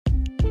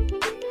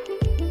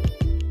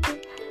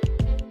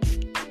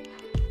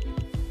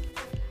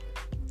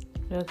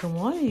Well, good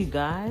morning, you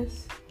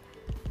guys.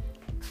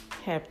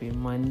 Happy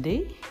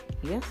Monday.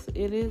 Yes,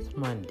 it is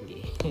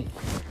Monday.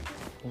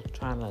 I'm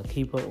trying to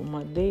keep up with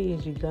my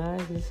days, you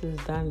guys. This is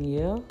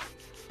Danielle,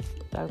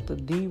 Dr.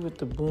 D with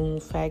the Boom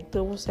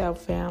Factor. What's up,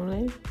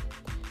 family?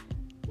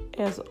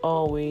 As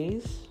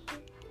always,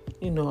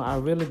 I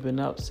really been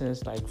up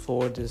since like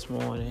 4 this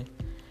morning.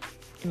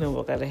 I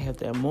gotta have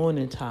that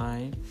morning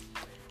time.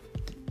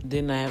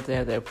 Then I have to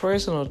have that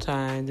personal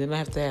time. Then I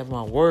have to have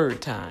my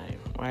word time,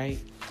 right?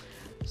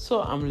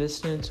 So I'm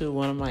listening to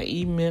one of my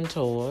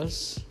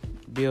mentors,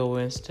 Bill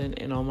Winston,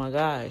 and oh my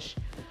gosh.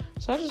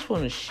 So I just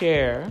want to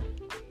share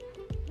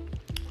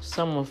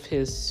some of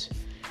his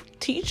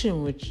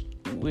teaching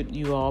with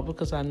you all,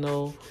 because I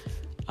know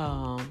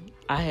I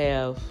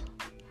have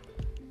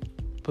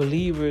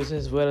believers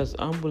as well as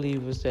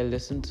unbelievers that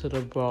listen to the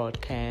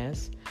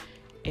broadcast.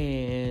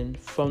 And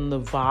from the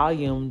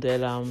volume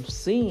that I'm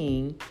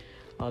seeing,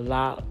 a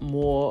lot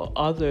more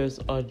others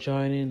are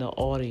joining the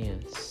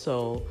audience.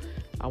 So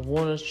I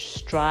want to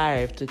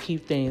strive to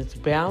keep things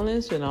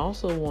balanced, and I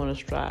also want to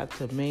strive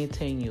to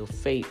maintain your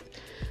faith.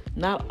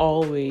 Not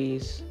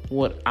always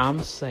what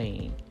I'm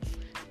saying,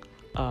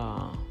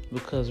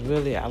 because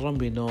really I don't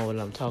be knowing what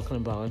I'm talking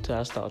about until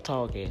I start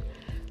talking.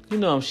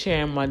 I'm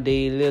sharing my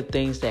daily little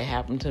things that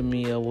happen to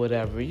me or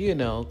whatever,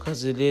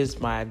 because it is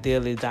my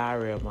daily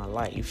diary of my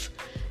life.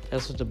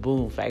 That's what the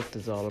Boom Factor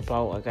is all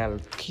about. I got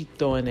to keep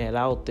throwing that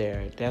out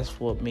there. That's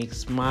what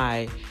makes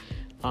my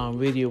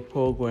radio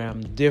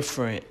program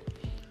different,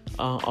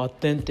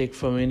 authentic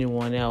from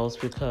anyone else,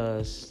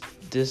 because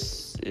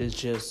this is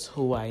just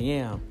who I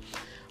am.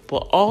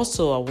 But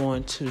also I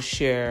want to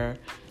share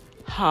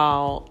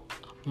how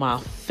my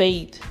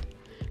faith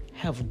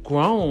have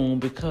grown,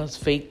 because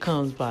faith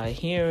comes by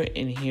hearing,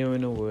 and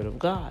hearing the word of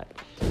God.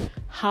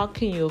 How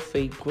can your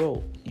faith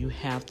grow? You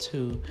have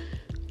to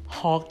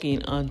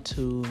hearken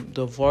unto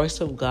the voice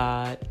of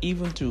God,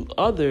 even through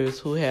others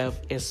who have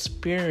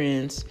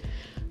experienced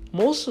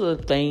most of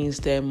the things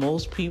that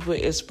most people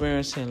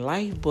experience in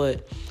life.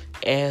 But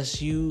as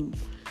you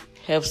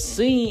have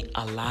seen,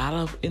 a lot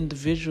of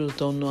individuals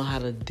don't know how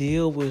to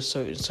deal with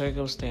certain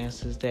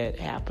circumstances that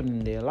happen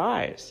in their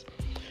lives.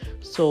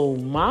 So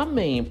my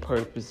main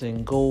purpose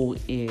and goal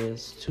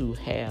is to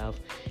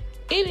have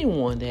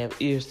anyone that have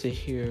ears to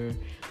hear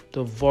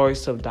the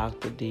voice of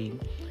Dr. D,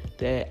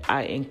 that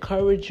I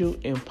encourage you,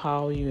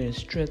 empower you, and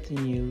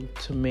strengthen you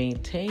to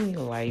maintain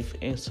your life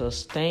and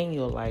sustain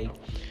your life,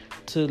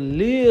 to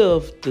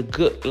live the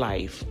good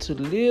life, to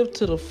live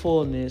to the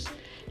fullness,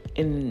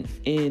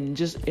 and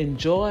just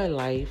enjoy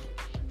life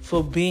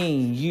for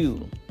being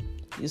you.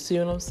 You see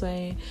what I'm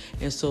saying?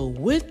 And so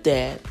with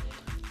that,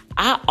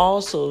 I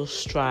also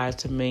strive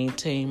to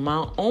maintain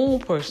my own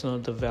personal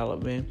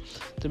development,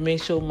 to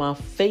make sure my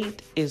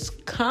faith is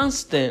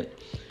constant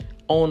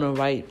on the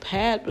right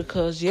path,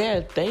 because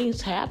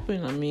things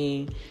happen.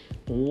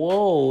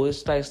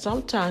 It's like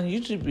sometimes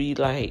you should be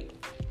like,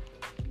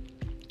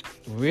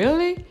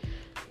 really?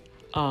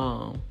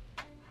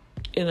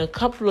 In a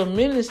couple of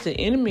minutes, the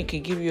enemy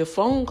can give you a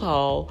phone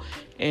call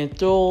and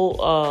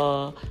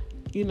throw,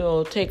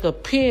 take a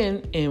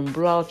pen and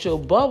blow out your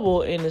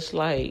bubble, and it's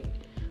like,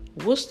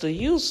 what's the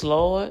use,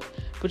 Lord?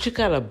 But you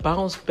got to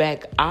bounce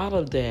back out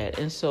of that.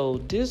 And so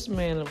this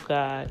man of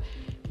God,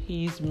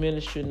 he's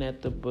ministering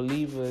at the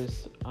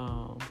Believers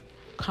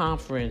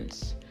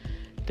conference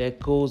that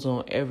goes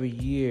on every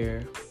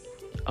year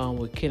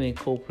with Kenneth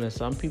Copeland.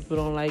 Some people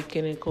don't like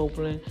Kenneth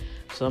Copeland.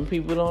 Some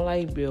people don't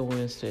like Bill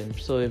Winston.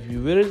 So if you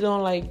really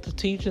don't like the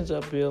teachings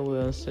of Bill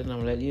Winston,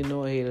 I'm letting you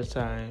know ahead of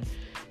time.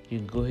 You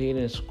can go ahead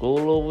and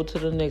scroll over to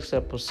the next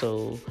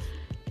episode,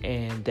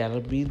 and that'll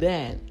be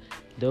that.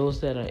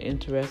 Those that are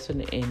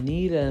interested and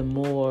need a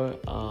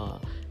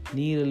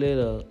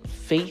little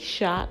faith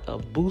shot, a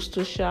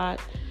booster shot,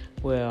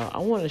 well, I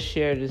want to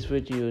share this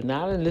with you.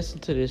 Now I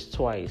listened to this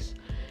twice,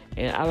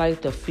 and I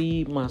like to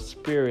feed my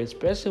spirit,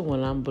 especially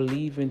when I'm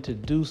believing to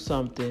do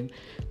something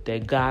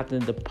that God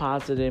then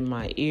deposited in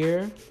my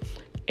ear.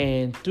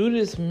 And through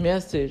this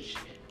message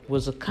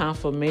was a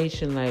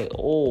confirmation, like,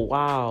 oh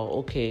wow,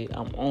 okay,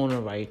 I'm on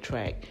the right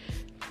track.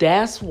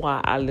 That's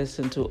why I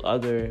listen to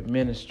other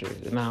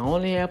ministers. And I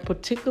only have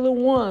particular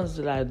ones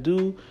that I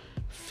do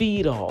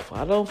feed off.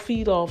 I don't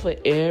feed off of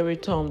every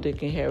Tom,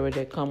 Dick, and Harry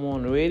that come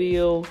on the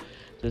radio,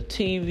 the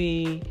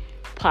TV,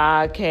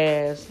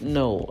 podcast.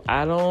 No,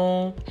 I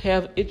don't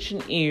have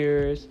itching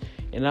ears,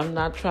 and I'm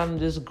not trying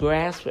to just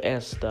grasp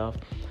at stuff.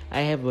 I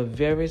have a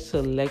very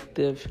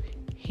selective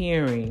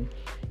hearing,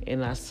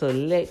 and I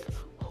select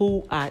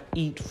who I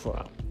eat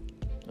from.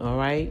 All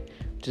right?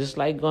 Just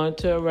like going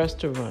to a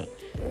restaurant.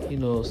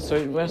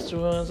 Certain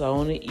restaurants, I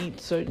only eat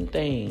certain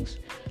things.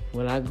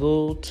 When I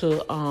go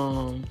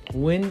to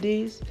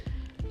Wendy's,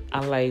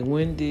 I like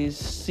Wendy's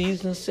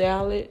seasoned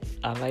salad.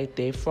 I like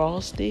their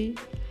Frosty.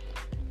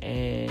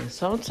 And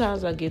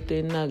sometimes I get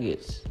their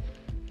nuggets.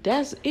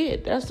 That's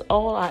it. That's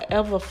all I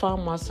ever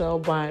found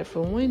myself buying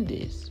from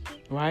Wendy's,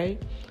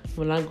 right?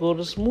 When I go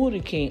to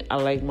Smoothie King, I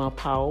like my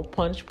Power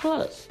Punch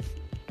Plus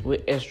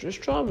with extra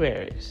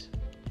strawberries.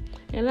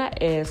 And I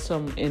add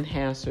some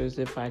enhancers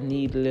if I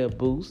need a little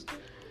boost.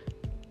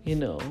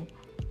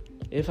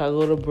 If I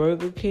go to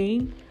Burger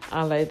King,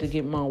 I like to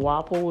get my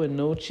Whopper with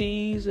no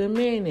cheese and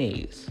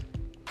mayonnaise.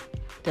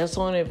 That's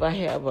only if I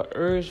have an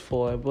urge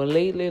for it. But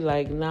lately,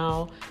 like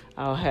now,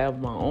 I'll have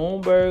my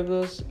own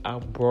burgers. I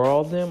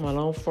broil them. I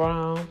don't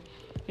fry them.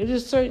 It's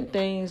just certain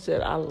things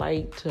that I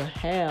like to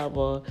have,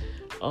 or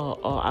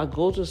I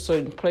go to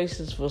certain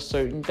places for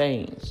certain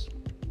things.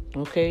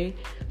 Okay?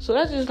 So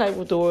that's just like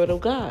with the Word of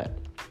God.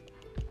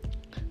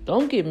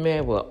 Don't get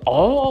mad with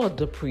all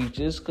the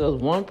preachers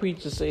because one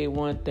preacher say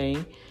one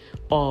thing,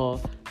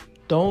 or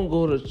don't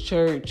go to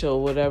church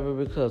or whatever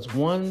because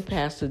one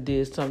pastor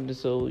did something.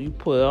 So you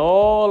put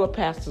all the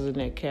pastors in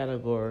that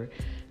category.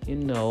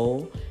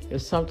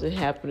 If something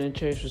happened in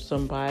church with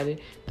somebody,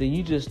 then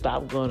you just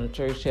stop going to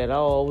church at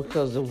all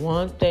because of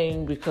one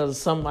thing, because of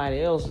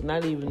somebody else,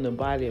 not even the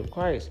body of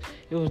Christ.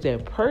 It was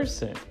that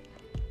person.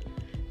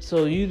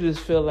 So you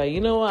just feel like,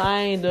 I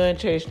ain't doing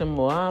church no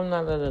more. I'm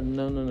not,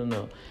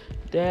 no.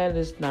 That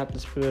is not the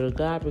Spirit of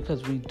God,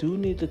 because we do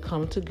need to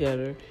come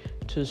together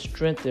to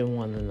strengthen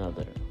one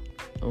another.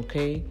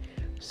 Okay?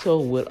 So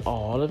with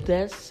all of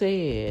that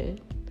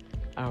said,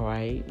 I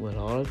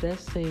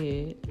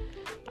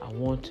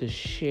want to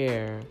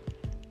share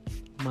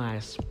my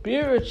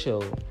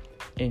spiritual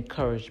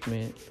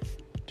encouragement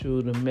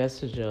through the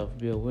message of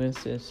Bill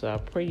Winston. So I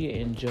pray you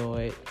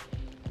enjoy it.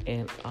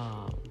 And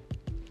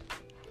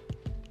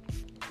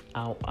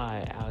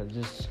I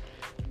just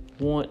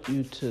want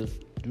you to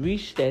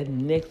reach that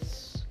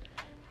next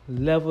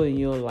level in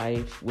your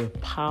life with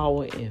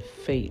power and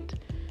faith,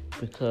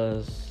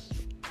 because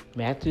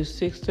Matthew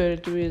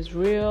 6:33 is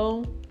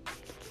real.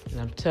 And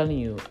I'm telling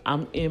you,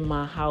 I'm in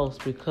my house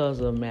because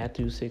of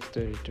Matthew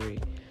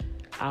 6:33.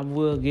 I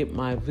will get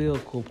my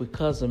vehicle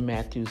because of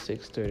Matthew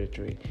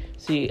 6:33.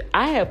 See,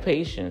 I have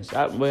patience.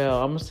 I'm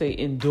going to say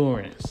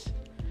endurance.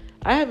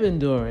 I have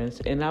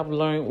endurance, and I've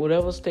learned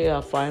whatever state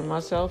I find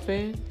myself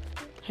in,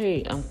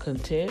 hey, I'm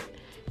content.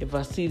 If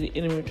I see the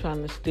enemy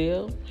trying to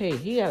steal, hey,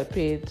 he got to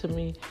pay it to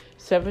me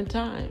 7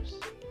 times.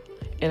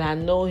 And I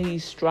know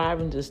he's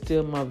striving to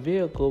steal my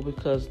vehicle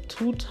because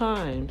 2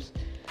 times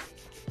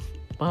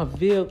my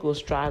vehicle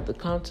tried to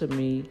come to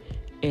me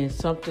and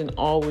something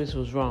always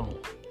was wrong.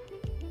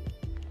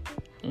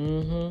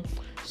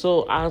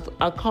 So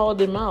I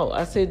called him out.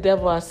 I said,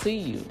 devil, I see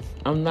you.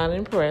 I'm not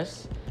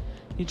impressed.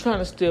 You're trying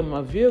to steal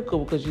my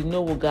vehicle because you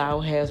know what God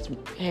has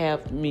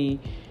have me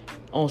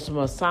on some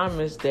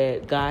assignments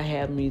that God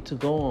had me to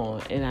go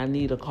on, and I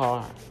need a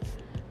car.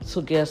 So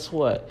guess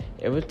what?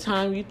 Every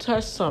time you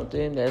touch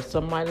something that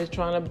somebody's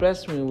trying to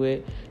bless me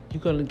with,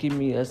 you're going to give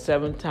me a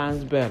 7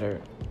 times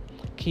better.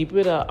 Keep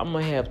it up. I'm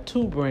going to have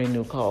 2 brand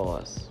new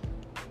cars.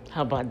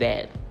 How about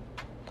that?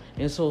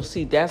 And so,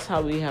 see, that's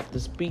how we have to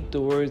speak the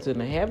words in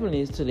the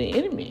heavenlies to the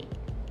enemy.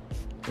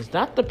 It's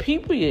not the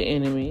people your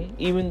enemy,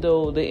 even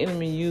though the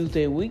enemy use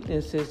their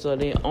weaknesses or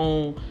their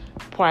own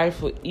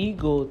prideful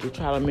ego to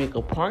try to make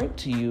a point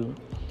to you.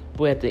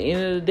 But at the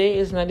end of the day,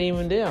 it's not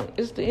even them.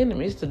 It's the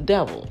enemy. It's the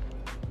devil.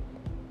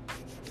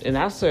 And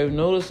I serve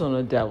notice on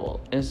the devil.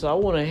 And so I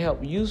want to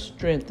help you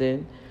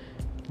strengthen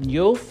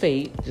your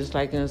faith, just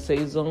like in a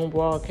Safe Zone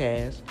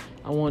broadcast.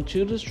 I want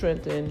you to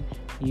strengthen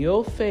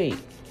your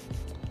faith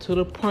to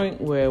the point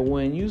where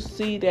when you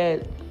see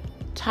that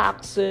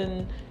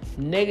toxin,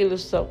 negative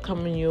stuff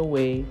coming your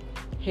way,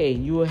 hey,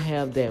 you will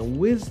have that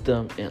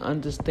wisdom and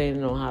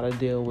understanding on how to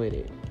deal with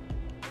it.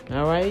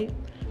 All right?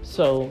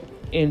 So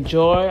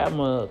enjoy. I'm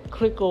going to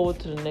click over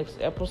to the next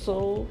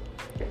episode.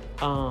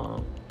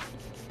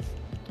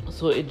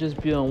 So it just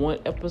be on one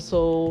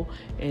episode,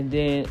 and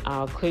then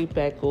I'll click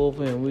back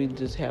over and we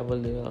just have a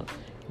little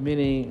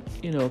mini,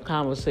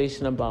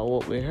 conversation about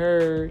what we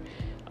heard.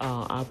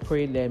 I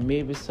pray that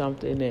maybe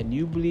something that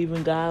you believe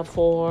in God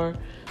for,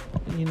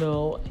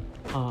 you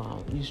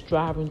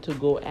striving to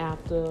go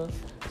after,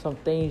 some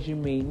things you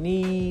may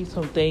need,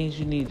 some things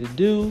you need to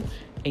do,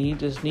 and you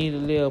just need a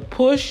little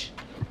push.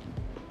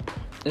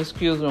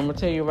 Excuse me, I'm going to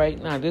tell you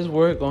right now, this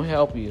word going to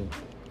help you.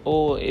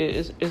 Or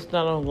it's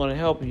not only going to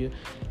help you,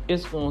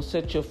 it's going to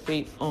set your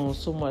faith on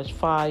so much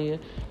fire.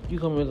 You're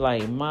going to be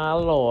like, my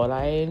Lord,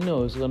 I didn't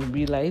know it's going to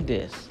be like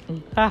this.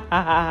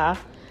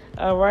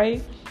 All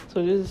right?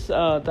 So this is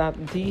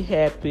Dr. D.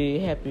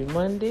 Happy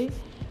Monday.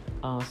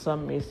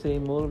 Some may say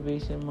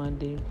Motivation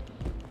Monday.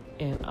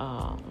 And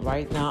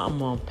right now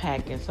I'm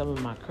unpacking some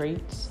of my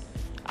crates.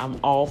 I'm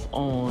off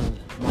on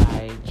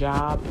my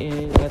job at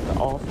the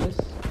office.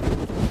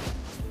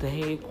 The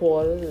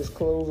headquarters is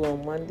closed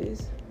on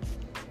Mondays.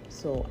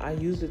 So I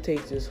usually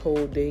take this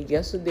whole day.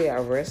 Yesterday I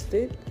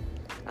rested.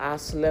 I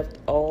slept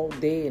all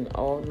day and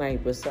all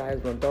night,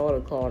 besides my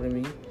daughter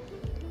calling me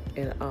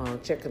and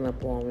checking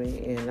up on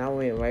me. And I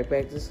went right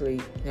back to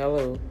sleep.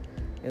 Hello.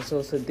 And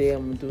so today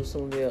I'm going to do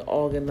some little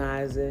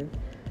organizing,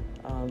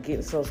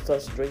 getting some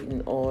stuff straight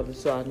in order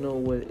so I know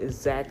what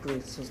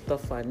exactly some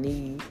stuff I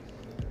need.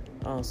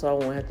 So I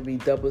won't have to be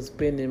double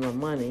spending my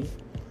money.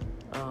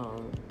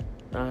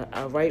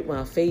 I write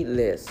my fate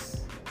list.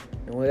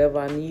 And whatever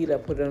I need, I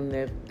put it on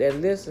that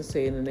list and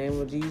say, in the name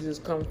of Jesus,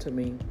 come to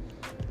me.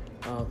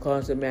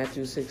 According to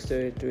Matthew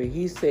 6:33,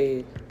 he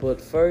said, but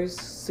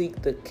first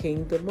seek the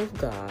kingdom of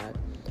God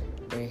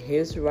and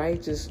his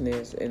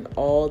righteousness, and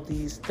all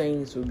these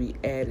things will be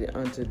added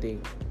unto thee.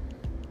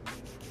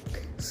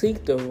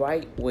 Seek the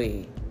right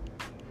way,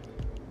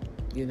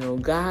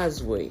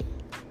 God's way,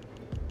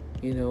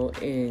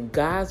 and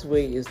God's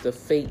way is the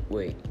faith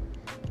way,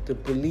 the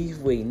belief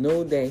way.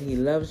 Know that he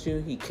loves you,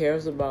 he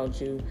cares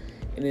about you,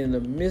 and in the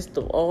midst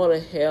of all the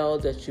hell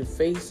that you're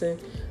facing,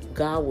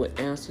 God will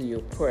answer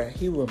your prayer.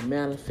 He will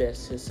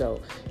manifest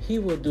himself. He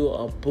will do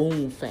a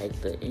boom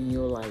factor in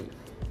your life.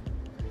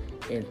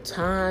 And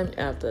time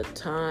after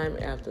time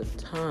after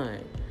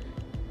time,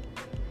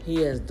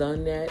 he has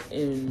done that.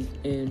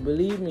 And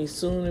believe me,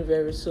 soon and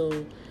very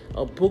soon,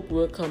 a book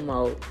will come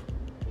out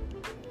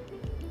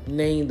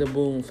named The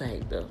Boom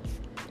Factor.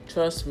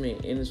 Trust me,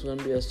 and it's going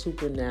to be a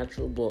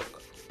supernatural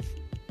book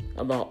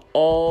about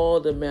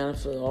all the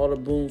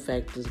boom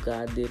factors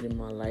God did in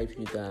my life,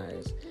 you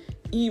guys.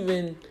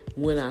 Even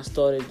when I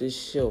started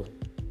this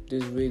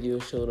radio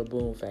show, The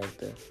Boom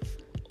Factor.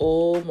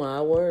 Oh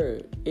my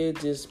word, it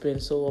just been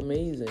so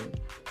amazing.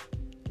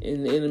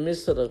 In the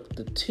midst of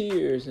the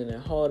tears and the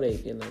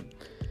heartache and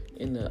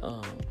the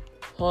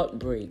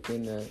heartbreak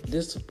and the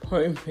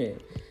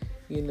disappointment,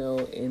 and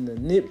the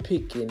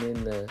nitpicking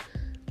and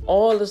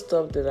all the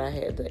stuff that I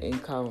had to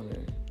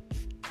encounter,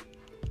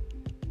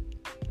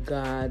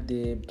 God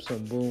did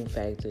some boom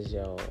factors,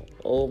 y'all.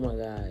 Oh my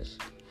gosh.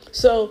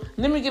 So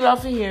let me get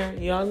off of here.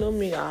 Y'all know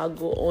me. I'll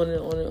go on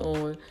and on and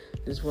on.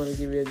 Just want to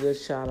give you a good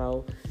shout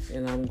out,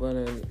 and I'm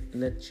going to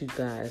let you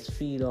guys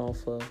feed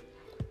off of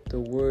the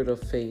Word of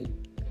Faith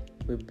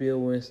with Bill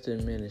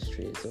Winston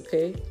Ministries,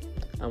 okay?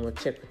 I'm going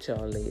to check with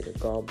y'all later.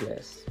 God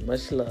bless.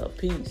 Much love,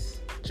 peace,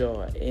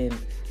 joy, and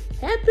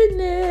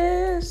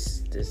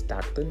happiness. This is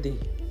Dr. D.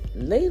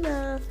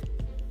 Later.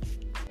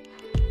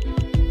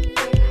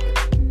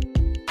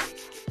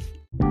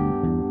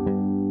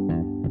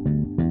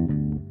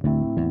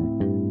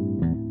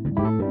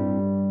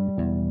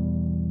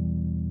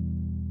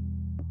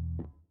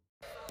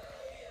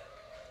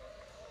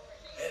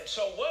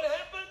 So what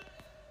happened?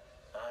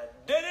 I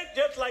did it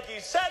just like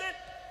he said it.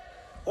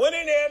 Went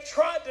in there,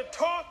 tried to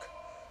talk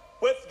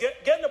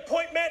get an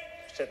appointment.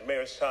 He said,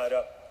 Mayor's tied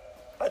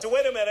up. I said,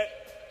 wait a minute.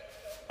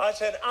 I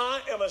said, I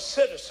am a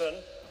citizen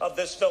of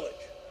this village,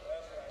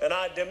 and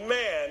I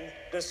demand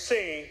to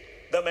see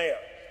the mayor.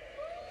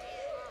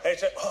 He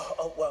said,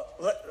 well,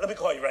 let me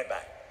call you right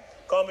back.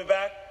 Call me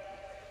back.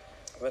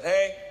 But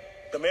hey,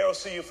 the mayor will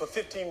see you for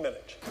 15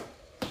 minutes.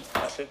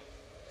 I said,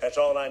 that's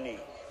all I need.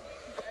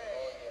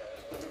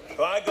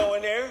 So I go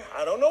in there.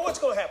 I don't know what's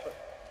going to happen,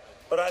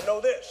 but I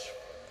know this.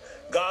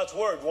 God's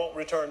word won't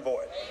return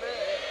void.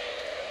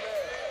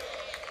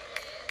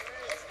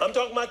 I'm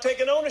talking about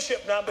taking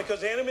ownership now, because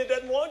the enemy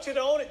doesn't want you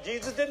to own it.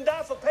 Jesus didn't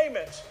die for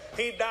payments.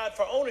 He died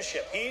for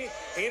ownership. He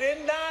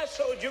didn't die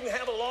so you can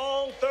have a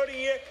long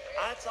 30-year.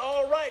 That's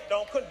all right.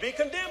 Couldn't be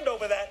condemned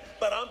over that.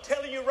 But I'm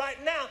telling you right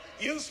now,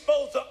 you're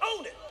supposed to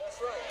own it.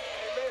 That's right.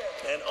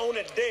 Amen. And own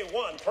it day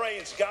one.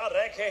 Praise God.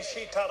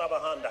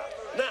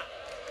 Now,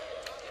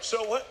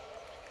 so what?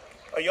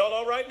 Are y'all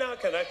all right now?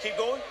 Can I keep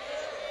going?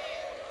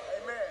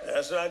 Amen.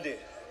 That's what I did.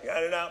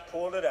 Got it out,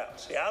 pulled it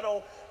out. See, I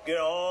don't get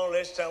all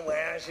this time,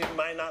 well, she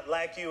might not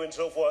like you and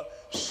so forth.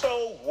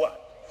 So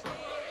what?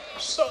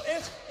 So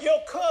it's your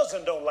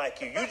cousin don't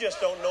like you. You just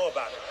don't know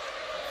about it.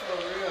 For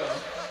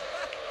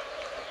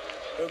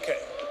real. Okay.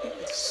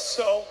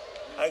 So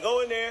I go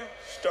in there,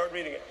 start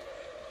reading it.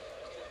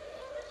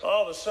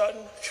 All of a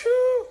sudden,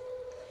 whew,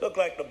 looked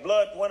like the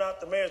blood went out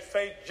the mayor's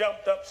face,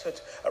 jumped up,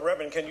 said,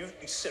 Reverend, can you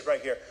sit right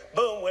here?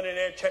 Boom, went in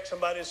there, checked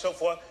somebody and so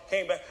forth,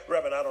 came back.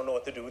 Reverend, I don't know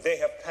what to do. They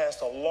have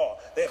passed a law.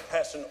 They have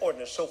passed an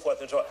ordinance, so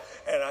forth and so on.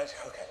 And I said,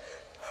 okay,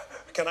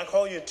 can I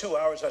call you in 2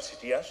 hours? I said,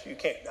 yes, you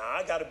can. Now,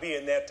 I got to be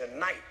in there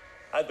tonight.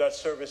 I've got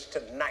service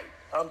tonight.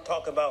 I'm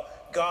talking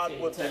about God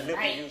will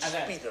deliver you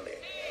speedily.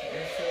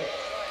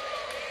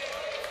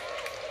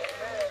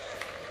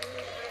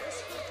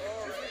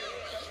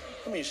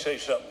 Let me say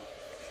something.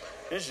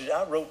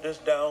 I wrote this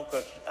down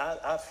because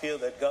I feel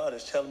that God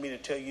is telling me to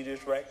tell you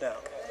this right now.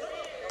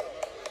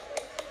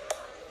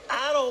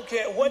 I don't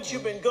care what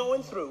you've been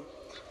going through.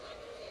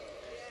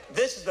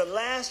 This is the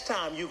last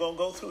time you're going to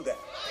go through that.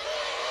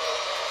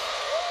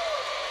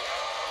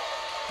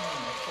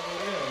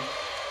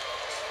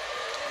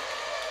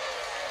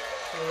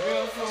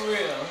 For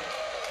real.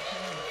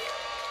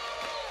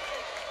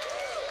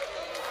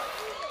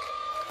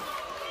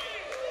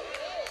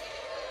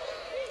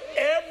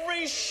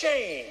 Every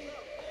shame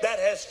that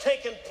has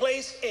taken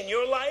place in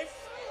your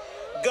life,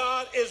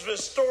 God is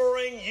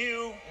restoring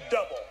you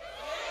double.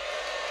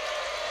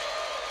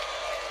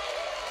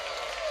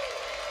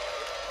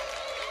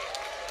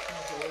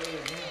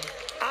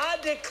 I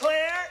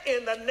declare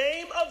in the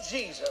name of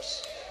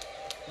Jesus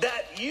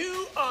that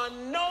you are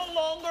no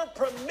longer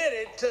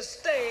permitted to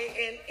stay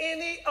in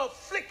any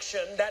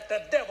affliction that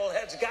the devil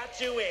has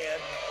got you in.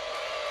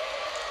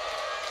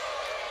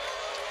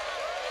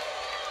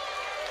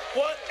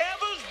 Whatever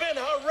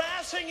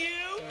harassing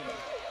you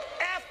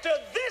after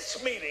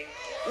this meeting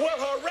will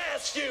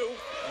harass you.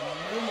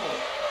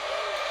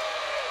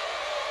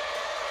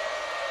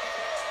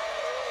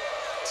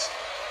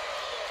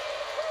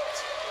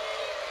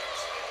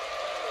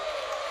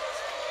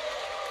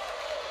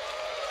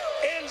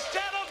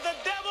 Instead of the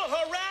devil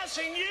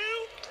harassing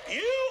you,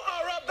 you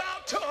are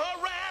about to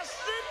harass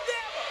the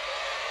devil.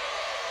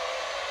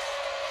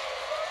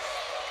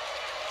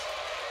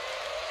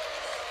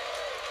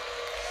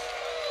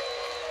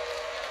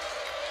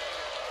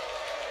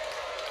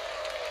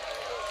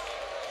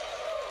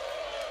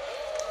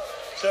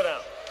 Sit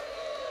down.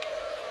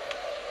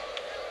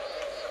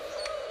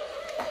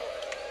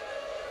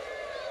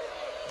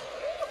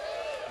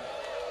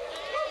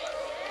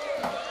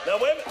 Now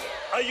wait a minute.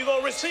 Are you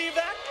going to receive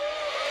that?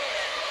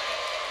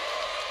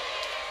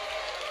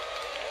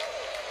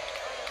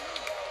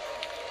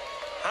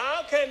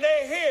 How can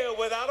they hear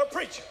without a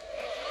preacher?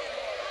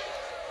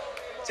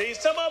 See,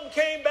 some of them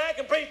came back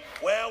and preached,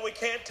 well, we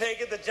can't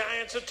take it. The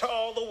giants are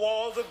tall, the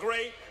walls are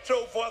great,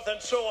 so forth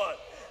and so on.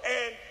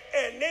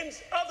 And then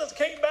others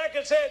came back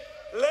and said,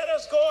 let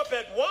us go up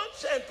at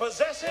once and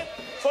possess it,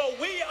 for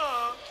we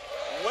are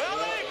well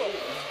able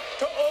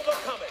to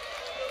overcome it.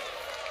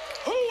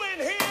 Who in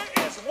here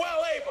is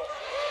well able?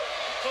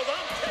 Because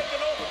I'm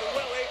taking over the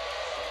well able.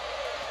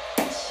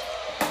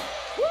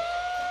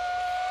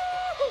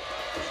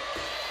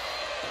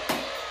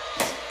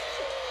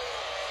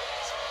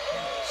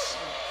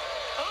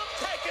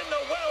 The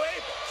well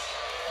able.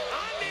 I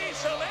need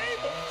some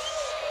ables.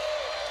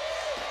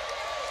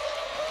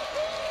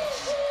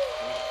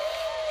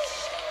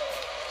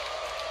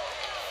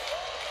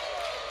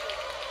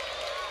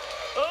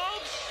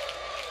 Folks,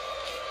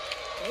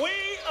 we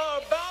are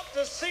about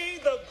to see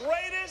the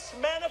greatest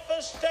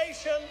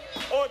manifestation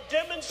or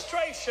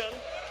demonstration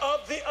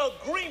of the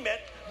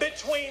agreement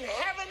between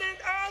heaven and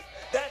earth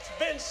that's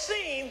been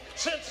seen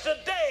since the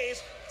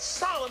days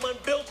Solomon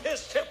built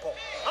his temple.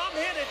 I'm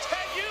here to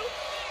tell you,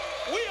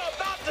 we are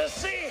about to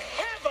see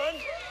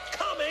heaven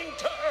coming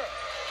to earth.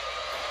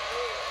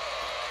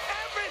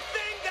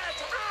 Everything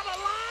that's out of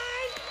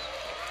line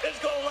is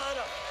going to line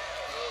up.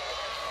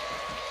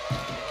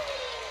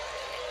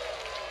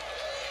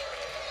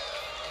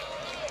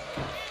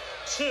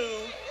 To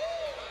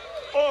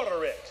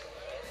order it.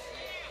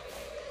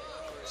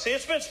 See,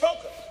 it's been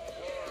spoken.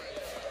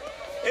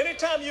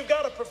 Anytime you've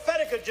got a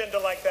prophetic agenda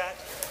like that,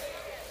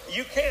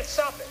 you can't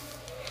stop it.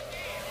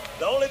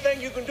 The only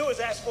thing you can do is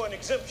ask for an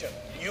exemption.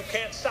 You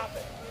can't stop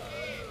it.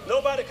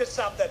 Nobody can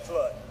stop that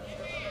flood.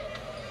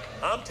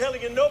 I'm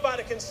telling you,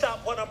 nobody can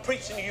stop what I'm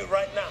preaching to you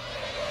right now.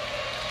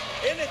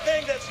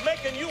 Anything that's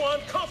making you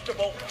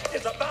uncomfortable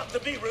is about to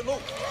be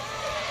removed.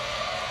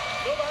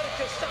 Nobody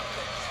can stop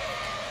this.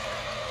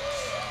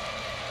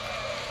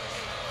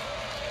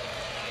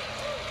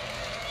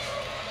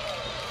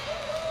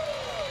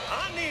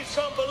 I need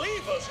some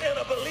believers in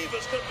a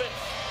believer's convention.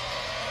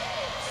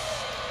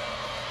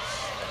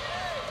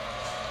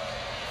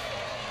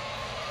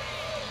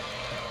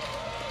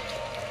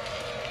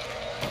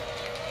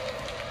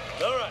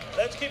 All right,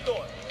 let's keep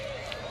going.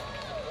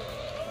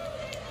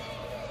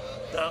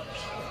 Now,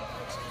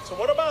 so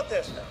what about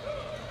this now?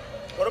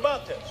 What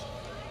about this?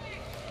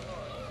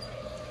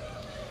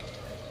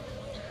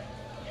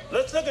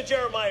 Let's look at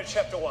Jeremiah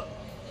chapter 1.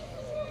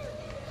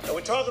 And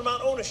we're talking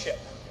about ownership.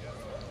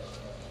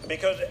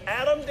 Because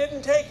Adam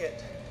didn't take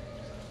it,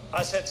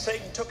 I said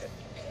Satan took it.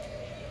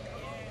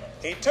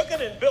 He took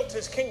it and built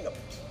his kingdom.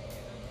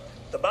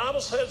 The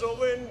Bible says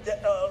over in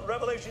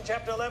Revelation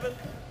chapter 11,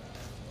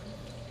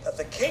 that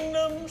the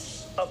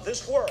kingdoms of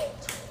this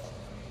world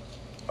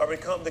are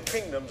become the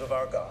kingdoms of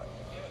our God.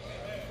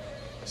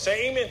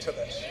 Say amen to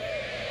this.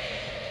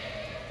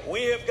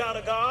 We have got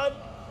a God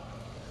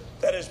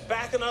that is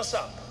backing us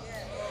up.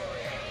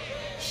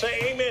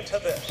 Say amen to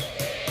this.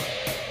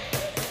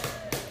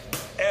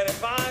 And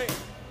if I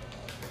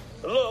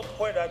look,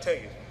 where did I tell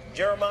you?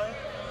 Jeremiah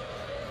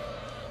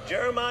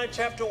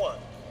chapter 1.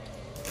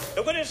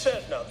 Look what it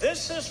says now.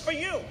 This is for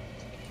you.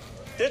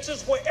 This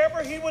is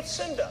wherever he would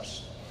send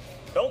us.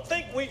 Don't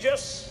think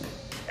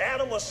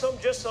Adam was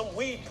just some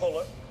weed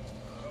puller.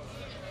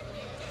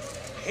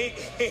 He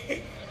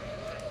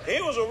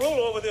was a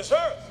ruler over this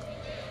earth.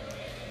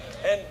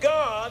 And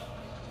God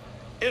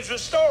is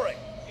restoring.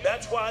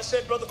 That's why I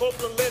said Brother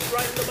Copeland led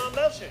right into my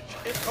message.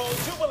 It's called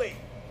Jubilee.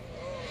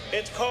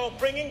 It's called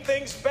bringing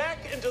things back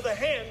into the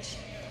hands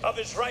of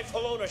its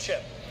rightful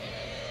ownership.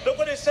 Look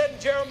what it said in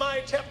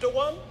Jeremiah chapter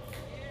 1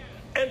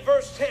 and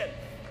verse 10.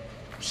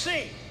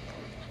 See,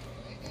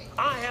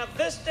 I have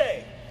this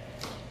day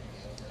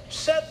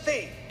set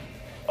thee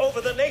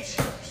over the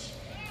nations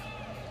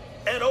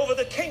and over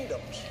the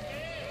kingdoms.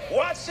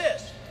 Watch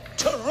this.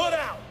 To root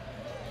out,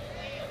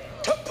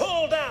 to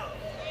pull down,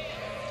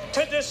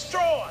 to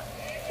destroy.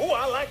 Ooh,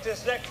 I like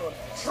this next one.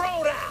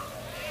 Throw down.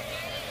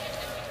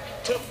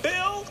 To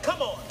build, come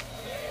on,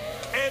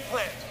 and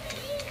plant.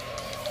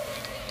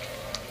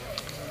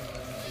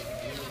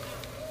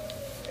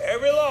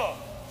 Every law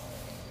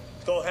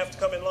is going to have to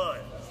come in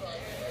line.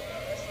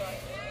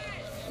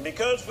 And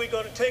because we're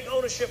going to take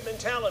ownership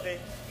mentality,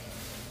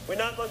 we're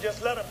not going to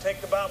just let them take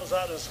the Bibles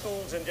out of the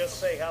schools and just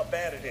say how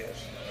bad it is.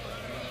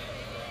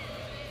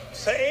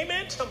 Say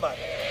amen, somebody.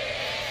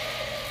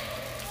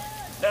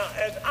 Now,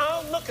 as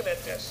I'm looking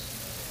at this,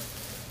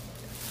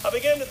 I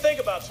began to think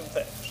about some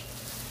things.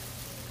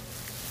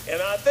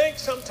 And I think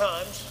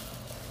sometimes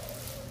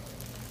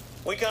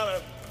we kind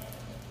of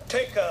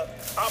take an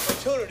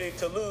opportunity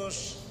to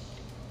lose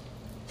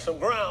some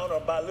ground,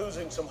 or by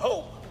losing some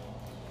hope,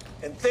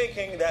 and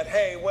thinking that,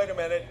 hey, wait a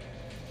minute,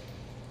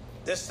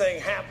 this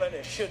thing happened,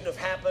 it shouldn't have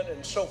happened,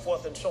 and so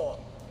forth and so on.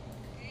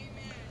 Amen.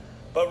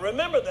 But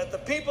remember that the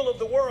people of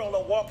the world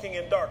are walking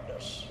in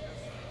darkness.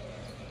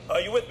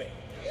 Are you with me?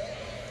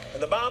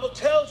 And the Bible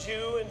tells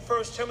you in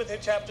 1 Timothy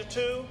chapter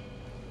 2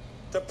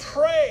 to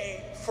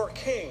pray for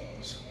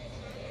kings.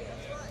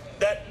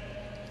 That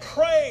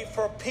pray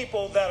for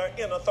people that are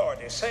in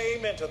authority. Say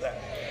amen to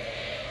that.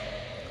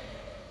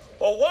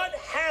 Well, what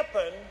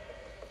happened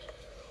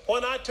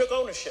when I took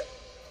ownership?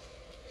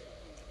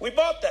 We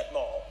bought that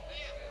mall.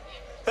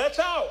 That's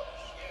ours.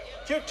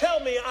 You tell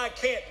me I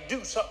can't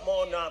do something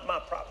on my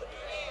property.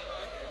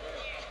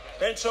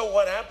 And so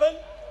what happened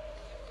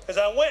is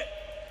I went.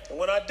 And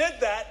when I did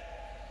that,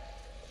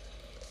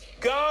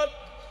 God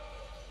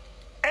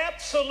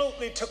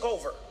absolutely took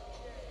over.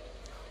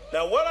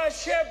 Now, what I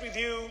shared with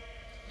you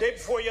day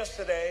before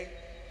yesterday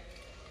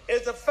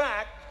is the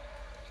fact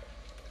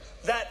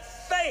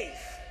that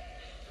faith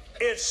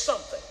is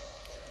something.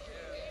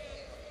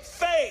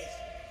 Faith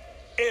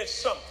is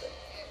something.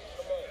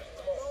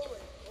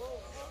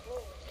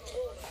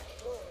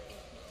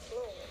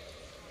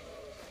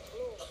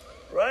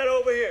 Right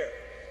over here.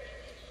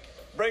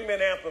 Bring me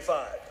an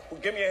amplified. Well,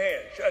 give me your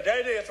hand. There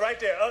it is, right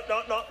there.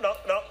 No,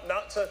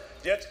 not so.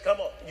 Just come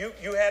on.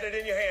 You had it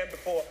in your hand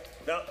before.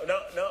 No.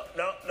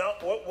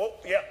 Whoa.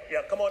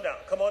 Yeah. Come on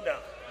down.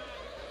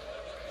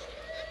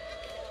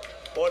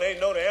 Boy, they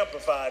know the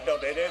amplified, don't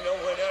they? They know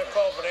when they're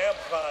called for the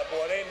amplified.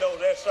 Boy, they know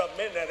there's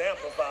something in that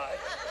amplified.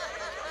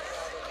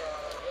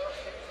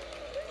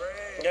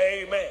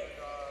 Amen.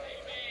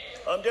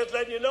 I'm just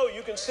letting you know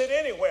you can sit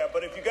anywhere,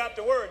 but if you got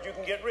the word, you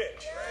can get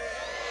rich.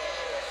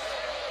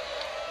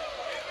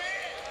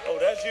 Oh,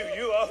 that's you.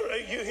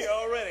 You here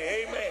already.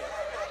 Amen.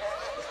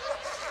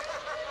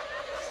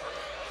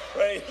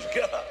 Praise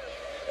God.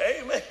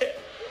 Amen.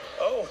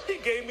 Oh, he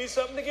gave me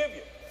something to give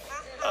you.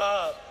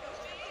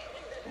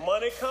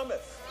 Money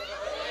cometh.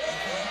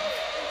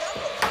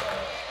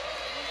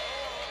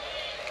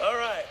 All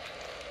right.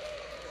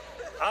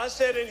 I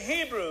said in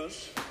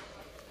Hebrews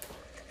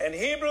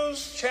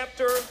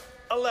chapter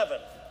 11.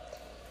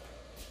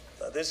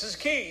 Now this is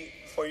key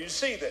for you to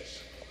see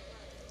this.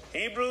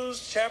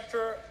 Hebrews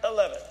chapter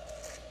 11.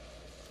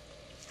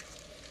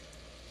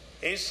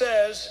 He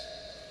says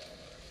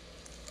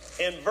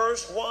in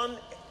verse 1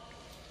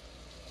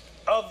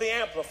 of the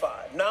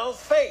Amplified, now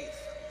faith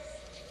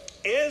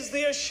is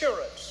the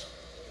assurance,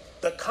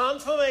 the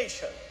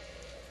confirmation,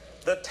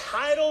 the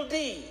title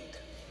deed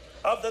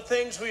of the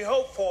things we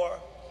hope for,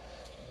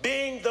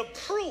 being the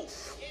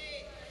proof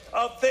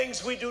of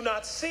things we do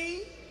not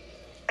see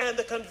and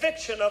the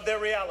conviction of their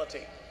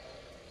reality.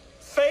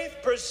 Faith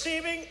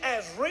perceiving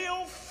as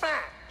real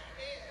fact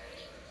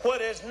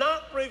what is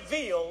not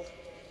revealed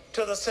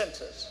to the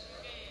senses.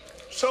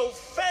 So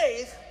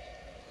faith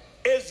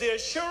is the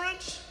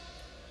assurance,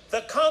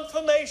 the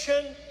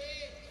confirmation,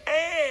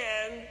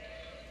 and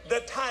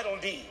the title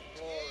deed.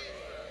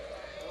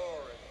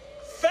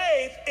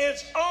 Faith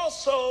is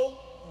also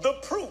the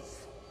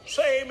proof.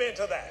 Say amen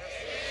to that.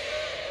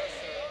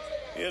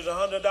 Here's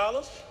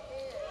 $100.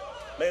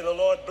 May the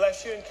Lord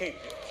bless you and keep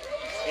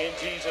you. In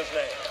Jesus'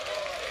 name.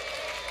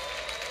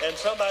 And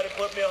somebody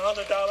put me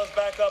 $100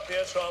 back up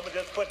here, so I'm going to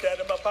just put that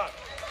in my pocket.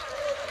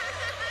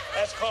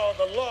 That's called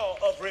the law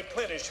of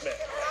replenishment.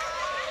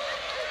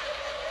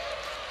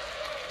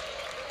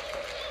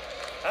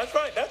 That's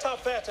right. That's how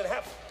fast it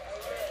happened.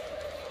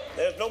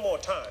 There's no more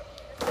time.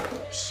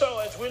 So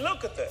as we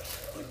look at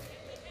this,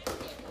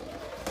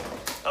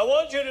 I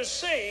want you to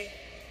see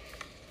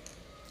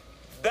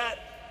that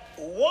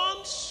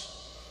once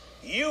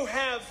you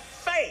have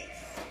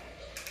faith,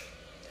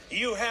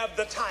 you have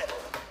the title.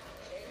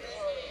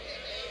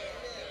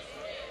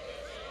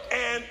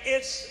 And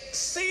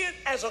see it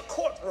as a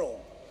courtroom.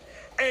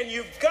 And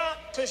you've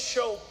got to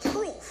show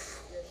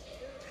proof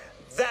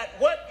that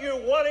what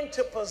you're wanting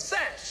to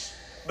possess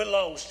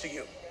belongs to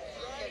you.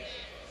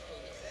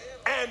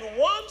 And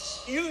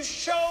once you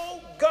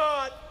show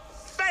God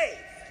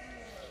faith,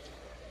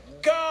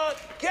 God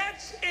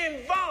gets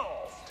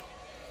involved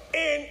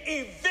in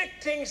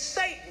evicting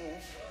Satan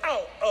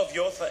out of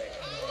your thing.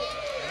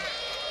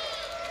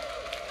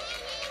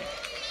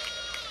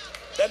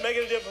 Doesn't make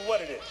any difference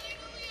what it is.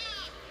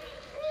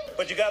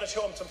 But you got to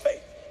show him some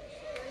faith.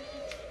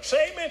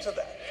 Say amen to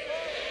that.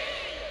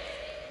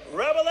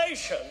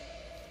 Revelation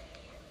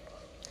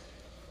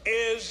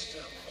is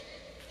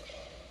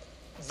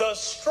the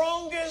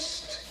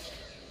strongest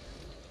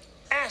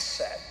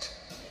asset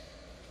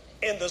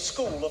in the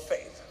school of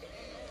faith.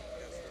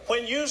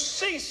 When you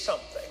see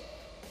something,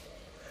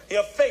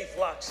 your faith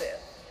locks in.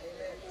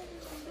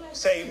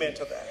 Say amen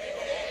to that.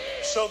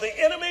 So the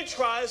enemy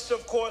tries to,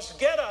 of course,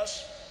 get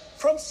us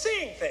from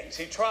seeing things.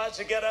 He tries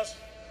to get us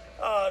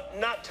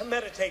not to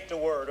meditate the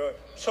word or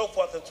so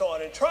forth and so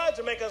on, and tries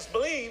to make us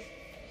believe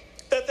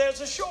that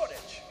there's a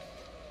shortage.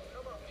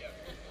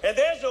 And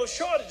there's no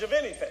shortage of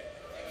anything.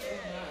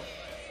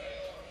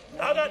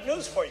 I got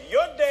news for you.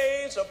 Your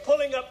days of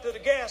pulling up to the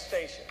gas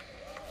station,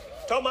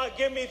 talking about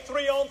give me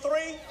 3 on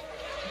 3,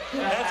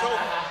 that's over.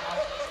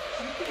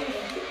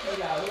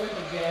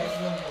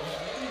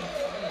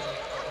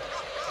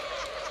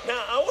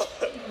 Now, I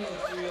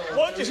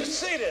want you to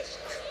see this.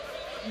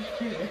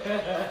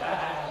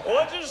 I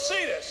want you to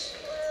see this.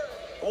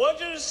 I want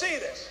you to see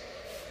this.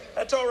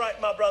 That's all right,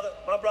 my brother.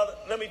 My brother,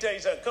 let me tell you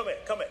something. Come here,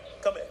 come here,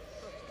 come here.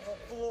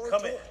 The Lord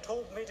Come in.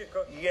 told me to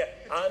go. Yeah,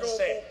 I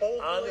understand.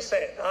 I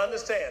understand. I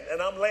understand.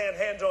 And I'm laying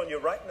hands on you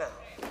right now.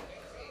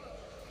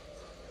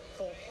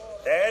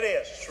 There it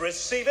is.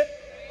 Receive it.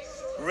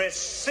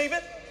 Receive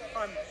it.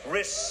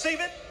 Receive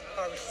it.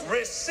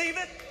 Receive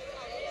it.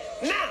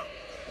 Now.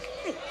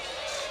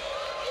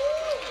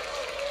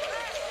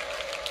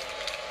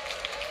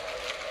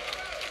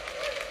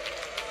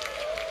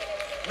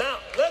 Now,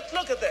 let's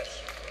look at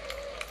this.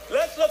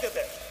 Let's look at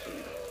this.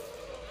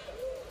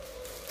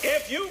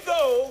 If you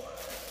go,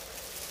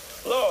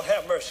 Lord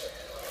have mercy.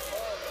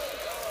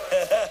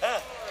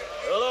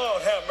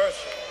 Lord have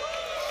mercy.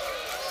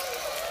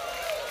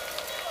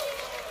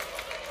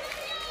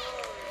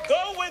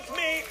 Go with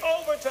me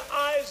over to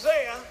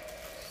Isaiah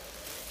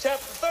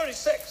chapter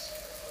 36.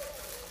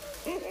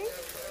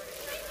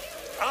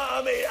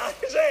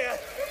 Isaiah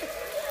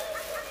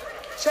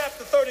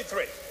chapter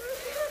 33.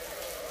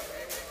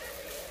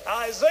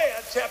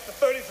 Isaiah chapter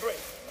 33.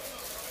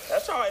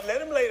 That's all right.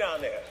 Let him lay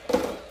down there.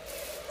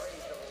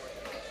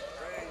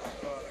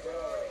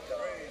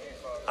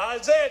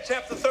 Isaiah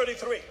chapter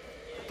 33.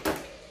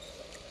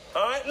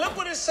 All right. Look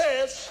what it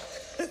says.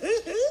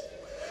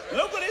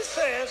 Look what it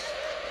says.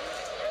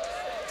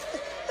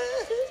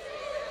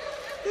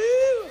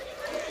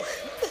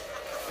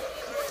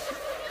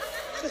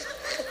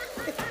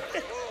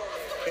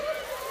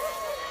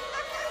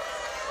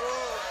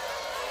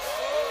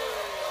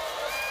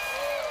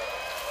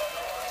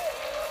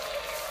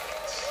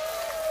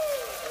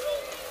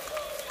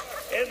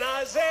 In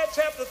Isaiah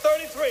chapter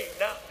 33.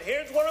 Now,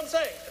 here's what I'm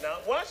saying. Now,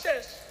 watch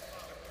this.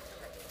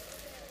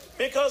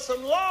 Because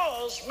some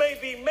laws may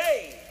be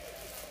made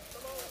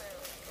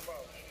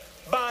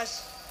by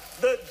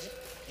the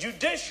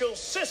judicial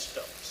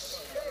systems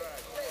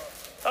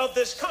of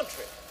this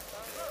country.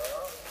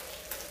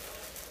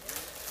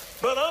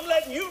 But I'm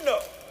letting you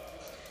know,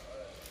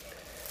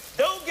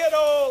 don't get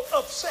all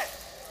upset.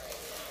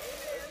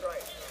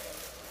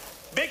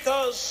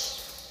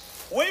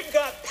 Because we've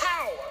got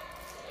power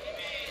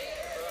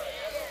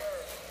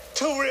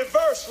to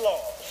reverse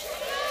laws.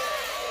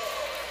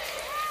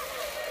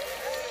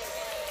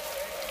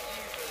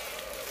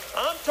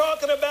 I'm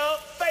talking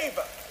about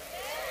favor.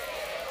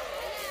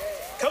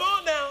 Come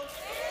on now.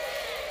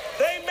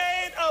 They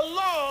made a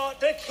law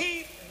to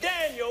keep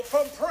Daniel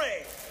from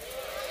praying.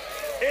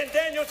 In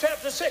Daniel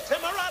chapter 6.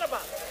 Am I right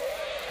about it?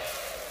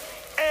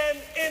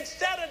 And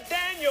instead of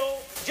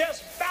Daniel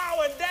just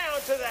bowing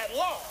down to that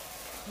law,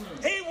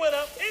 he went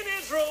up in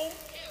his room,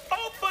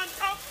 opened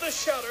up the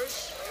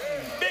shutters,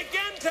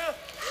 began to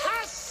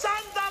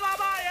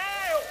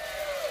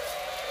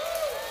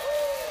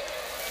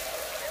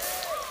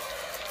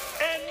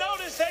and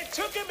notice they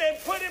took him and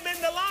put him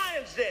in the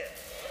lion's den.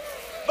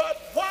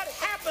 But what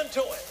happened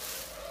to him?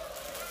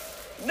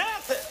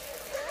 Nothing.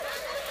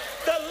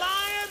 The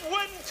lion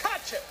wouldn't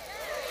touch him.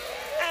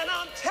 And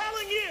I'm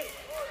telling you,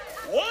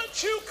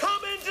 once you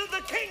come into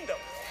the kingdom,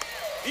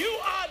 you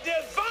are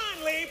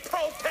divinely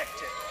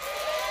protected.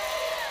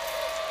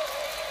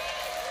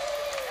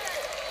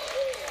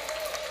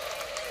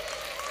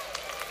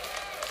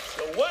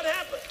 So what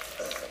happened?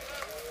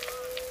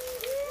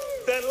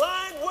 The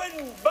lion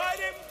wouldn't bite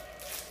him.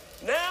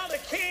 Now the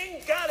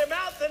king got him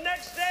out the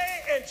next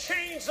day and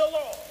changed the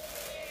law.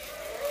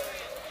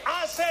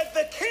 I said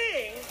the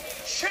king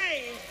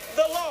changed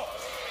the law.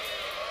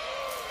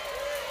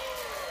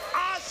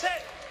 I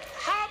said,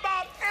 how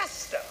about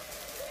Esther?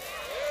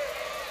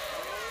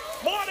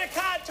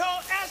 Mordecai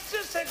told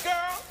Esther, said,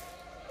 girl,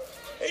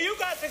 you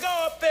got to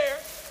go up there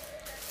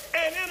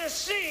and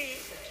intercede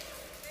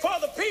for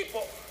the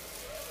people.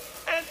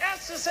 And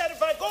Esther said,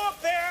 if I go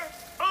up there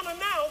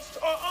unannounced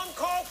or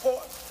uncalled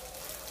for,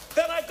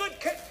 then I could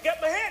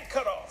get my head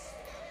cut off.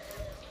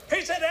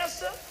 He said,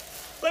 Esther,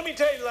 let me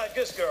tell you like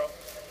this, girl.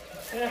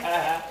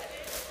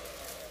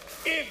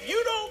 If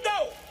you don't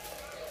go,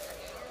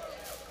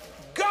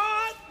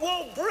 God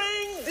will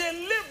bring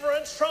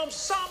deliverance from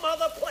some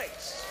other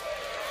place.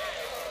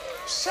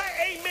 Say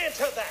amen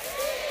to that.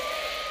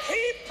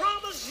 He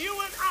promised you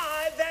and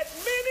I that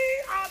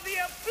many are the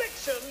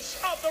afflictions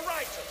of the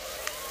righteous,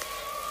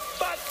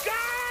 but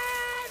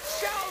God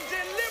shall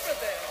deliver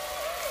them.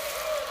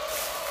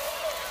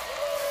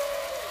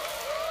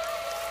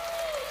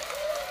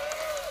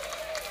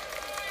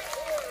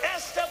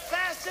 Esther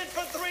fasted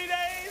for 3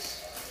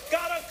 days.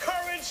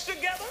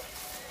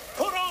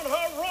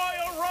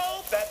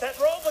 that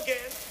robe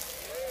again.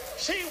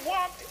 She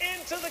walked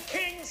into the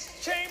king's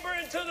chamber,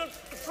 into the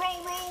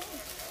throne room,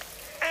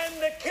 and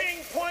the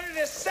king pointed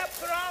his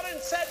scepter out and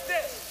said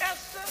this,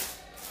 Esther,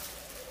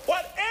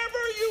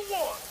 whatever you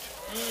want,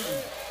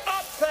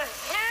 up to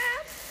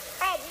half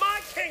of my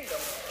kingdom,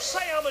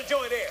 say I'm a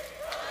joint heir.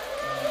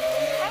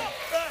 Up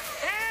to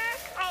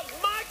half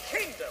of my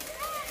kingdom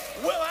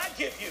will I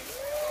give you.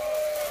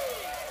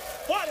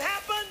 What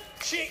happened?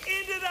 She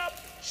ended up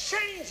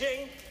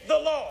changing the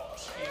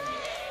laws.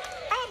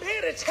 I'm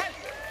here to tell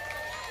you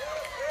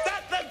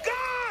that the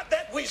God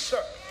that we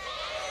serve,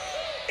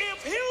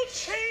 if he'll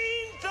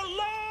change the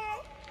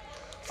law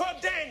for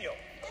Daniel,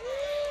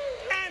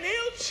 and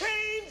he'll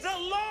change the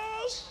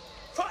laws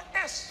for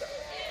Esther,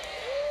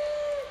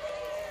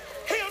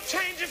 he'll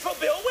change it for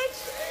Bill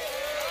Winston.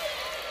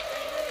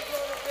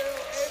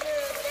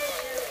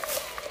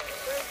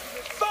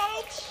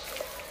 Folks,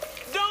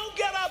 don't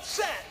get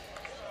upset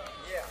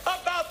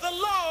about the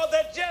law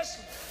that just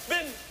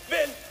been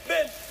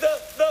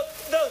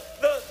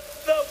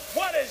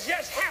what has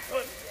just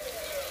happened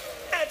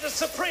at the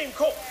Supreme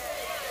Court.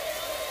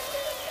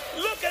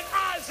 Look at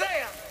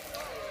Isaiah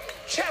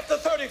chapter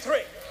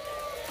 33.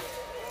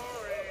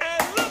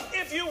 And look,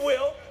 if you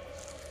will,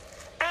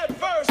 at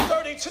verse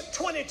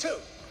 22.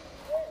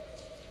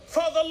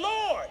 For the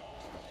Lord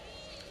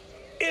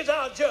is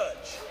our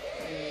judge.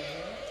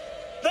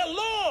 The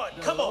Lord,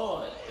 come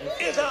on,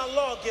 is our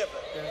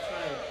lawgiver.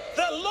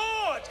 The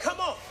Lord, come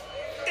on,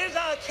 is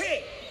our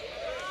king.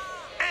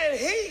 And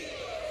he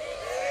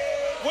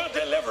will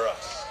deliver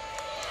us.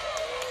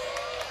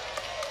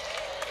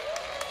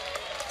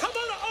 Come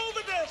on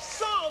over to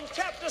Psalm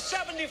chapter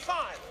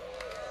 75.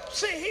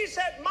 See, he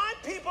said, my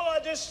people are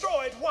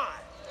destroyed. Why?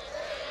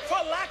 For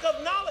lack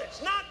of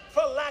knowledge, not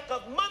for lack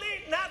of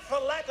money, not for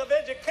lack of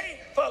education,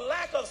 for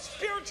lack of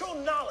spiritual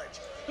knowledge.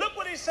 Look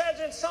what he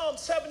says in Psalm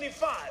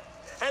 75.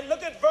 And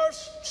look at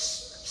verse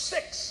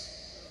 6.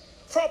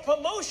 For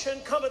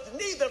promotion cometh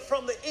neither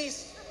from the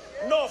east,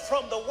 nor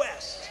from the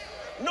west,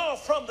 nor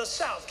from the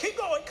south. Keep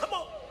going, come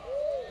on.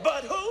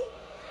 But who?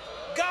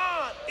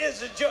 God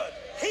is the judge.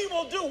 He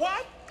will do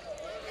what?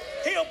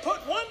 He'll put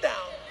one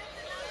down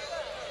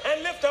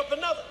and lift up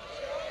another.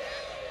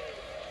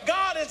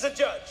 God is the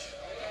judge.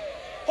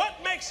 What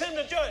makes him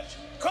the judge?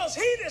 Because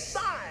he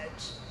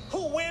decides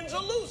who wins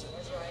or loses.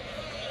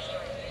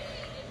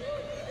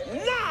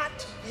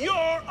 Not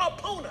your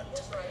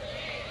opponent.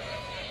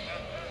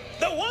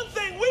 The one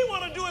thing we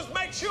want to do is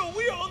make sure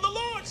we're on the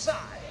Lord's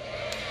side.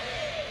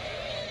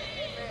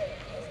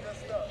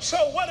 So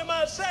what am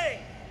I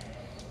saying?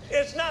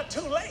 It's not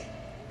too late.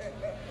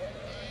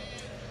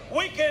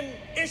 We can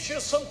issue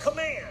some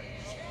commands.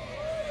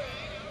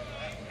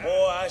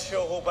 Boy, I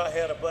sure hope I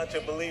had a bunch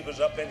of believers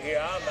up in here.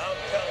 I'm telling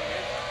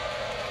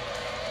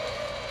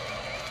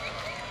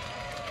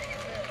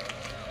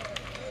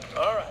you.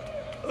 All right,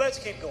 let's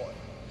keep going.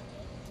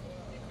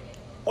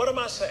 What am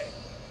I saying?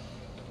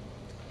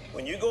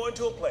 When you go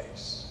into a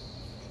place,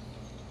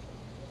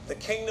 the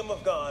kingdom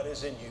of God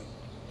is in you.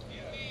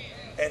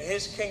 And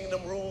his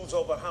kingdom rules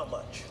over how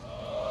much?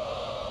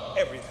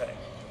 Everything.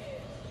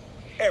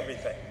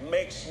 Everything.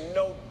 Makes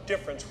no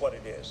difference what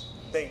it is.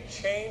 They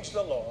changed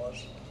the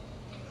laws.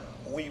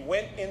 We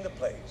went in the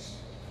place.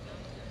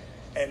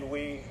 And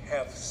we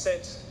have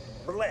since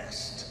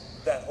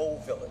blessed that whole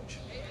village.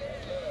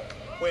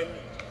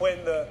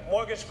 When the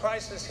mortgage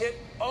crisis hit,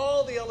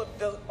 all the other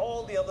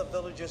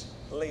villages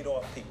laid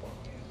off people.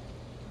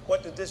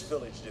 What did this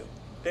village do?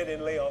 They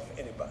didn't lay off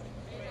anybody.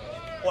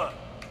 Why?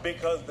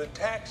 Because the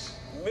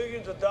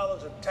millions of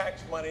dollars of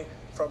tax money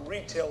from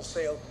retail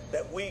sales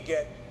that we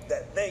get,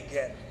 that they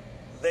get,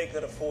 they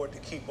could afford to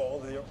keep all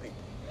of their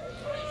people.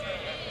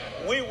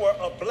 We were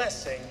a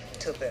blessing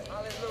to them.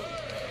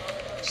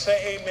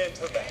 Say amen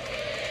to that.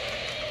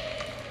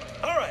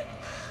 All right,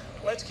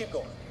 let's keep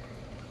going.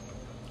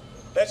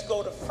 Let's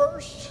go to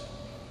 1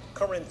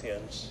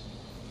 Corinthians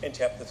in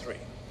chapter 3.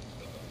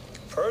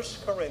 1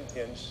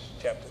 Corinthians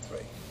chapter 3.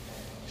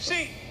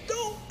 See,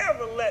 don't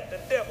ever let the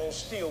devil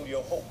steal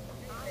your hope.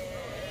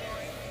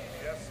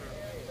 Yes,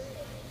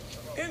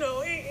 sir. You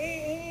know,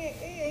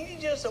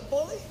 he's just a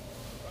bully.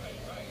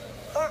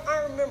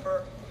 I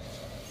remember,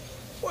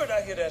 where did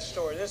I hear that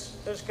story?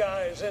 This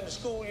guy is in the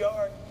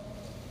schoolyard,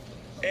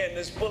 and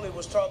this bully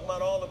was talking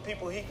about all the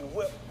people he can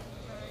whip,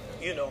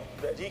 you know,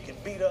 that he can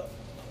beat up.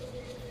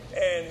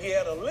 And he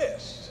had a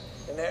list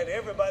and had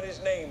everybody's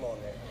name on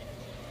there.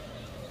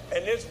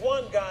 And this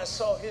one guy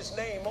saw his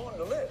name on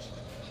the list.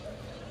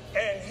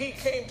 And he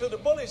came to the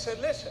bully and said,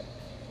 listen,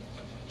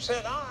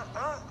 said,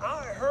 I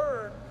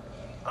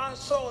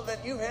saw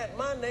that you had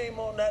my name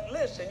on that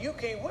list and you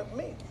can't whip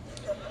me.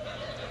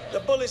 The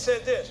bully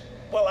said this,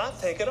 well, I'll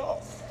take it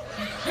off.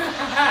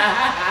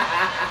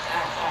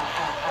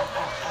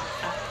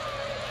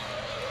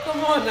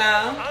 Come on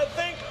now. I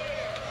think,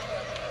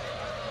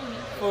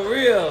 for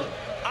real.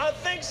 I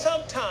think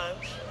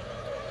sometimes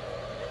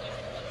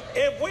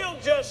if we'll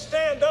just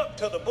stand up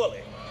to the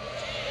bully,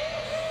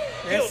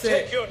 he'll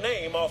take your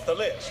name off the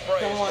list.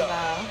 Praise Come on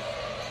God.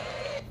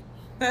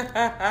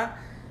 now.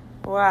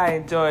 Well, I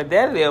enjoyed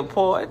that little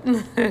part.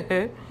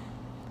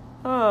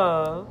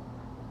 Oh,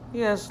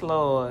 yes,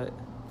 Lord.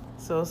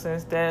 So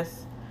since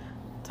that's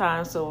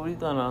time, so we're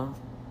going to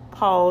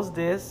pause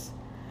this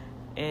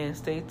and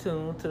stay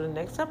tuned to the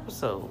next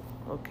episode,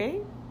 okay?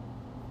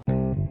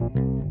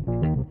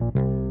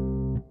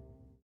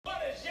 What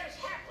has just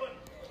happened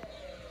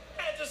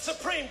at the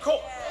Supreme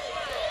Court?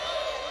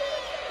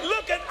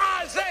 Look at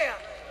Isaiah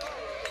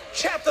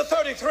chapter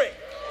 33.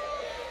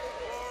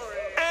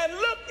 And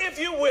look, if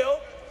you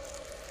will,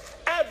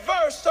 at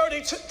verse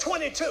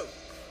 22.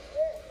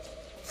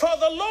 For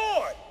the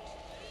Lord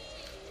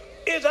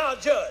is our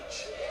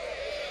judge.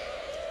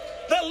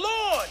 The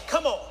Lord,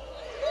 come on,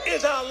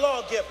 is our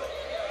lawgiver.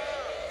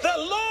 The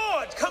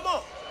Lord, come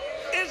on,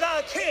 is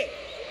our king.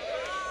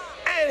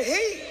 And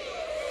he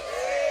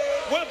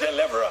will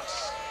deliver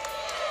us.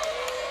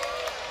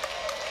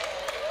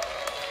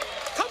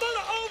 Come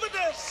on over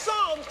to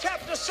Psalm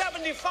chapter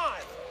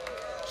 75.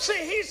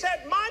 See, he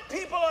said, my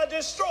people are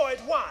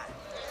destroyed. Why?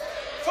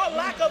 For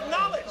lack of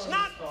knowledge,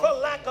 not for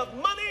lack of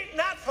money,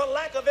 not for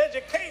lack of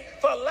education,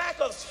 for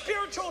lack of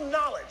spiritual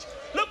knowledge.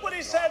 Look what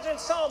he says in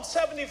Psalm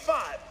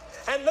 75.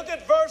 And look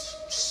at verse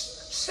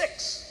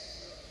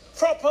 6.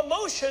 For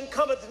promotion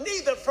cometh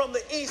neither from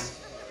the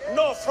east,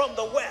 nor from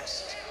the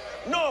west,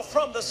 nor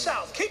from the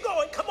south. Keep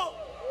going, come on.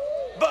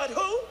 But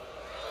who?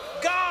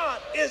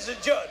 God is the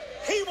judge.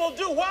 He will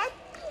do what?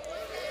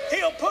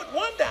 He'll put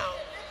one down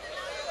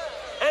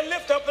and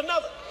lift up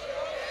another.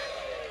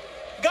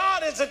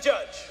 God is the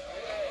judge.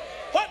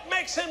 What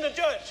makes him the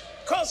judge?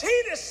 Because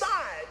he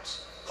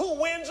decides who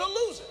wins or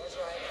loses.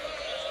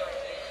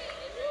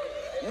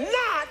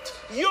 Not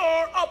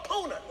your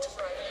opponent.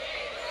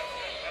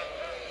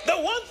 The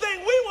one thing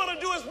we want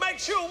to do is make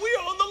sure we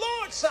are on the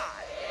Lord's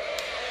side.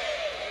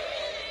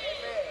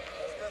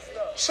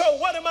 So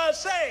what am I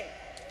saying?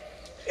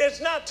 It's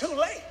not too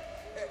late.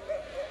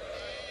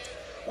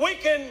 We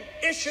can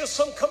issue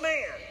some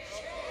commands.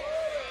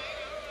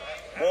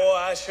 Boy,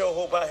 I sure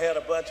hope I had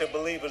a bunch of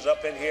believers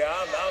up in here.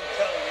 I'm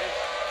telling you.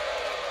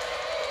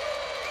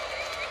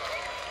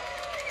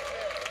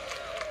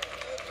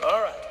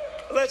 All right,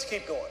 let's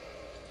keep going.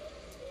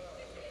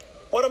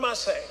 What am I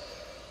saying?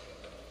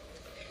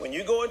 When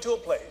you go into a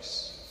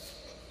place,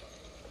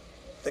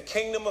 the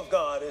kingdom of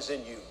God is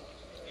in you.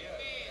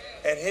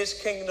 And his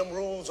kingdom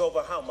rules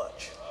over how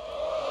much?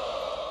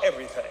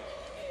 Everything.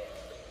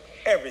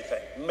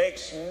 Everything.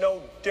 Makes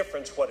no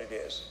difference what it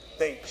is.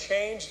 They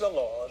changed the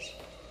laws.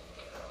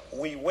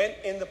 We went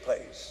in the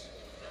place,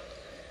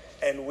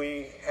 and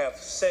we have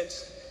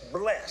since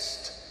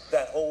blessed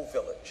that whole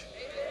village.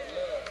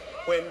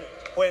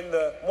 When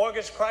the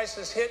mortgage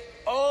crisis hit,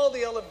 all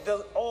the other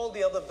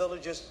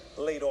villages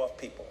laid off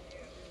people.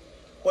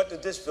 What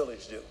did this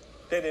village do?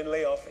 They didn't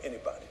lay off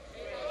anybody.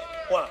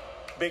 Why?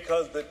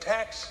 Because the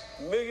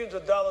millions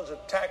of dollars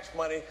of tax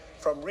money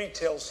from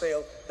retail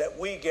sales that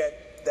we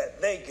get, that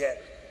they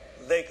get,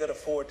 they could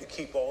afford to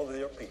keep all of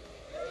their people.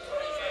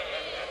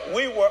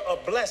 We were a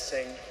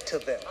blessing to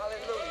them.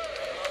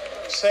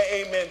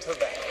 Say amen to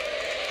that.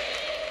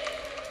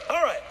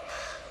 All right,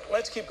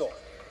 let's keep going.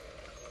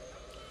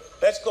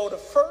 Let's go to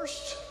 1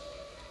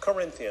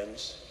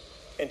 Corinthians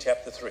in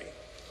chapter 3.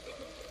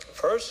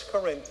 1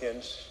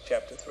 Corinthians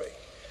chapter 3.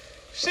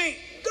 See,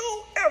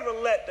 don't ever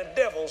let the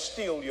devil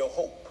steal your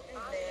hope.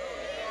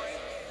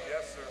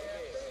 Yes, sir.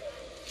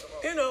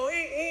 You know,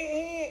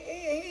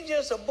 he's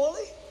just a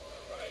bully.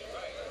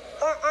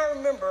 I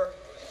remember,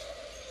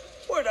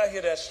 where did I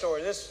hear that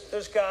story?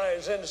 This guy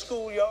is in the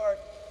schoolyard,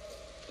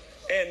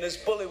 and this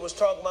bully was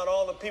talking about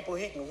all the people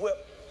he can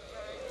whip,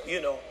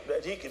 you know,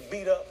 that he could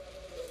beat up.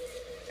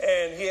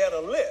 And he had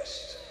a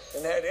list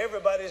and had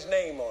everybody's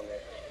name on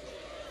there.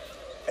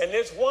 And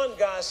this one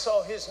guy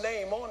saw his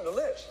name on the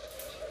list.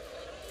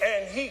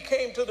 And he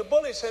came to the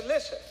bully and said,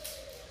 listen,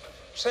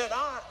 said,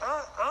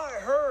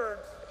 I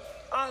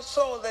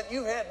saw that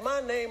you had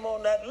my name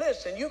on that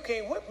list and you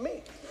can't whip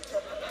me.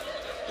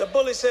 The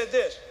bully said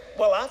this,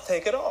 well, I'll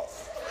take it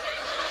off.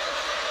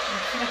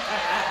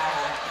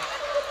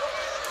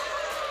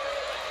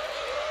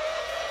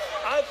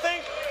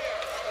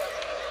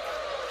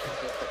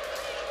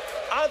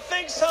 I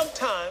think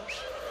sometimes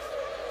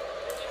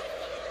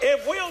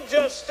if we'll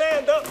just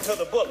stand up to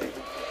the bully,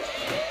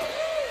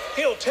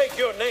 he'll take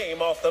your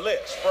name off the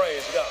list.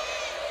 Praise God.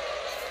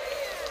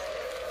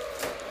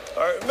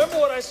 All right, remember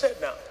what I said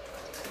now.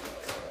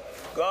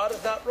 God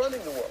is not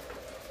running the world.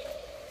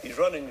 He's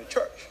running the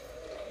church.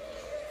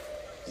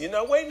 You're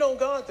not waiting on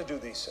God to do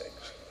these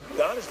things.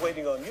 God is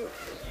waiting on you.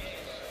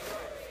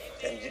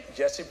 And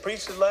Jesse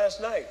preached it last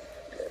night.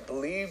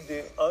 Believe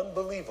the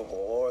unbelievable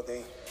or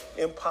the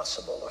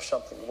impossible or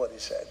something, what he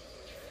said.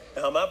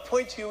 Now, my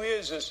point to you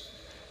is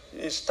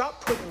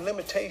stop putting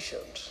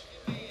limitations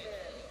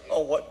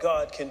on what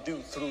God can do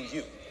through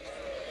you.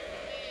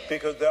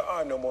 Because there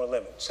are no more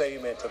limits. Say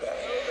amen to that.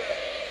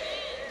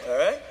 All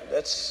right?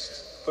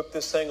 Let's flip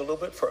this thing a little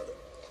bit further.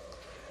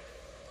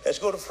 Let's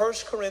go to 1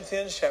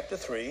 Corinthians chapter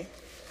 3.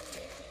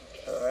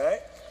 All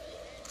right?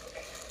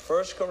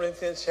 1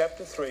 Corinthians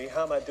chapter 3.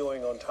 How am I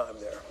doing on time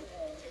there?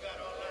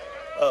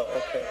 Oh,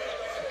 okay.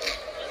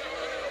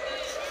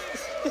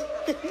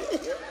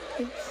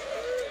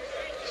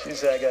 She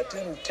said, I got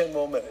 10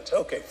 more minutes.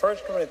 Okay, 1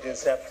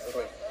 Corinthians chapter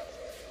 3.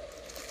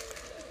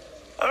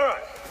 All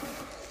right.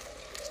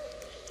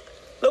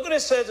 Look what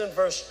it says in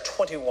verse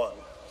 21.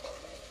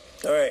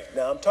 All right,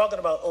 now I'm talking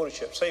about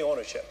ownership. Say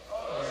ownership.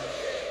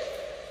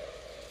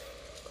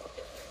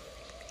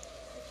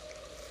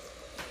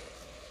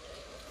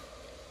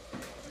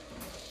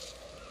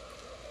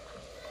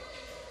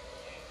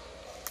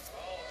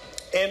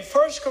 In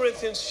 1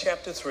 Corinthians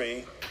chapter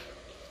 3,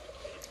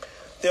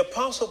 the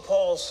Apostle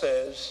Paul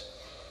says,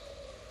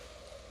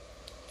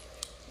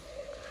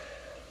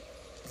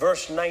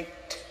 verse 19,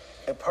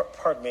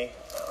 pardon me,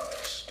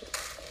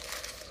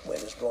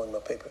 wind is blowing my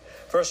paper.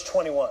 Verse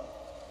 21,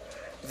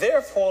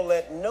 therefore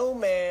let no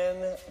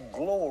man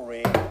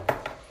glory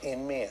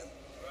in men,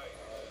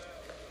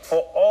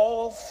 for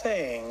all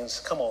things,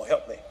 come on,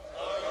 help me,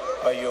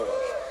 are yours.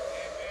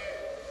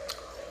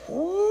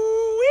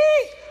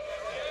 Woo-wee!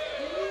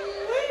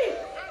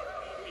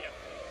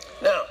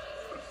 Now,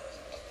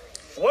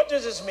 what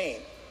does this mean?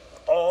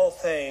 All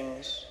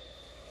things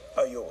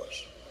are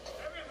yours.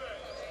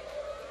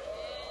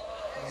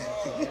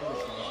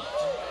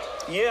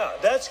 Yeah,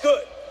 that's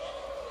good.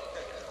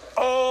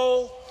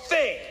 All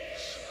things.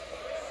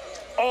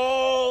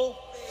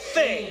 All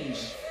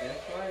things.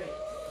 That's right.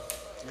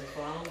 That's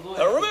why I'm going.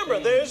 Now remember,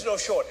 there is no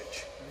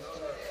shortage.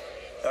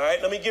 All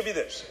right, let me give you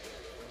this.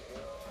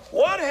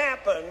 What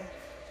happened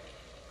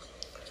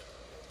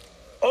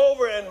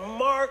over in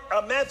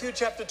Matthew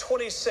chapter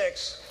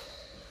 26,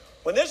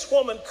 when this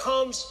woman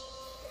comes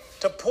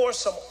to pour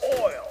some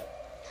oil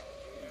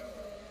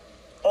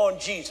on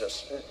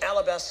Jesus, an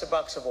alabaster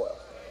box of oil.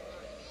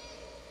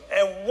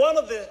 And one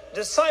of the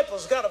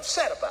disciples got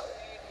upset about it.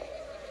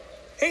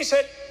 He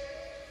said,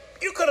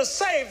 you could have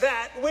saved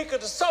that, we could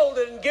have sold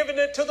it and given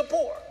it to the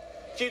poor.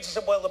 Jesus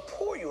said, well, the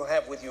poor you'll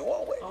have with you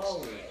always.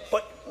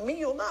 But me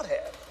you'll not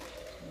have.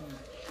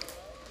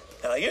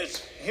 Now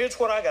here's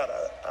what I got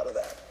out of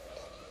that.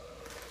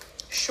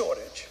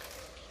 Shortage.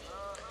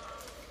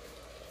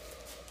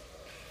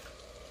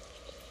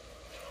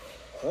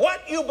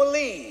 What you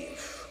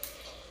believe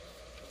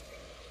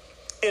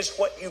is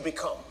what you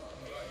become.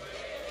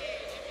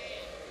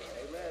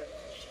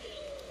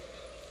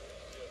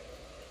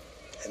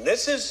 And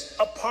this is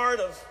a part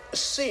of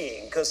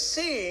seeing, because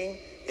seeing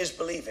is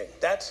believing.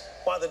 That's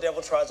why the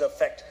devil tries to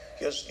affect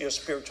your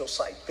spiritual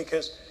sight,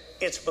 because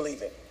it's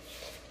believing.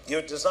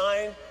 You're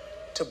designed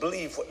to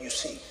believe what you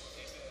see.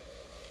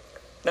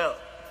 Now,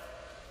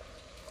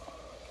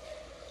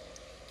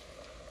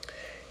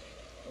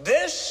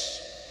 this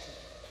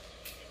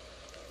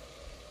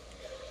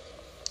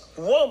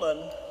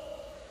woman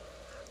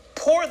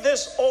poured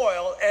this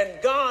oil,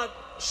 and God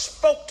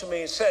spoke to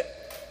me and said,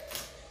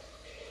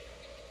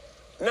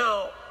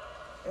 now,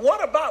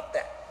 what about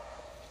that?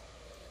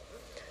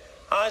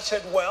 I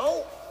said,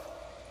 well,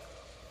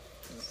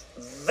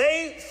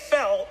 they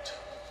felt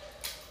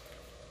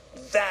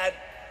that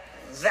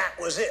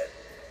was it.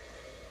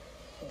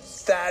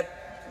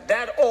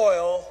 That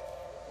oil,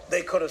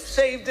 they could have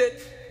saved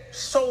it,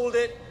 sold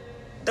it,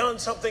 done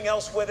something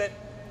else with it,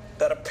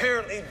 that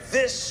apparently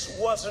this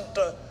wasn't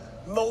the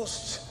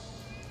most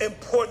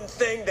important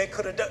thing they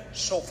could have done,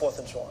 so forth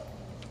and so on.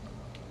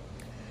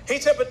 He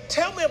said, but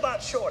tell me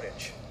about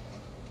shortage.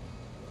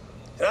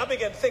 And I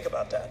began to think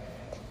about that.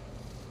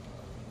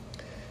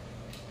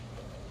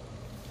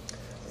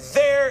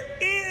 There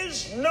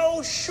is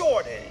no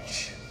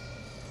shortage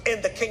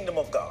in the kingdom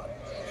of God.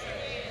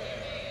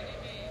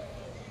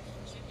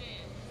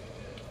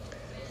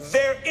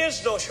 There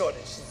is no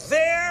shortage.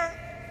 The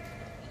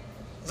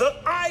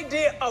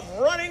idea of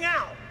running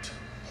out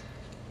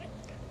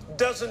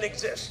doesn't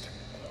exist.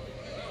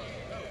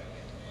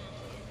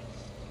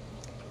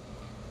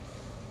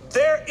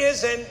 There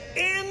is an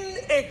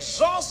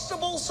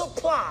inexhaustible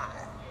supply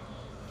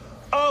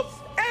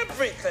of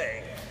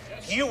everything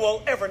you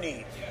will ever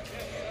need.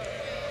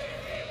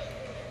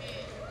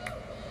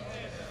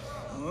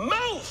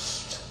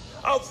 Most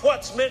of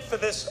what's meant for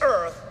this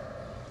earth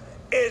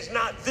is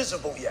not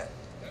visible yet.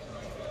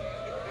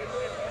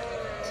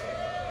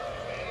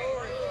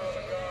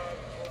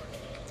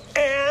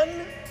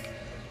 And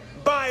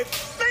by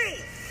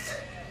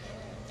faith,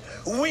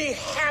 we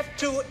have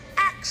to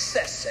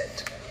access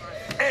it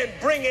and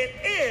bring it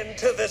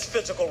into this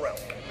physical realm.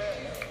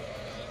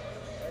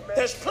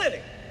 There's plenty.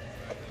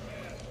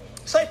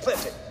 Say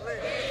plenty.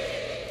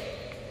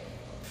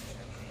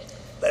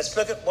 Let's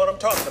look at what I'm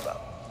talking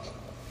about.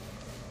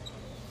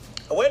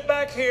 I went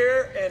back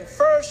here in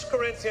 1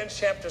 Corinthians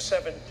chapter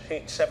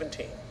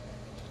 17.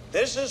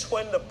 This is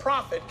when the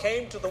prophet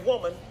came to the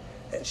woman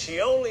and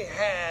she only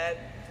had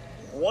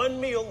one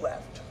meal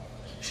left.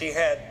 She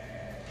had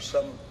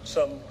some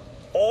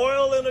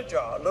oil in a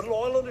jar, a little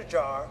oil in a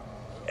jar,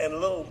 and a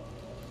little,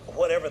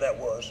 whatever that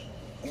was,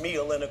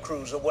 meal in a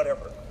cruise or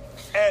whatever.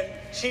 And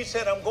she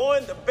said, I'm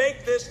going to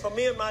bake this for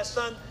me and my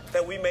son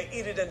that we may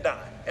eat it and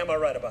die. Am I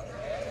right about it?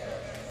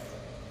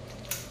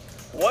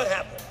 What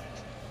happened?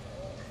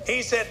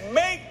 He said,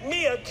 make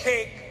me a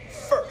cake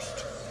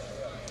first.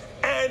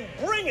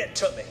 bring it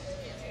to me,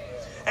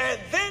 and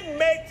then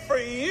make for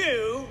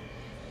you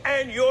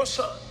and your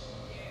son.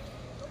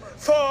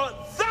 For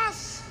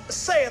thus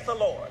saith the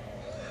Lord,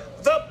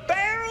 the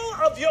barrel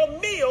of your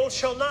meal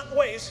shall not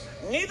waste,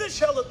 neither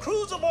shall the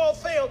cruse of oil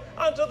fail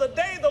until the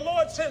day the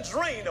Lord sends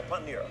rain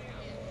upon the earth.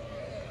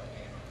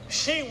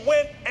 She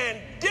went and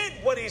did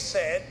what he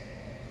said,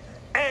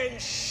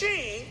 and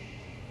she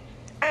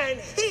and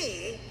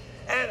he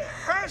and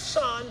her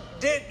son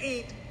did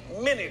eat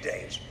many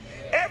days.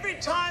 Every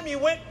time you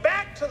went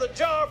back to the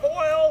jar of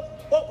oil,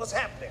 what was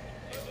happening?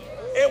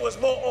 It was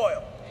more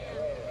oil.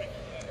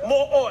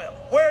 More oil.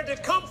 Where did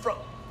it come from?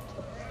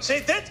 See,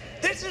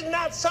 this is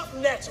not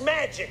something that's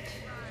magic.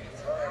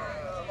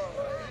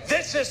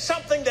 This is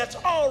something that's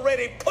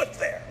already put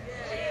there.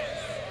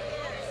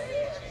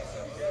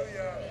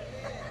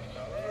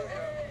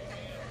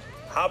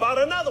 How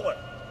about another one?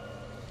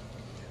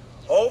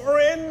 Over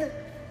in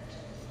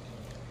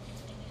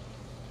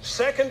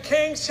 2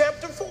 Kings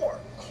chapter 4.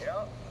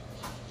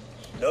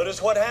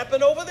 Notice what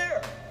happened over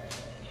there.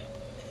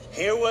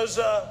 Here was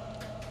a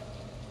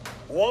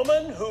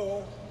woman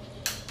who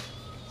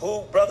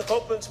Brother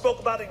Copeland spoke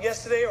about it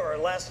yesterday or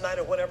last night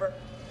or whatever.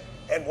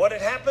 And what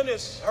had happened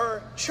is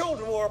her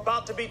children were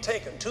about to be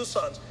taken, 2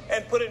 sons,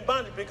 and put in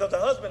bondage because the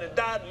husband had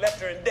died and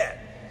left her in debt.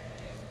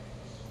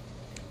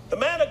 The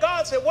man of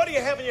God said, what do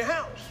you have in your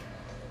house?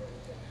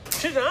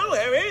 She said, I don't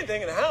have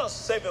anything in the house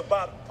save a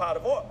pot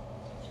of oil.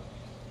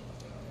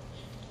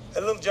 A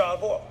little jar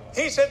of oil.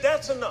 He said,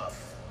 that's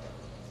enough.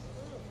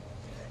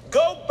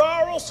 Go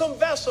borrow some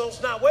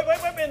vessels. Now, wait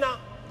a minute now.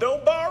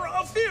 Don't borrow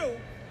a few.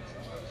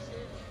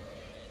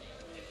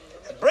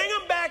 Bring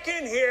them back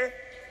in here.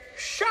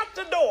 Shut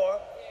the door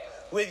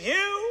with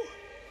you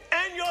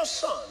and your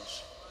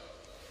sons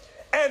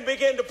and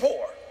begin to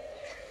pour.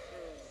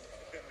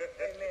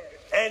 Amen.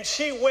 And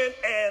she went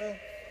and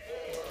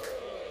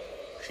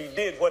she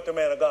did what the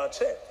man of God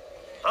said.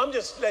 I'm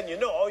just letting you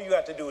know, all you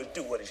have to do is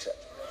do what he said.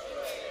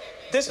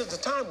 This is the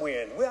time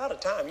we're in. We're out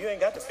of time. You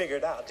ain't got to figure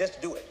it out. Just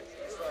do it.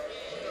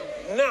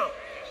 Now,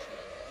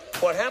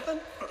 what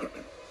happened?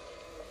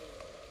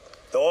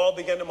 The oil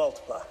began to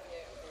multiply.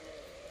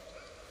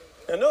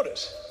 Now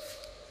notice,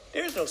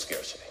 there's no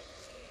scarcity.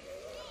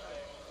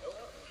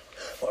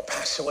 Well,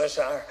 Pastor West,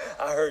 I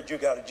heard you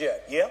got a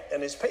jet. Yep,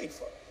 and it's paid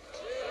for.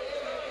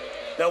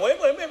 Now, wait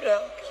a minute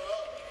now.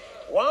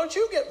 Why don't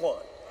you get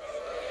one?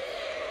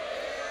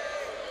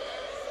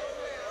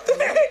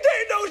 There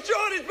ain't no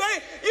shortage,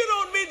 man. You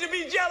don't need to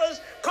be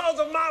jealous because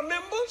of my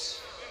members.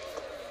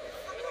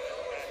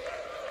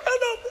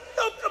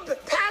 No,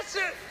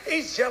 Pastor,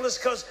 he's jealous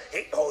because,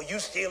 you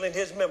stealing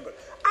his members.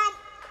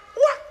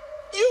 What?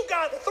 You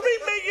got 3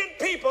 million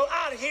people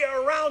out here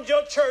around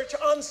your church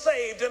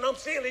unsaved, and I'm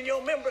stealing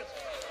your members.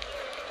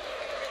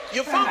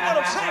 You follow what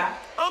I'm saying?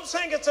 I'm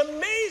saying it's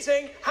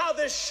amazing how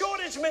this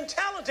shortage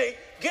mentality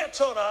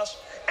gets on us,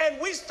 and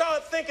we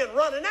start thinking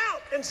running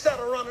out instead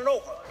of running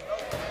over.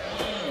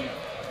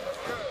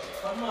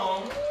 Come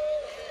on.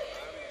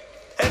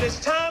 And it's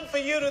time for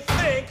you to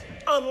think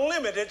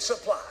unlimited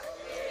supply.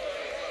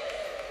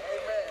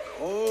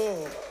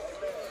 Ooh.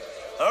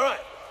 All right.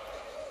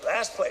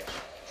 Last place.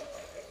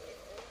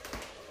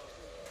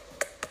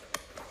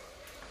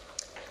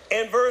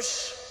 In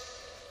verse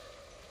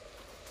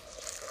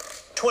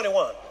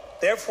 21,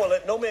 therefore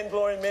let no man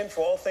glory in men,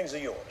 for all things are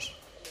yours.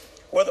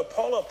 Whether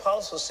Paul or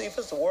Apollos or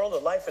Cephas, the world,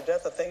 or life or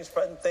death, or things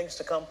present, things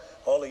to come,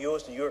 all are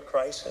yours, and you are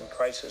Christ, and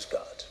Christ is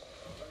God's.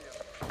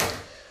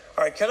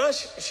 All right, can I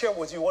share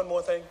with you one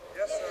more thing?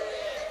 Yes, sir.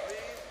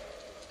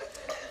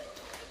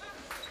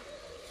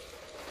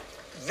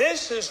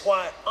 This is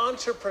why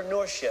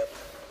entrepreneurship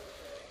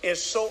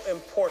is so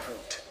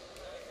important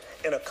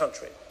in a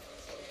country.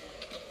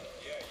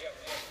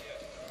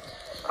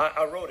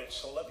 I wrote it,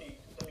 so let me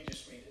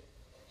just read it.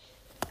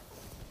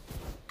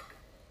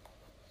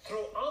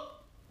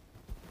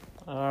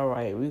 All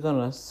right, we're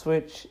going to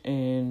switch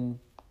and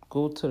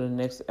go to the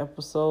next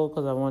episode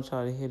because I want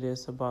y'all to hear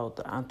this about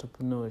the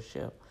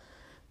entrepreneurship.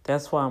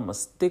 That's why I'm a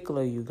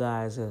stickler, you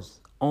guys, as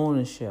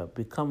ownership.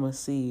 Become a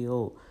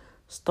CEO.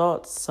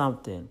 Start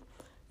something.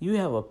 You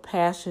have a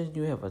passion.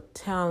 You have a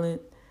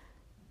talent.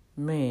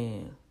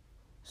 Man,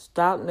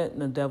 stop letting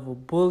the devil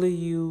bully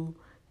you,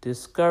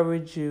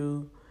 discourage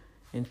you,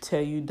 and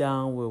tear you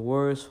down with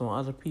words from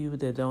other people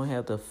that don't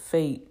have the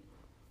faith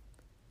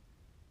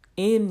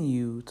in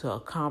you to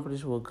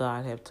accomplish what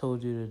God have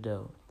told you to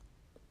do.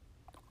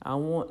 I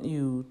want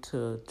you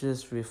to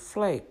just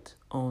reflect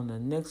on the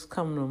next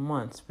coming of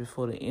months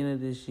before the end of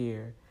this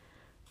year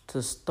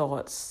to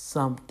start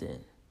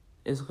something.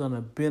 It's going to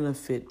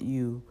benefit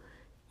you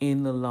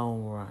in the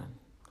long run.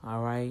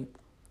 All right?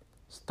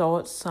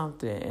 Start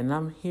something. And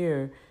I'm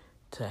here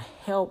to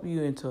help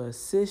you and to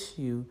assist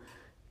you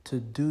to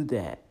do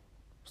that.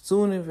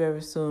 Soon and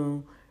very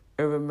soon,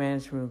 Urban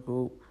Management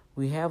Group,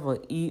 we have an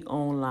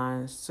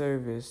e-online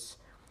service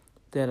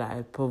that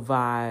I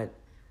provide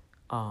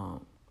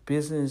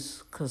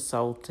business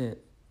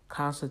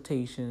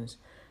consultations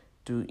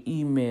through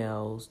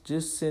emails,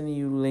 just sending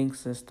you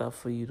links and stuff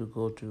for you to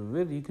go to.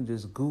 Really, you can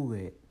just Google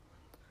it.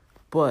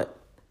 But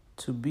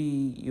to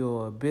be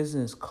your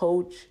business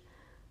coach.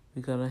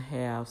 We're going to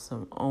have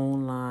some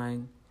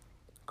online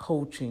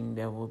coaching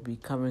that will be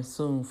coming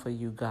soon for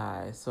you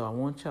guys. So I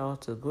want y'all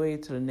to go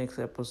ahead to the next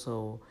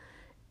episode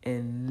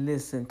and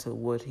listen to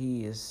what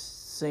he is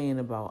saying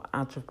about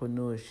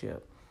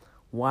entrepreneurship,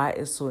 why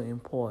it's so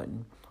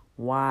important,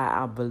 why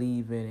I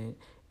believe in it.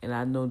 And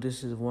I know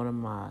this is one of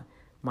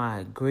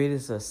my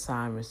greatest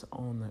assignments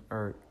on the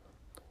earth,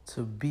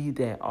 to be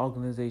that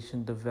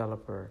organization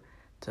developer,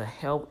 to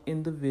help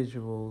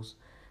individuals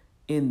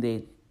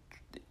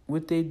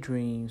with their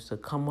dreams to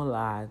come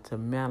alive, to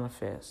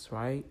manifest,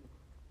 right?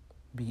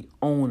 Be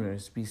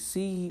owners, be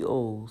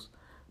CEOs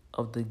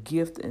of the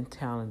gift and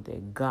talent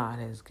that God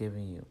has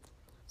given you.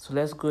 So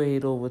let's go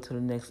ahead over to the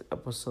next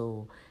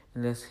episode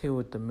and let's hear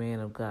what the man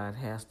of God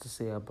has to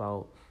say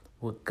about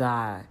what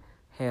God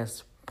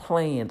has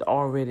planned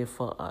already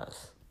for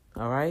us.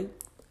 All right?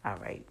 All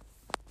right.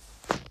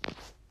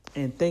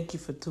 And thank you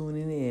for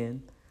tuning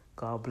in.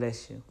 God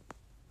bless you.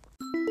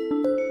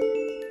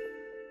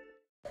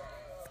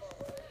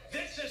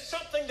 This is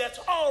something that's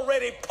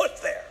already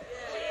put there.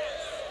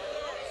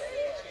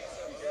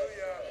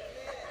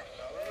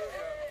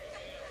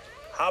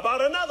 How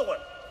about another one?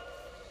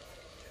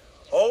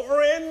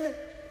 Over in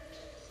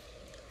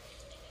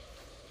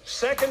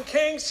 2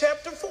 Kings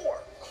chapter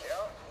 4.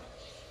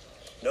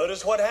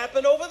 Notice what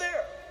happened over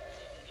there.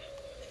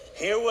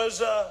 Here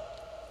was a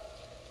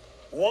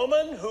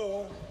woman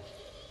who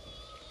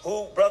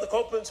Brother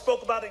Copeland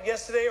spoke about it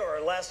yesterday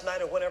or last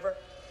night or whenever.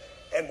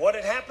 And what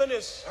had happened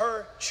is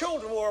her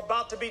children were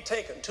about to be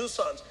taken, 2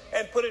 sons,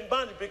 and put in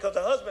bondage because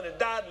the husband had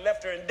died and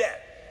left her in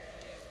debt.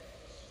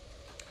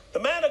 The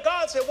man of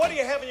God said, what do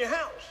you have in your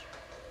house?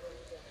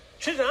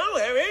 She said, I don't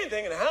have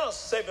anything in the house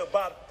save a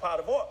pot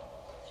of oil.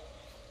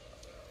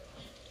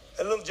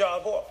 A little jar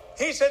of oil.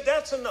 He said,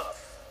 that's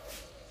enough.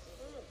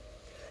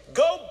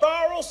 Go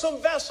borrow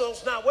some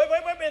vessels. Now, wait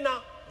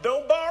now.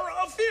 Don't borrow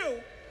a few.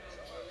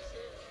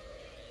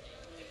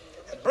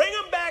 Bring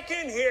them back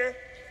in here.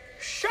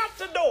 Shut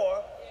the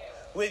door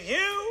with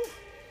you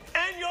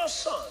and your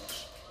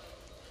sons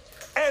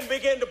and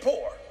begin to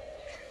pour.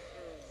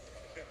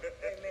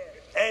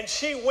 And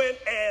she went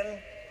and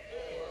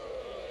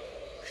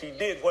she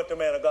did what the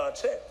man of God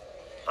said.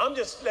 I'm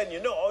just letting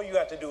you know, all you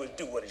have to do is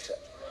do what he said.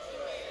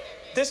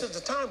 This is the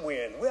time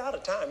we're in. We're out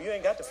of time. You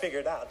ain't got to figure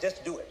it out.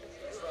 Just do it.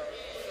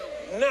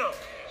 Now,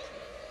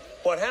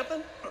 what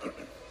happened?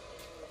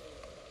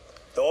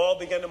 The oil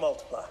began to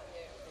multiply.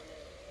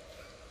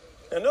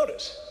 Now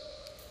notice,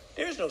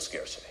 there's no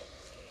scarcity.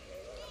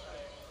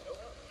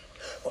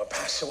 Well,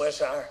 Pastor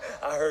West,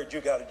 I heard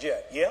you got a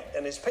jet. Yep,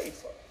 and it's paid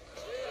for.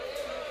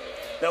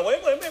 Now,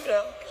 wait a minute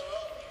now.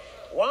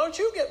 Why don't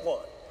you get one?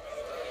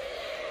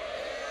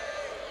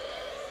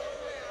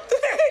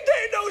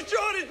 There ain't no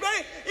shortage,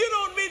 man. You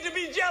don't need to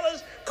be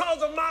jealous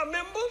because of my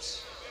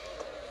members.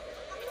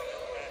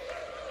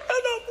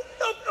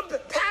 No,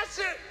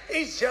 Pastor,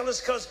 he's jealous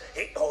because,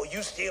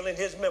 you stealing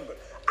his members.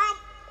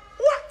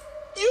 What?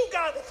 You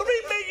got 3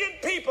 million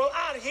people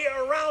out here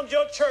around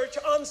your church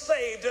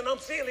unsaved, and I'm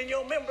stealing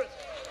your members.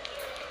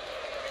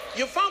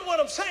 You found what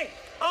I'm saying?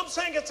 I'm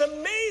saying it's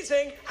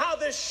amazing how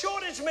this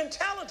shortage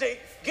mentality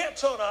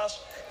gets on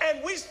us,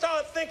 and we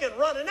start thinking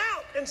running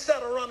out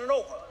instead of running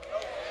over.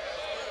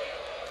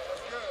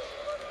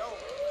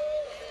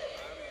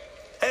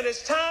 And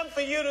it's time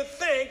for you to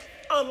think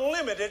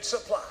unlimited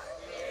supply.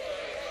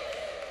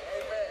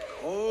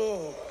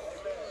 Ooh.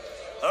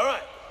 All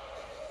right.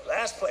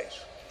 Last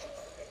place.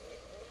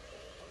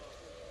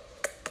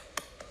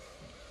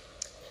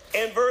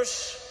 In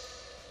verse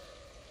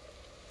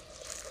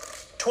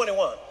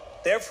 21,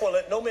 therefore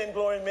let no man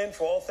glory in men,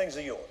 for all things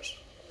are yours.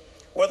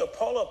 Whether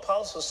Paul or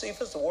Apollos or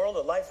Cephas, the world,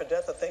 or life or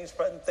death, or things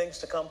present, things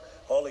to come,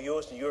 all are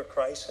yours, and you are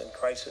Christ, and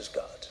Christ is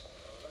God's.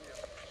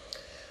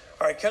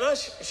 All right, can I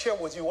share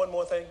with you one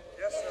more thing?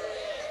 Yes, sir.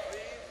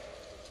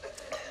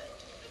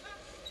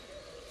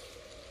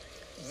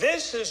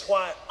 This is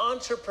why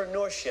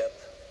entrepreneurship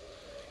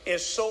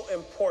is so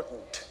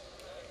important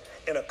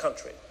in a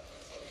country.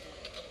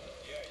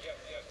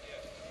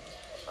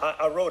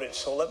 I wrote it,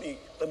 so let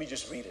me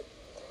just read it.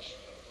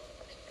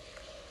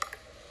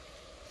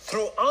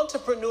 Through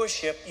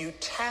entrepreneurship, you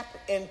tap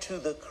into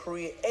the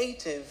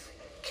creative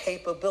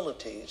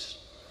capabilities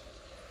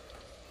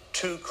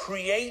to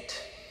create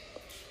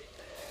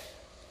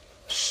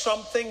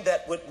something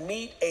that would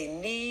meet a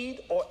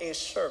need or a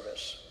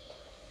service.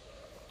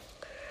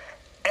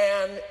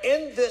 And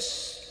in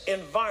this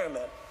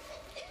environment,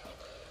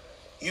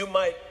 it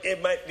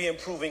might be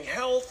improving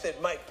health,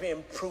 it might be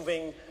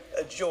improving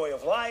a joy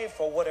of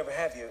life or whatever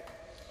have you.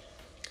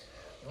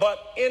 But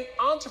in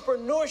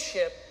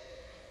entrepreneurship,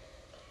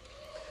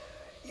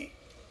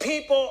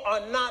 people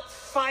are not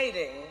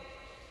fighting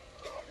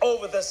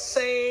over the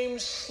same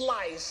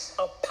slice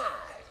of pie.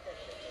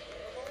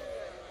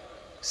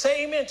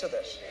 Say amen to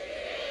this.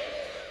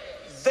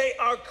 They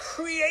are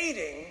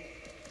creating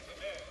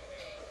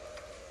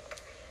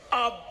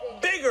a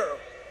bigger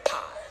pie.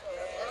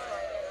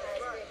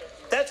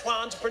 That's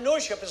why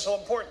entrepreneurship is so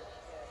important.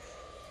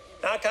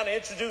 Now, I kind of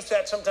introduce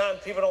that.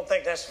 Sometimes people don't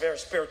think that's very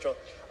spiritual.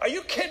 Are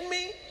you kidding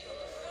me?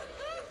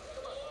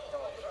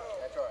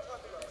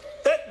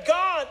 That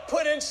God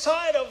put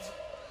inside of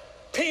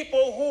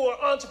people who are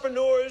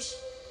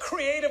entrepreneurs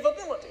creative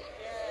ability.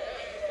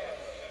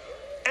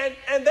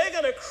 And they're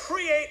going to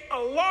create a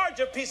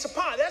larger piece of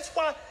pie. That's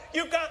why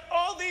you've got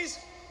all these,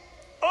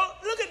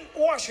 look at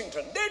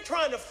Washington. They're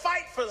trying to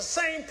fight for the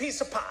same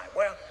piece of pie.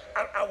 Well,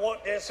 I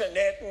want this and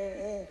that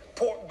and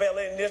pork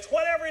belly and this,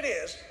 whatever it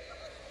is,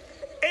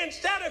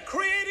 instead of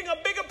creating a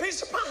bigger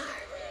piece of pie.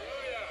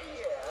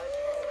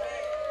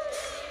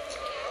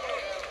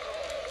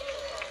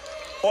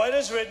 For it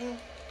is written, man,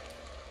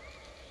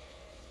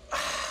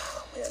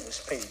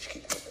 this page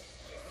keeps moving.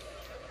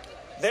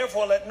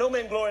 Therefore, let no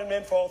man glory in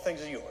men, for all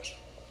things are yours.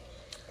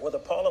 Whether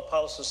Paul,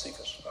 Apollos, or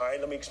Cephas. All right,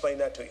 let me explain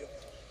that to you.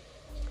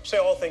 Say,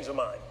 all things are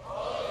mine.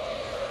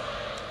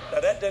 Now,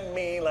 that doesn't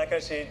mean, like I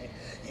said,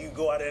 you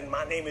go out and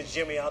my name is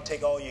Jimmy, I'll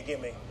take all you give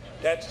me.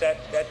 That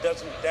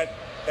does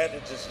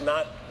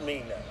not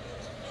mean that.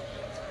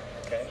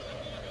 Okay?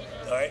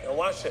 All right, now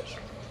watch this.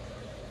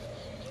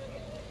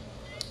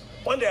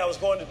 One day I was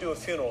going to do a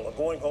funeral, a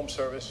going home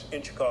service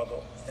in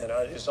Chicago, and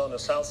it's on the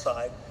south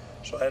side,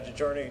 so I had to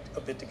journey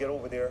a bit to get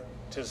over there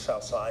to the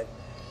south side.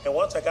 And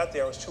once I got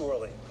there, I was too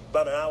early,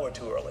 about an hour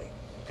too early,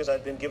 because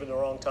I'd been given the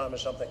wrong time or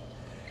something.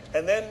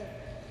 And then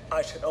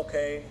I said,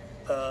 okay,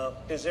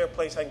 is there a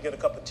place I can get a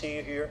cup of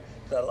tea here?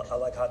 Because I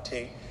like hot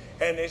tea.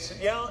 And they said,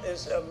 yeah,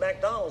 it's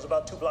McDonald's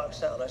about 2 blocks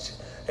down.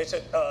 They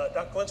said,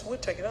 Dr. Winston, we'll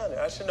take it down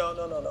there. I said, no,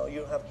 you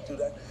don't have to do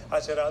that. I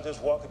said, I'll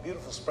just walk, a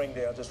beautiful spring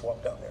day, I'll just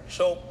walk down there.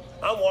 So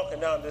I'm walking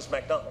down this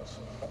McDonald's.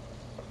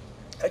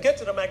 I get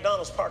to the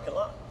McDonald's parking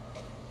lot,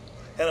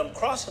 and I'm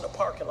crossing the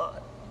parking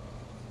lot.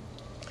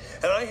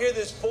 And I hear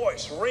this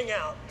voice ring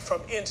out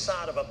from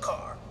inside of a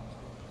car.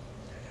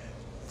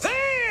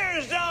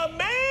 There's the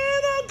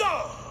man of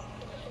God.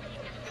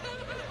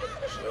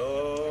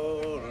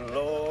 So,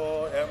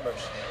 Lord have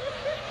mercy.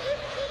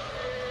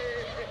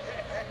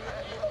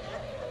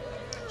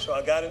 So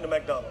I got into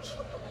McDonald's.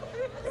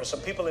 There were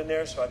some people in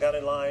there, so I got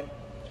in line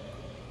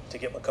to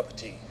get my cup of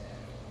tea.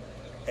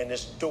 And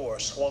this door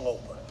swung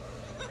open.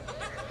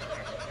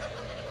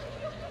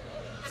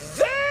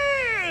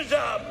 There's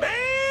a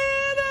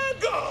man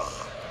of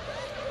God.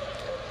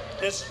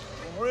 This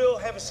real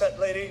heavyset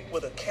lady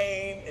with a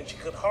cane, and she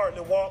could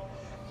hardly walk.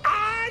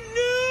 I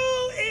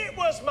knew it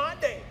was my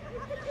day.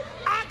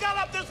 I got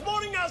up this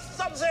morning, and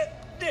something said,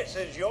 this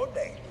is your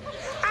day.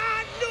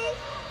 I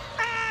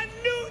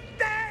knew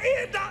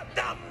there is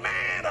the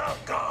man of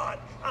God.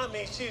 I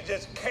mean, she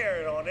just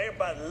carried on.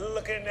 Everybody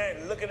looking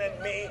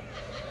at me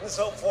and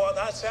so forth.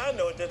 I said, I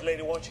know what this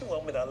lady wants. She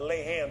wants me to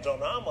lay hands on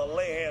her. I'm going to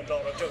lay hands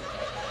on her too.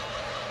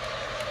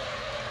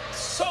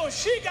 So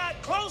she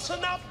got close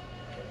enough,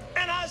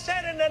 and I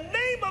said, in the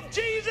name of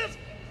Jesus,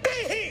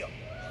 be healed.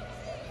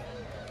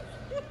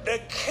 The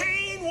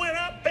cane went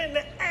up in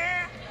the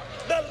air.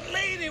 The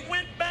lady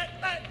went back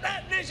like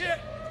that, and she said,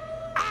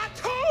 I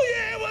told you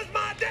it was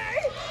my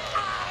day.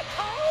 I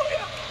told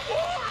you.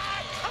 Oh,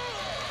 I told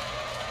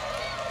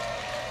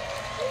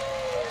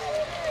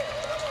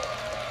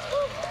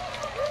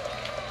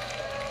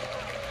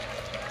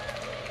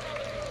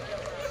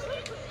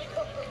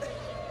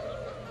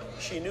you.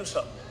 She knew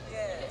something.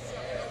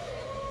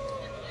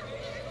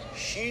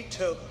 She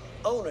took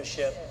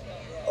ownership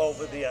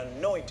over the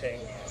anointing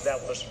that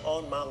was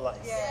on my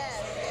life.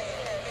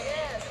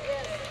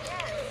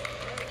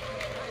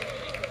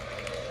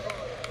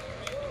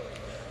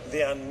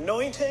 The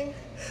anointing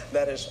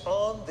that is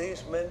on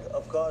these men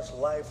of God's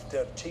life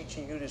they're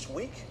teaching you this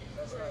week.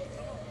 That's right.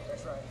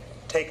 That's right.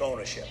 Take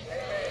ownership.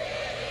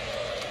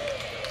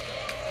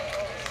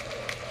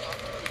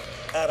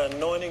 That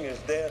anointing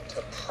is there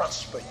to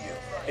prosper you.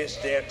 It's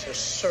there to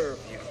serve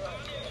you.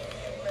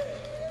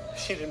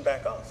 She didn't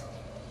back off.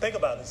 Think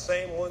about it.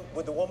 Same one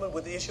with the woman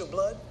with the issue of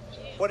blood.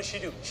 What did she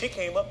do? She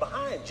came up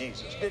behind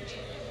Jesus, didn't she?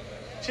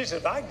 She said,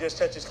 if I can just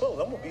touch his clothes,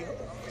 I'm going to be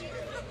whole.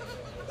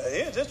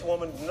 Here's this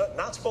woman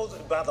not supposed to,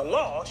 by the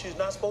law, she's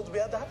not supposed to be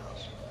at the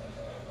house.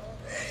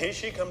 Here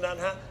she come down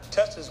the house,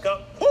 touched his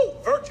gum, whoo,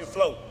 virtue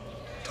flowed,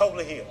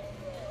 totally healed.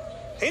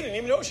 He didn't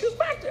even know she was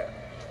back there,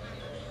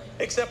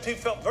 except he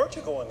felt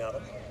virtue going out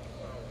of her.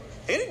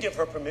 He didn't give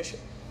her permission.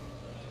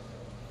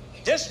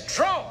 Just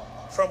draw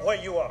from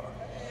where you are.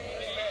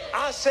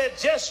 I said,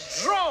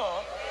 just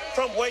draw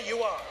from where you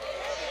are.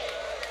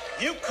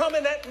 You come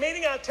in that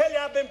meeting, I tell you,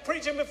 I've been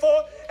preaching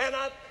before, and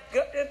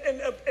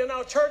in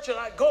our church, and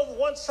I'd go over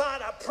one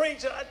side, I'd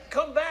preach, and I'd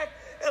come back,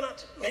 and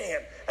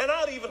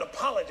I'd even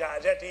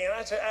apologize at the end.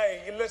 I said,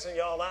 hey, listen,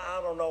 y'all, I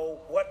don't know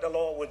what the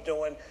Lord was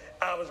doing.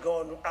 I was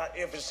going,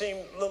 if it seemed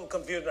a little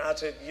confusing, I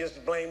said,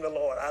 just blame the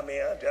Lord. I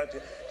mean,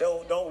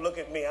 don't look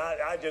at me.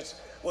 I just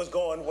was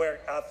going where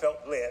I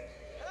felt led.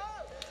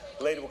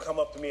 The lady would come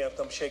up to me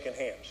after I'm shaking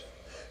hands.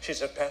 She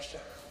said, Pastor,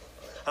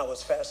 I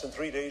was fasting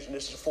 3 days, and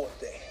this is the 4th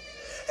day.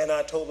 And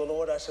I told the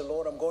Lord, I said,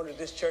 Lord, I'm going to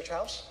this church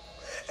house,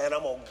 and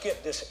I'm going to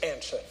get this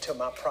answer to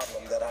my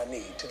problem that I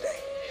need today.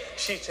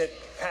 She said,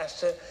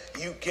 Pastor,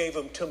 you gave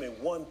them to me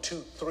 1, 2,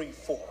 3,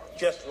 4,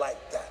 just like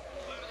that.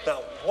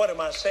 Now, what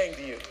am I saying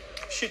to you?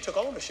 She took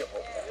ownership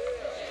over that.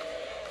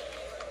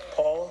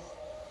 Paul,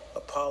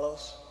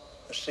 Apollos,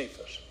 and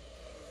Cephas.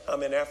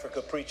 I'm in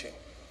Africa preaching.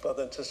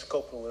 Brother and Sister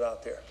Copeland was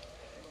out there.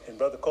 And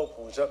Brother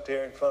Copeland was up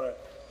there in front of,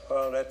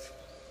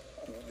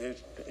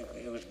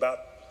 it was about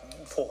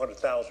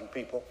 400,000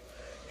 people.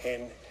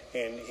 And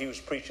he was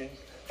preaching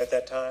at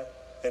that time.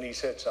 And he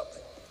said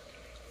something.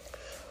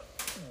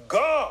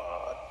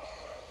 God,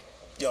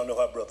 y'all know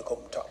how Brother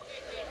Copeland talks.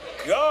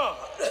 God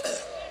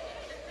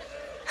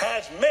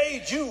has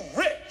made you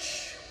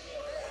rich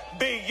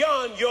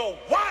beyond your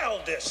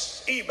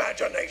wildest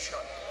imagination.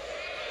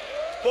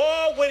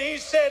 Boy, when he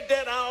said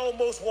that, I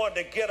almost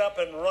wanted to get up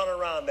and run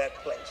around that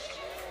place.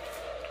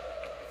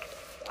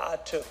 I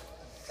took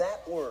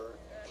that word,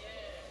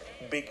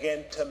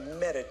 began to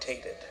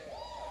meditate it.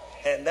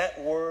 And that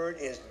word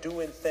is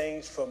doing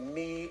things for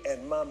me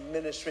and my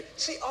ministry.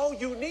 See, all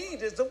you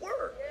need is the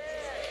word.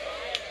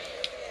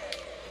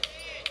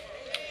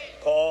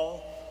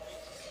 Paul,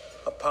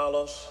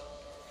 Apollos,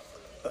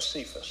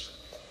 Cephas,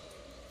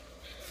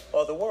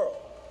 or the world.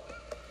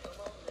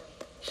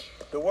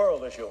 The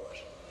world is yours.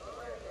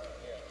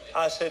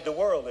 I said the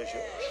world is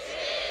yours.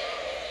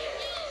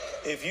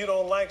 If you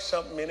don't like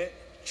something in it,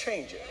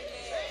 change it.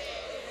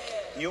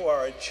 You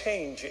are a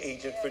change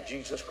agent for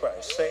Jesus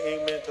Christ. Say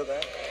amen to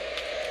that.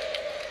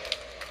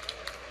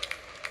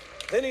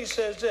 Then he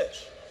says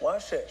this.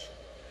 Watch this.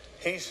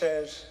 He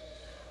says,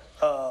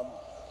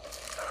 I'll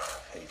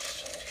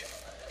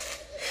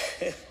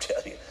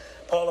tell you,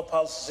 Paul,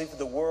 Apollos, Cephas,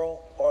 the world,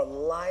 or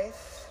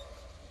life,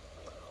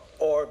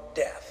 or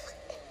death.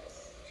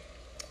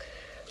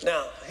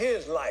 Now,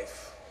 here's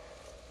life.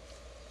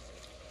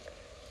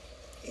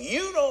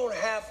 You don't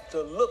have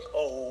to look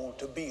old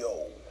to be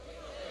old.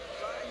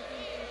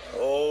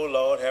 Oh,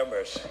 Lord have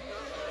mercy.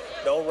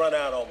 Don't run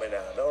out on me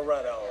now. Don't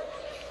run out on me.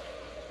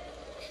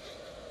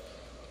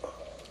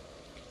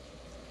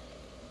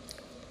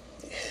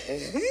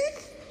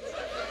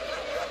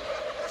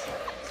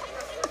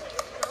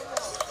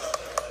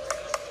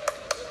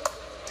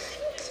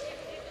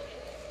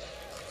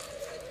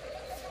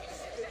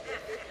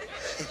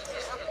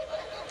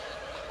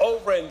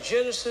 Over in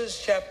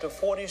Genesis chapter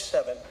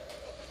 47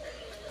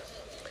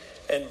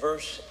 and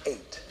verse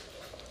 8,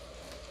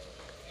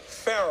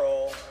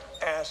 Pharaoh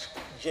asked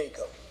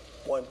Jacob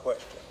one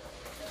question.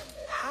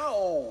 How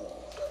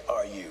old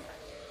are you?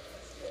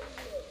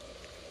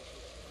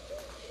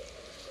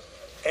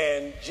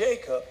 And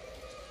Jacob,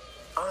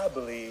 I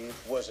believe,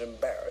 was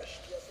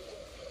embarrassed.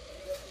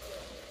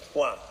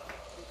 Why?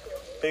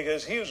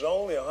 Because he was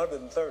only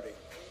 130.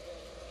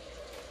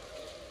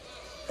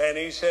 And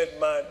he said,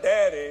 my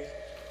daddy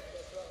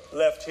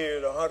left here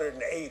at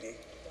 180.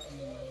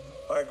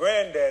 My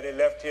granddaddy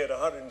left here at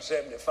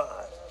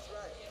 175.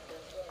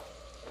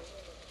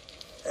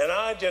 And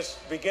I just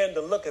began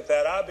to look at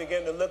that. I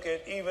began to look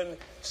at even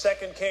 2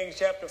 Kings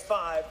chapter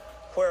 5,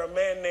 where a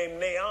man named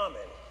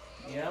Naaman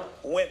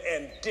went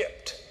and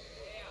dipped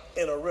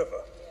in a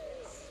river.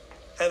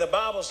 And the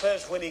Bible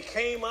says when he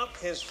came up,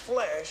 his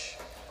flesh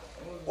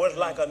was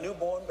like a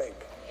newborn baby.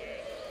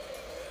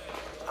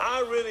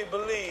 I really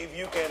believe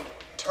you can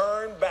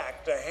turn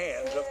back the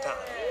hands of time.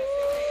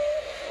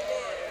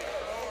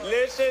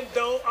 Listen,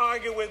 don't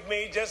argue with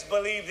me. Just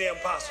believe the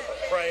impossible.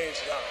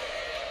 Praise God.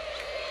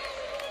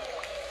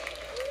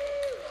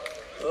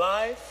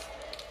 Life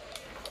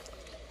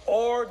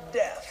or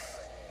death.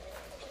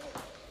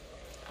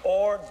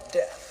 Or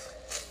death.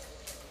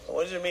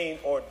 What does it mean,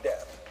 or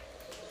death?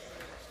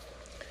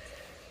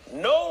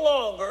 No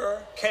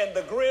longer can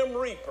the grim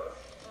reaper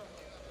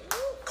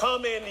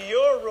come into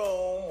your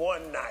room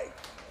one night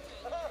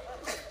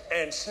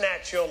and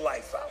snatch your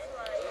life out.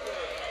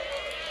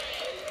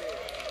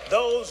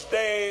 Those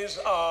days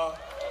are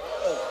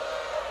over.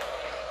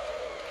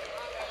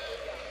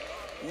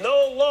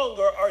 No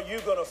longer are you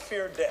going to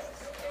fear death.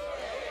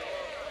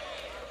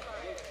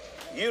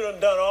 You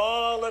done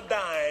all the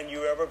dying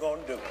you ever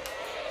going to do.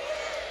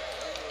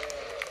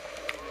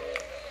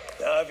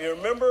 Now, if you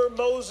remember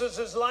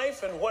Moses'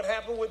 life and what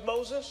happened with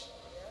Moses,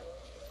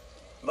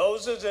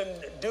 Moses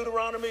in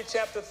Deuteronomy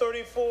chapter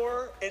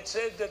 34, it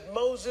says that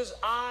Moses'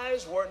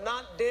 eyes were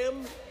not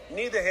dim,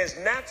 neither his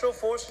natural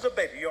forces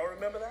abated. You all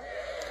remember that?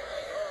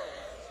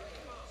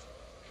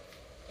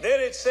 Then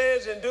it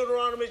says in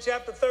Deuteronomy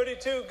chapter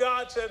 32,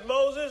 God said,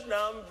 Moses,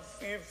 now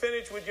you've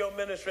finished with your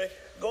ministry,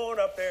 go on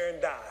up there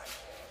and die.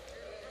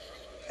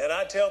 And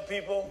I tell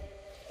people,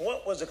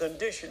 what was the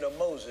condition of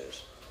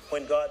Moses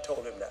when God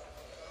told him that?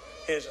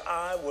 His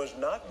eye was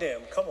not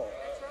dim. Come on.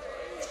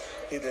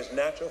 Neither his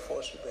natural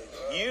force abated.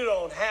 You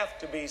don't have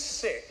to be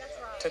sick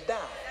to die.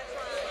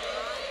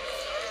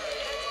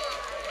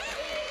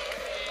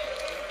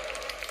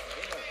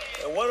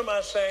 And what am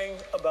I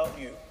saying about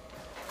you?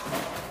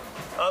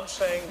 I'm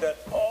saying that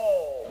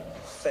all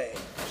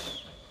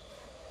things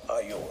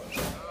are yours.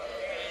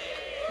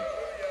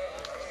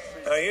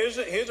 Now here's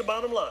the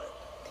bottom line.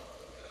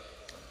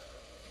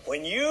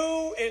 When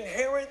you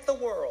inherit the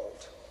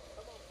world,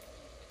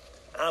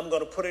 I'm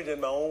going to put it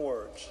in my own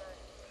words.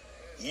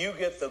 You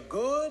get the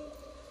good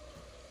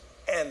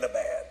and the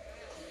bad.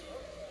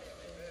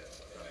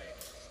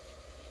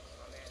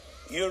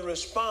 You're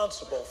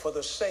responsible for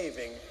the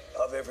saving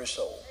of every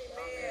soul.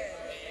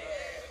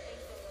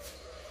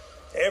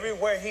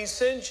 Everywhere he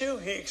sends you,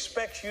 he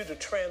expects you to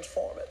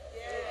transform it.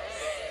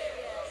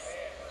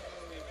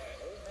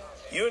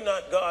 You're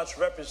not God's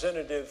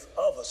representative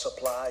of a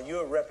supply.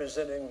 You're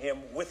representing him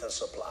with a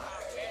supply.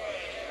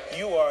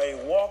 You are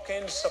a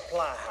walk-in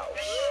supply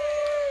house.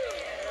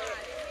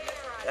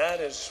 That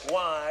is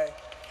why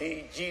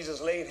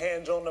Jesus laid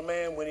hands on the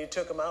man when he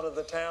took him out of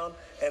the town,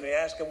 and he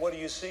asked him, what do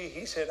you see?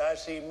 He said, I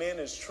see men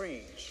as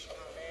trees.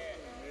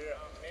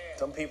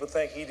 Some people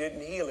think he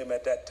didn't heal him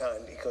at that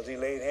time because he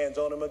laid hands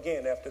on him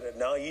again after that.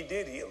 Now he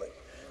did heal him,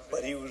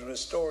 but he was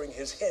restoring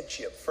his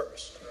headship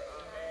first.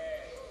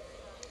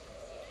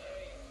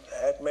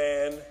 That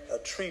man, a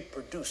tree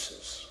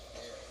produces,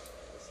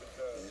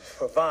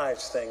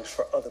 provides things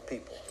for other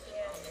people.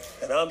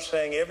 And I'm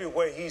saying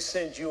everywhere he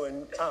sends you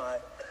and I,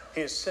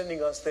 he is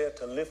sending us there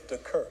to lift the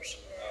curse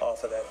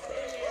off of that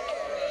place.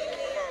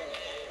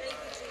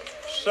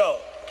 So,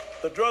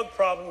 the drug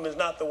problem is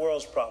not the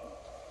world's problem.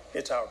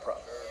 It's our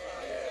problem.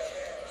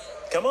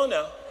 Come on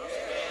now.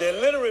 The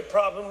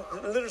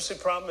literacy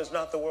problem is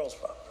not the world's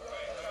problem.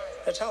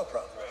 It's our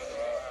problem.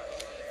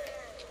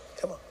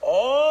 Come on.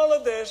 All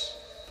of this,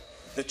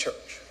 the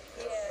church.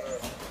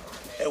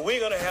 And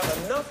we're going to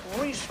have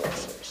enough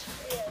resources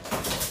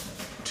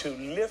to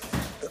lift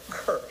the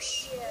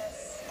curse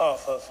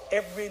off of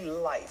every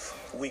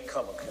life we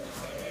come across.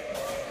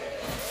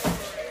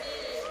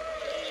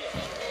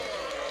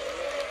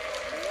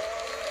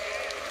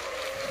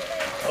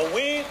 When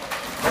we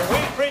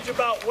preach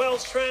about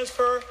wealth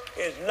transfer,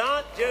 it's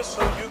not just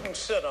so you can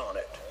sit on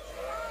it.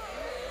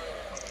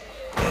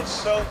 It's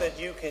so that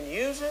you can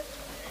use it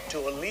to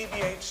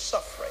alleviate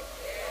suffering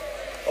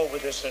over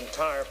this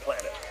entire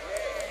planet.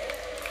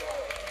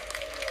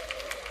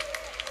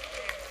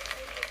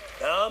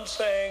 Now I'm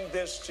saying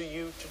this to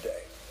you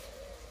today.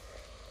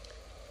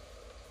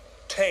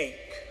 Take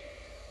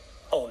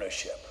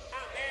ownership.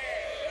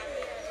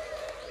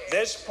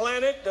 This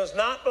planet does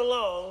not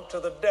belong to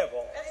the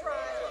devil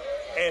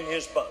and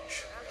his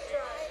bunch.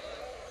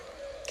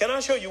 Can I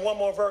show you one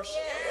more verse?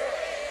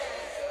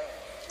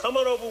 Come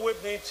on over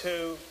with me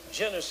to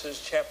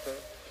Genesis chapter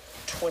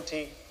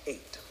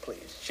 28,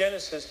 please.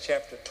 Genesis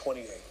chapter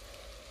 28.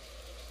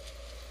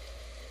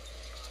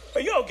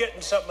 Are y'all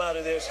getting something out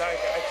of this? I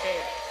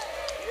can't.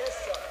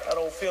 I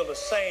don't feel the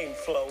same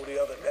flow as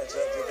the other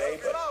day,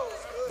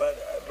 but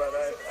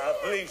I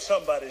believe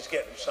somebody's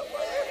getting something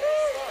out of this.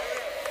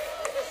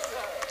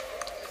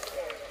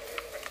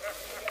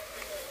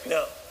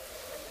 Now,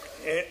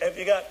 have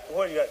you got,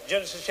 what do you got?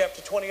 Genesis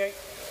chapter 28?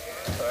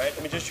 All right,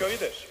 let me just show you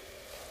this.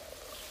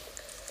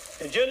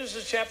 In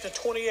Genesis chapter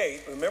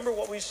 28, remember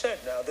what we said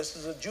now. This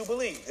is a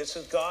jubilee. This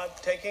is God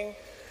taking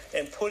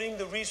and putting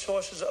the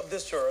resources of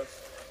this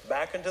earth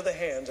back into the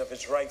hands of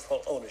its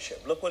rightful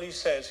ownership. Look what he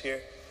says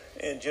here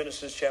in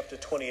Genesis chapter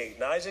 28.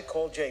 And Isaac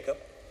called Jacob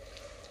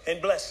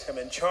and blessed him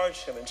and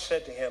charged him and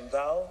said to him,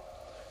 Thou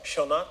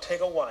shalt not take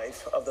a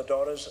wife of the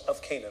daughters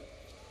of Canaan.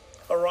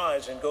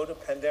 Arise and go to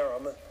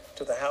Pandaram,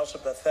 to the house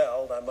of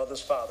Bethel, thy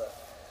mother's father,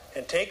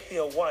 and take thee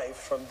a wife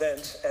from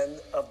thence and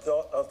of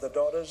the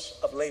daughters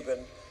of Laban,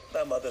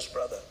 thy mother's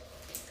brother.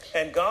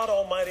 And God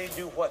Almighty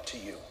do what to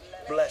you?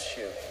 Bless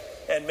you,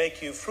 and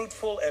make you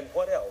fruitful, and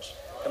what else?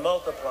 And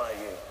multiply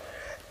you,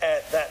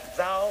 that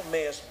thou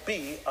mayest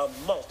be a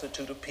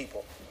multitude of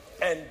people.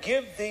 And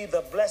give thee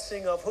the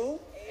blessing of who?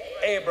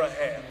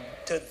 Abraham,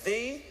 to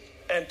thee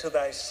and to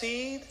thy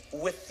seed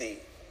with thee,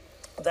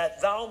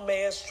 that thou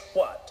mayest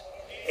what?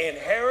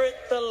 Inherit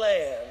the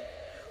land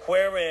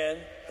wherein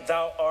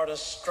thou art a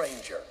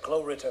stranger.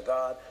 Glory to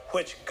God,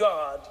 which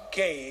God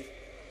gave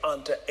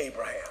unto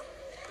Abraham.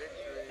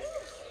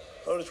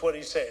 Notice what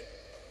he said.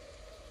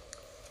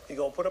 He's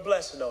going to put a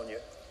blessing on you.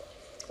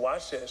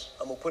 Watch this.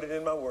 I'm going to put it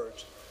in my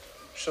words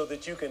so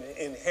that you can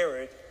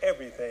inherit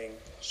everything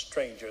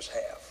strangers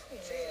have.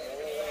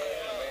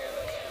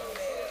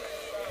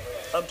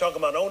 I'm talking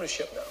about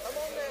ownership now.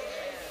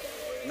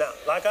 Now,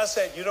 like I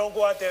said, you don't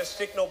go out there and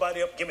stick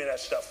nobody up, give me that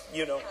stuff.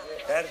 You know,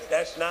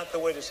 that's not the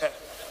way this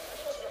happens.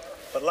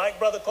 But like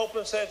Brother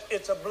Copeland says,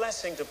 it's a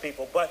blessing to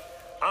people.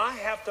 But I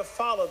have to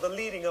follow the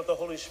leading of the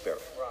Holy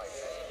Spirit.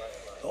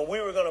 When we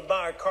were going to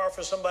buy a car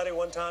for somebody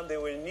one time, they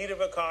were in need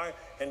of a car,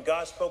 and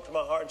God spoke to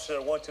my heart and said,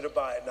 I want you to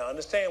buy it. Now,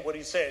 understand what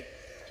he said.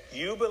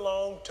 You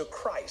belong to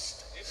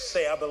Christ.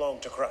 Say, I belong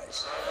to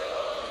Christ.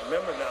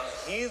 Remember now,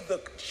 he's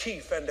the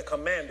chief and the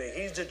commander.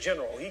 He's the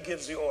general. He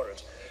gives the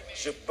orders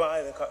to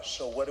buy the car.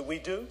 So what did we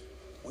do?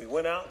 We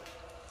went out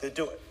to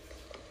do it.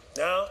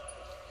 Now,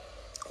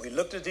 we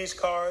looked at these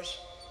cars,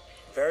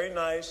 very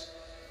nice,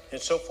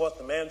 and so forth.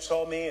 The man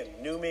saw me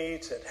and knew me.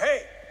 He said,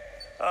 hey,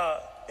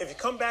 if you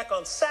come back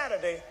on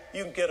Saturday,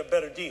 you can get a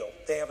better deal.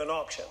 They have an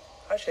auction.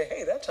 I said,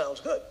 hey, that sounds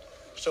good.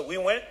 So we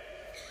went,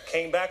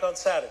 came back on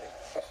Saturday.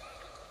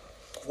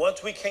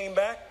 Once we came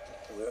back,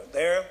 we were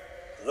there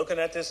looking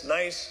at this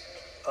nice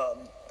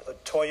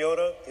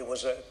Toyota. It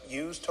was a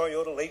used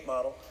Toyota late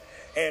model.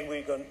 and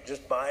we're going to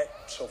just buy it,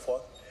 so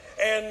forth.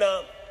 And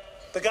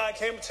the guy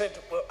came and said,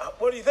 well,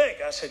 what do you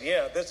think? I said,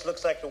 yeah, this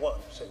looks like the one.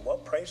 I said, well,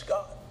 praise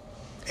God.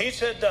 He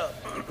said,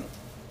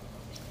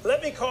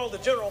 let me call the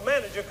general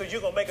manager because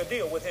you're going to make a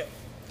deal with him.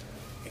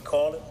 He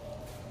called him.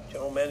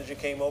 General manager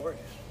came over. He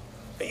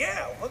said,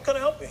 yeah, what can I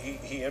help you?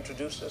 He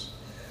introduced us.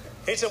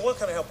 He said, what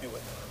can I help you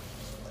with?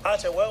 I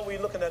said, well,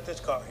 we're looking at this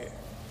car here.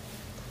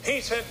 He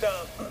said,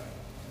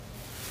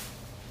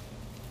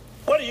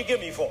 what do you give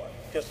me for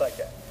it? Just like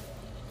that.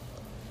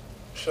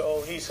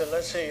 So he said,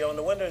 let's see, on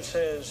the window it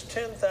says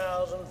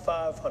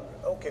 $10,500.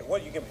 Okay,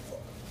 what do you give me for?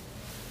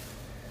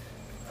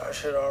 I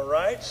said, all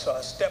right. So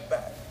I stepped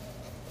back.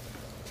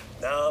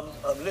 Now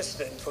I'm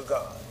listening for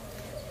God.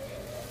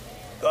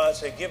 God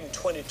said, give him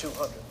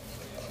 $2,200.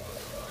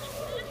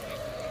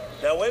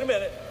 Now, wait a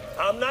minute.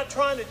 I'm not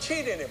trying to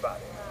cheat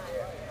anybody.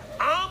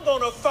 I'm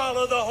going to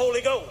follow the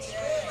Holy Ghost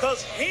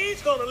because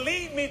he's going to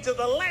lead me to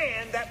the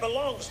land that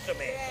belongs to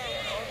me.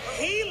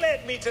 He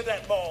led me to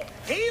that mall.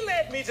 He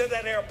led me to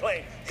that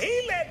airplane.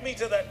 He led me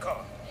to that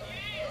car.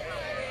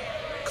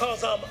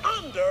 Because I'm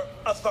under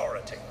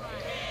authority.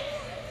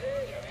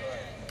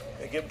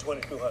 They give him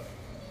 $2,200.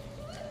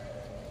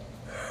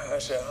 I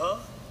said, huh?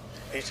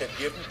 He said,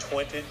 give him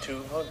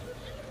 $2,200.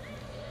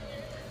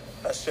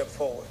 I stepped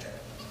forward.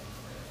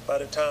 By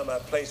the time I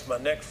placed my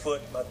next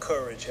foot, my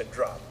courage had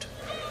dropped.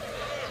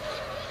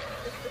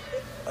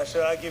 I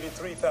said, I'll give you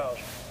 $3,000.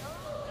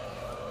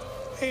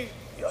 I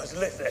was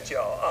listening at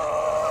y'all.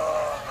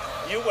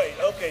 You wait.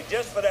 Okay,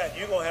 just for that,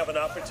 you're going to have an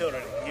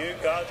opportunity.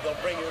 God's going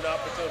to bring you an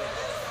opportunity.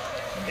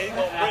 He's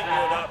going to bring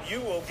you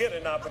you will get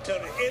an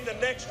opportunity in the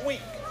next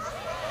week.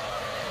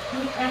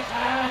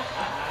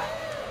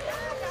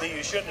 See,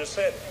 you shouldn't have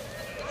said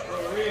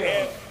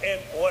it.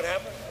 And what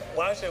happened?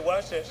 Watch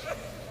this.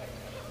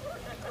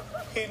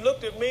 He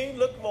looked at me,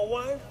 looked at my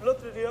wife,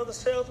 looked at the other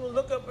salesman,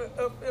 looked up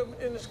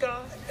in the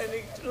sky, and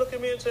he looked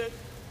at me and said,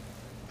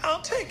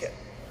 I'll take it.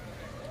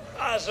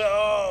 I said,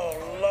 oh,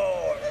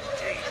 Lord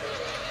Jesus.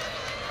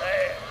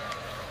 Man.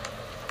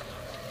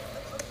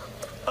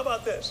 How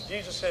about this?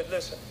 Jesus said,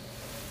 listen,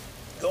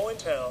 go in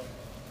town,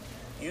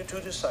 you two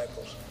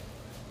disciples,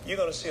 you're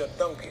going to see a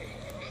donkey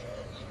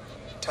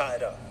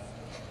tied up.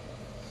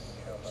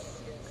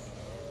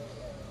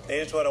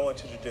 Here's what I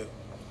want you to do.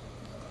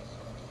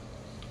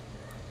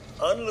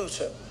 Unloose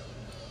him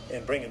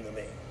and bring him to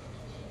me.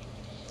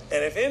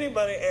 And if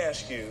anybody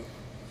asks you,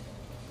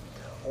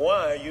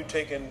 why are you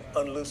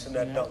unloosing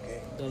that donkey?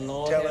 The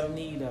Lord tell has him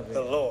need of it.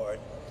 The Lord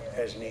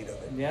has need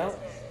of it. Yep.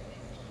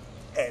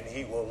 And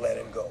he will let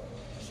him go.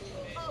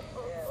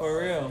 For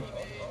real.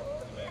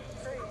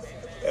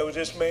 There was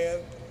this man,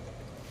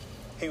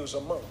 he was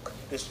a monk.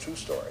 This is a true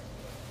story.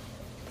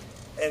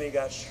 And he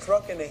got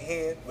struck in the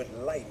head with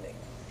lightning.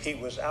 He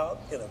was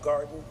out in a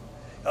garden,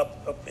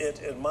 up in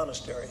a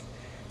monastery,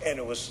 and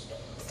it was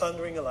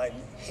thundering and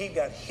lightning. He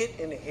got hit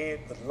in the head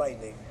with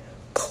lightning.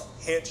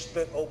 Head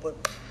split open,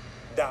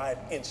 died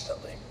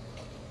instantly.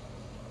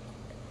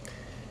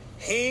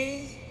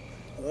 He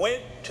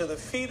went to the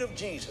feet of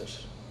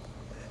Jesus,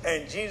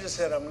 and Jesus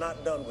said, I'm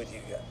not done with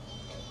you yet.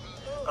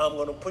 I'm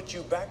going to put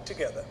you back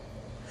together,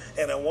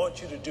 and I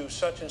want you to do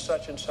such and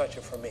such and such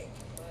for me.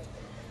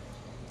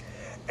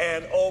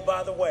 And oh,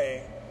 by the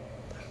way,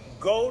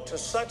 go to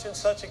such and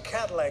such a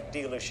Cadillac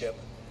dealership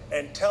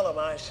and tell them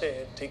I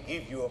said to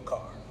give you a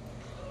car.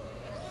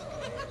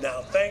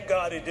 Now, thank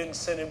God he didn't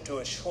send him to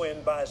a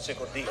Schwinn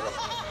bicycle dealer.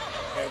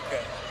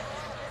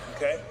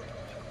 Okay?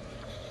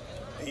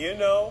 You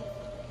know,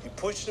 he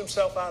pushed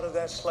himself out of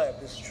that slab.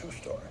 This is a true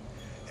story.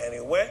 And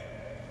he went,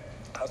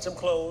 got some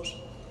clothes,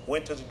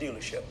 went to the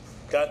dealership.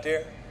 Got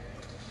there,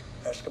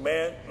 asked the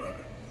man.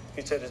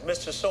 He said, is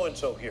Mr.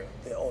 So-and-so here,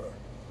 the owner?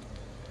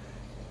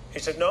 He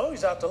said, no,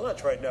 he's out to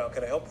lunch right now.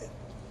 Can I help you?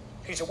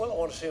 He said, well, I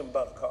want to see him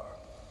about a car.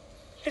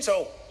 He said,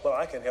 oh, well,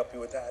 I can help you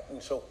with that. And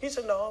so he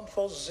said, no, I'm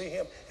supposed to see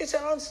him. He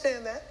said, I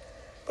understand that,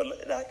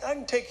 but I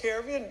can take care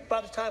of you. And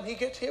by the time he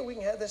gets here, we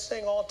can have this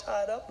thing all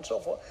tied up and so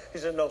forth. He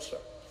said, no, sir,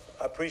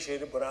 I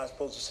appreciate it, but I'm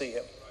supposed to see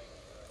him.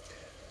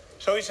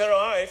 So he said,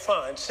 all right,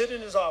 fine. Sit in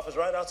his office,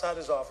 right outside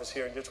his office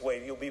here, and just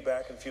wait. He'll be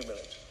back in a few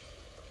minutes.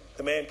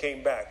 The man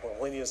came back. Well,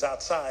 when he was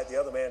outside, the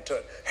other man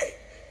turned, hey,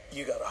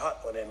 you got a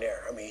hot one in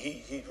there. I mean,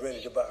 he's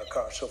ready to buy a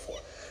car, so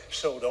forth.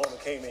 So the owner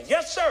came in.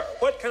 Yes, sir.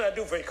 What can I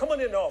do for you? Come on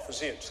in the office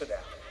here and sit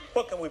down.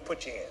 What can we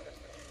put you in?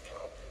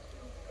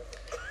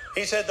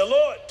 He said, the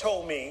Lord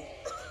told me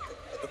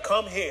to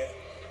come here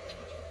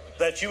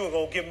that you were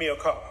going to give me a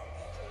car.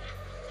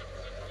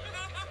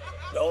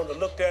 The owner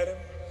looked at him.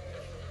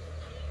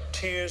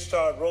 Tears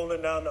started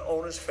rolling down the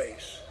owner's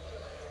face.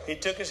 He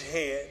took his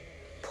head,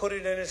 put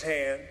it in his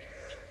hand,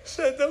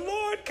 said, the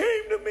Lord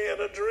came to me in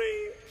a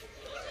dream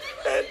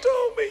and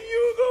told me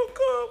you were going to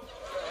come.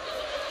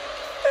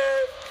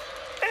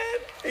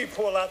 And he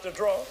pulled out the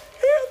drawer.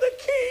 Here are the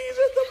keys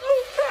of the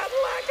blue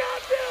Cadillac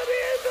out there at the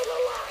end of the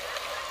lot.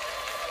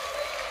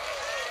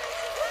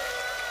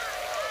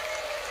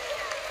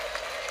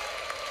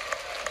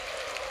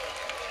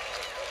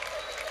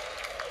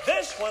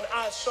 This one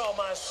I saw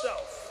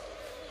myself.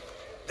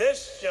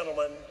 this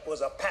gentleman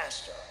was a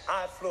pastor.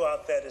 I flew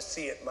out there to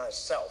see it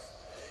myself.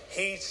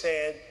 He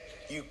said,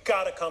 you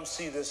got to come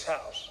see this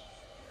house.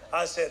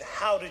 I said,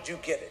 how did you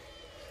get it?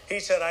 He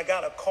said, I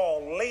got a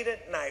call late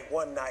at night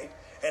one night,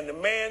 and the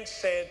man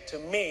said to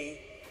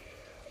me,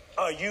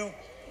 are you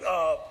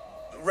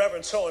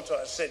Reverend so-and-so?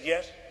 I said,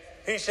 yes.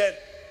 He said,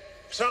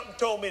 something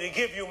told me to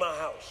give you my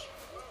house.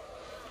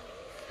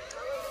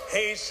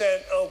 He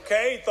said,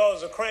 okay. He thought it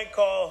was a crank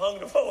call,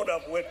 hung the phone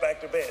up, and went back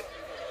to bed.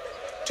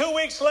 2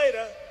 weeks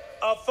later,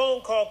 a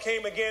phone call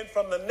came again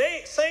from the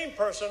same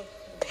person,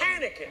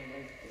 panicking.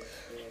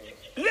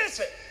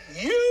 Listen,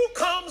 you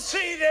come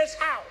see this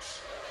house.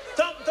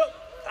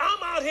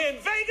 I'm out here in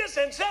Vegas,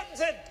 and something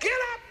said, get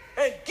up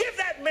and give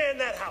that man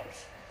that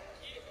house.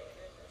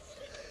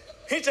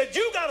 He said,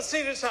 you got to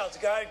see this house.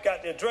 The guy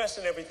got the address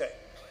and everything.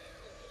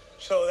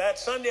 So that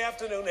Sunday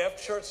afternoon,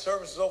 after church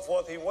service and so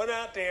forth, he went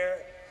out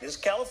there. This is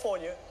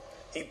California.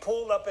 He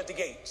pulled up at the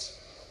gates.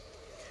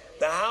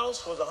 The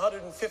house was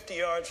 150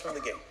 yards from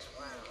the gates.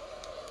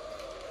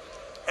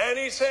 And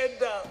he said,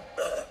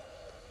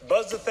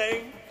 buzz the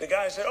thing. The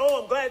guy said,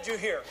 oh, I'm glad you're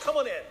here. Come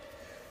on in.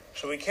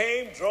 So he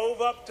came,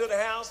 drove up to the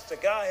house. The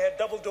guy had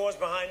double doors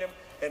behind him,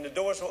 and the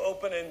doors were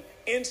open. And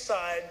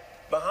inside,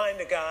 behind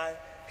the guy,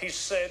 he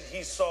said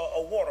he saw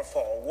a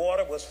waterfall.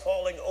 Water was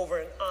falling over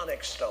an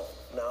onyx stone.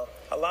 Now,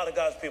 a lot of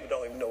God's people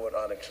don't even know what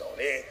onyx stone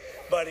is,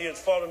 but he was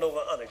falling over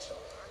onyx stone.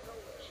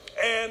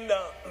 And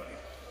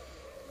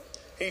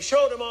he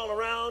showed him all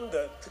around.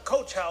 The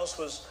coach house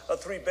was a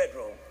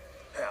 3-bedroom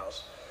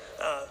house,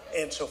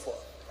 and so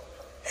forth.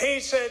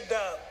 He said,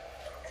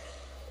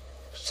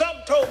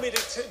 something told me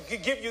to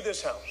give you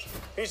this house.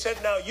 He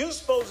said, now you're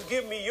supposed to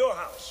give me your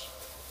house.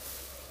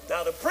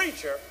 Now the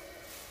preacher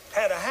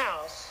had a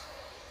house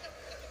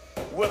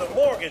with a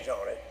mortgage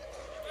on it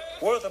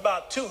worth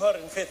about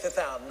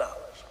 $250,000.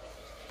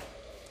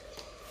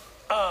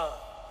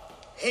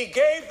 He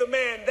gave the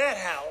man that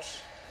house.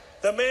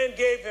 The man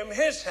gave him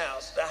his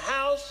house. The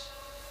house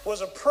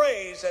was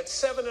appraised at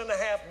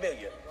 $7.5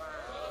 million.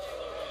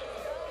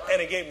 And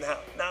he gave him the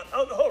house. Now,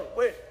 hold on,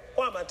 wait.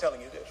 Why am I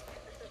telling you this?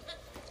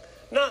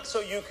 Not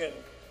so you can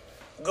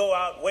go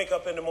out, wake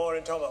up in the morning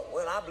and talk about,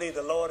 well, I believe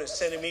the Lord is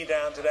sending me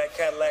down to that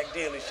Cadillac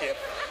dealership,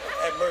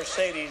 that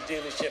Mercedes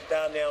dealership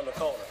down there on the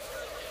corner.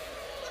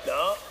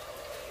 No,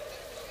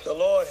 the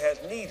Lord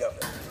has need of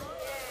it.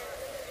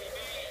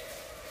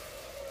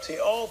 See,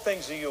 all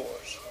things are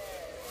yours.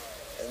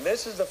 And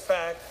this is the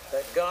fact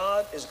that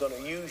God is going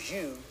to use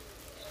you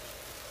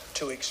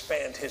to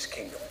expand his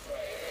kingdom.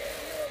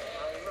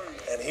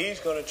 And he's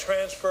going to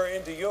transfer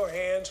into your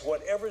hands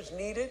whatever's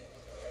needed,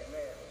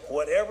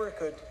 whatever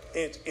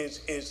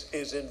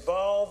is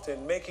involved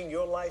in making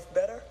your life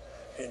better,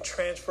 and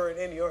transfer it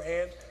into your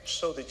hands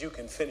so that you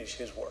can finish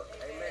his work.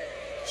 Amen.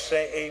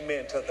 Say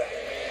amen to that.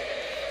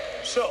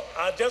 Amen. So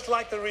I'd just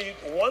like to read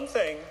one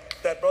thing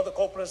that Brother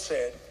Copeland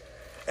said,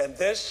 and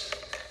this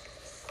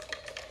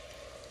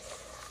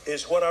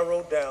is what I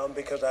wrote down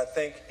because I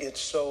think it's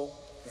so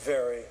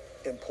very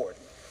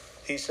important.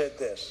 He said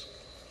this.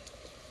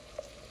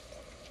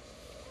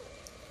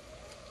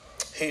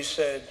 He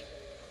said,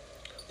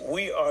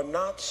 we are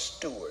not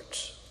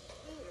stewards.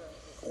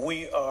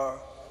 We are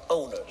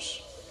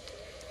owners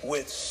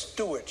with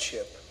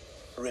stewardship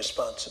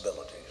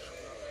responsibilities.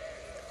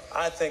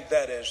 I think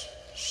that is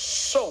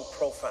so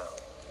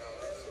profound.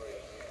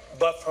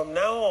 But from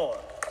now on,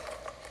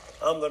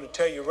 I'm going to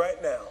tell you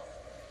right now,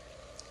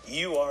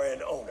 you are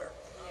an owner.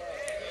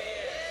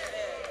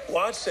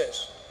 Watch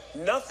this.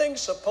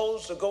 Nothing's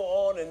supposed to go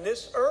on in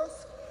this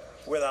earth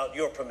without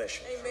your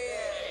permission. Amen.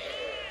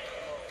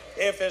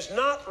 If it's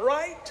not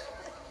right,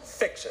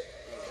 fix it.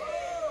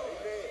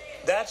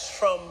 That's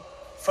from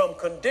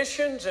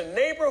conditions in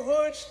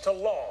neighborhoods to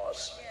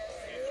laws.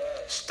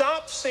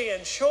 Stop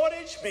seeing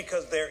shortage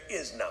because there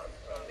is none.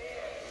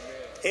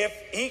 If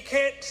he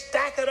can't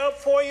stack it up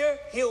for you,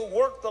 he'll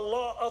work the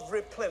law of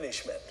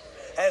replenishment.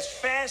 As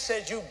fast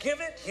as you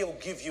give it, he'll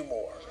give you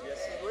more.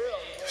 Yes, he will.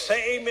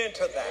 Say amen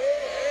to that.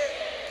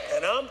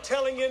 And I'm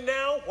telling you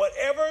now,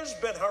 whatever's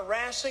been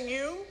harassing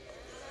you,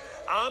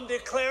 I'm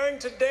declaring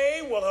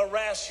today will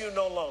harass you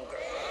no longer.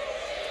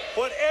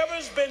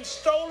 Whatever's been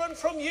stolen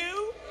from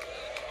you,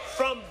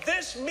 from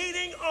this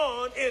meeting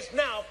on, is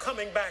now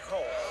coming back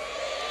home.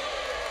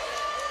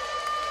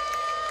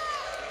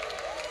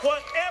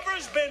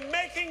 Whatever's been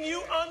making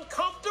you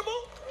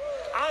uncomfortable,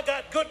 I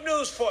got good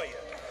news for you.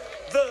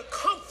 The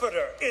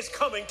Comforter is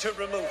coming to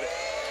remove it.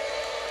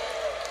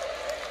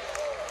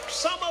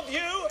 Some of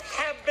you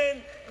have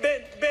been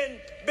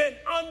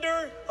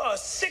under a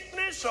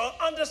sickness or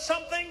under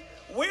something.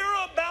 We're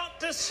about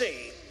to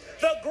see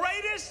the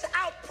greatest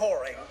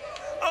outpouring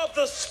of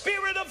the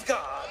Spirit of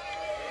God.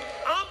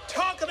 I'm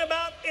talking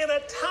about in a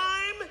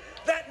time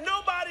that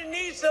nobody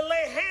needs to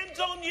lay hands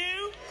on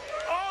you.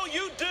 All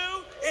you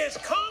do is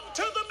come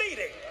to the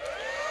meeting,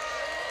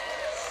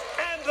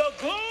 and the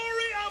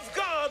glory of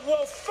God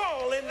will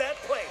fall in that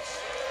place.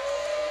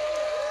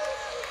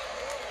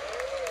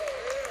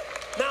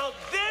 Now,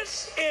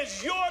 this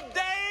is your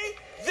day.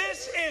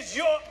 This is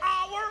your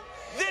hour.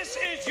 This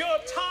is your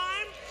time.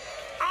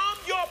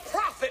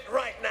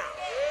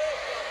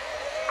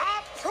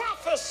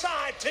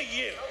 prophesy to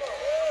you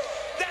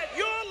that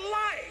your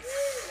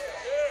life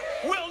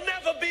will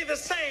never be the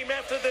same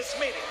after this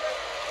meeting.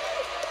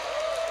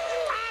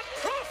 I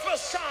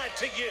prophesy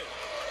to you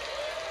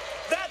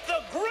that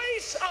the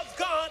grace of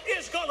God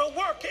is going to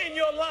work in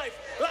your life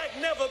like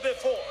never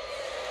before.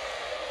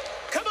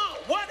 Come on,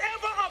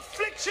 whatever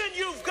affliction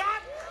you've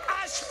got,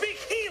 I speak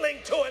healing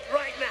to it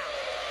right now.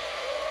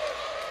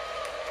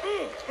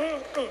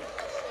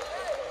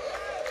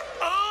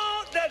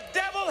 Oh, the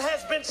devil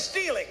has been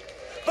stealing,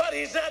 but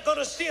he's not going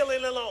to steal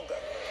any longer.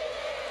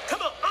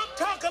 Come on, I'm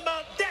talking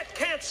about debt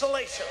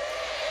cancellation.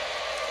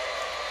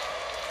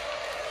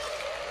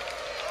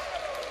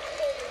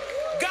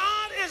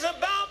 God is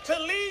about to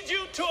lead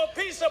you to a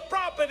piece of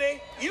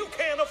property you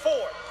can't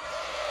afford.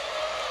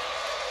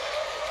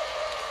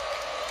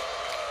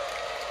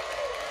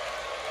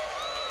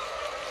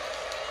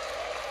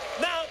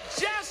 Now,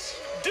 just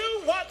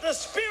do what the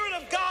Spirit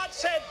of God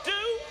said do.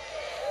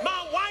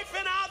 My wife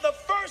and I, the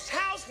first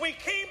house, we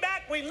came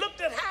back, we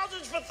looked at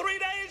houses for 3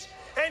 days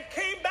and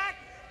came back,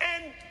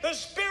 and the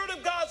Spirit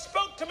of God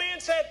spoke to me and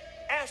said,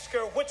 ask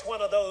her which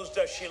one of those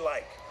does she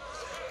like.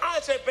 I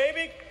said,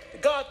 baby,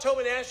 God told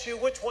me to ask you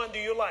which one do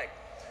you like.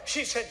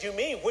 She said, you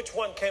mean which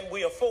one can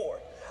we afford?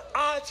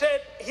 I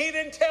said, he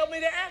didn't tell me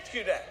to ask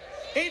you that.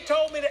 He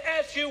told me to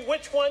ask you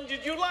which one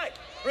did you like.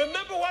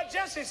 Remember what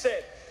Jesse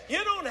said.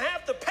 You don't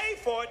have to pay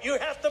for it, you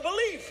have to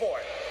believe for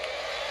it.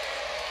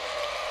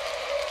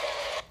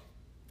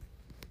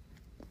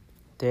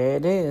 There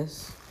it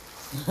is.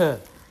 There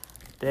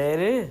it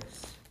is.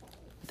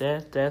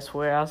 That's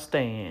where I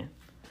stand.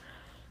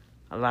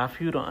 A lot of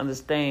you don't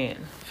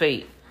understand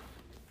faith.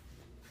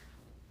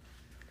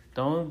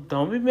 Don't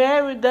be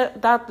mad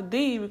with Dr.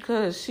 D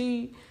because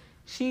she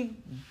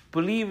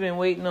believe in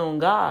waiting on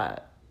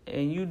God,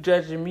 and you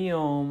judging me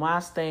on my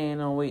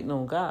stand on waiting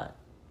on God.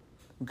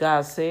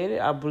 God said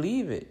it, I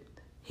believe it.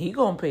 He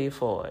gonna pay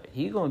for it.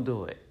 He gonna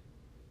do it.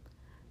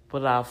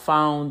 But I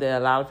found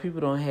that a lot of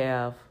people don't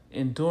have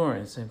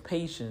endurance and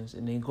patience,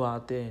 and they go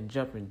out there and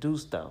jump and do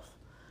stuff,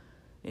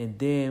 and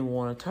then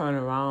want to turn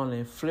around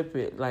and flip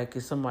it like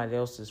it's somebody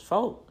else's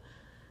fault,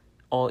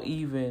 or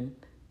even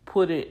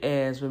put it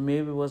as, well,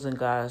 maybe it wasn't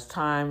God's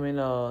timing,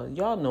 or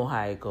y'all know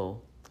how it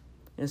go.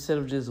 Instead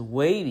of just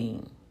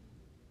waiting,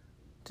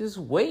 just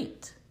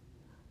wait.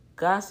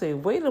 God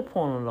said, wait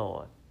upon the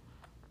Lord,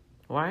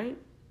 right?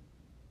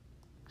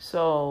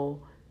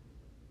 So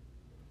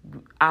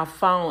I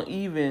found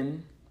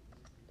even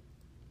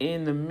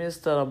in the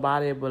midst of the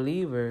body of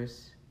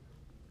believers,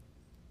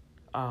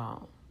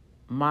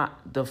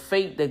 the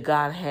faith that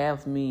God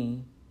have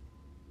me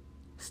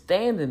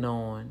standing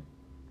on,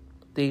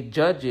 they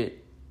judge it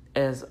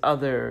as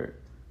other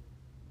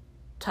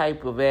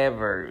type of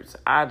adverbs,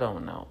 I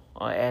don't know,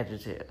 or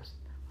adjectives.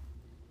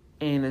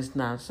 And it's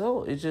not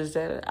so. It's just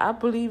that I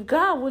believe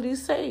God what he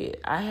said.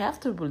 I have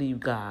to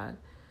believe God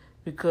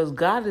because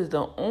God is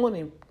the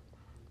only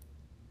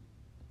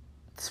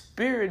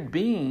spirit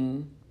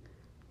being,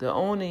 the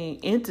only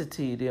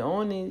entity, the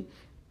only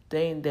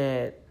thing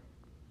that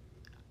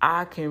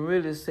I can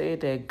really say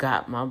that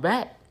got my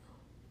back,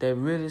 that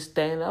really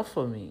stand up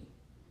for me,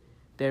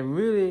 that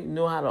really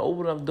know how to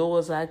open up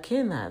doors I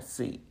cannot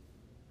see.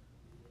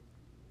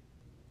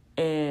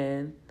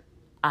 And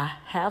I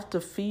have to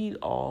feed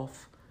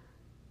off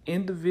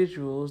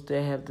individuals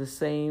that have the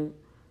same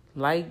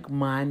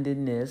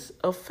like-mindedness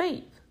of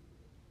faith.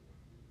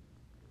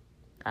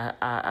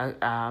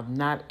 I'm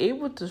not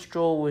able to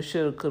stroll with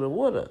shoulda, coulda,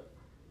 woulda.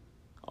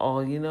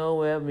 Or,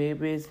 well,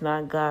 maybe it's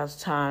not God's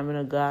timing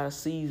or God's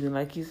season.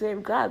 Like you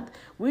said, God,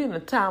 we're in a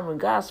time when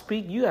God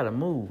speaks, you got to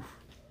move.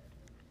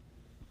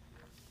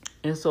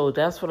 And so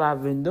that's what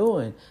I've been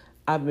doing.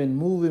 I've been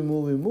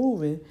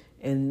moving.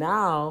 And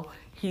now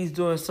he's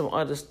doing some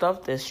other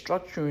stuff that's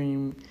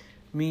structuring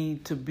me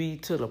to be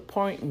to the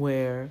point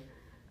where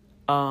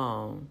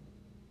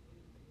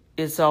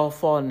it's all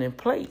falling in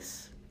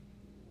place.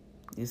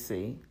 You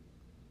see?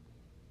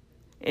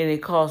 And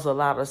it costs a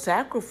lot of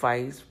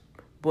sacrifice,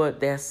 but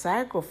that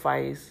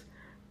sacrifice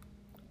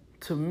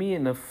to me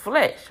in the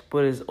flesh,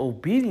 but it's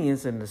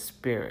obedience in the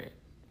spirit.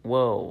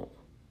 Whoa.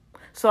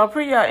 So I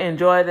pray y'all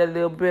enjoyed that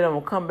little bit. I'm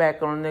going to come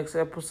back on the next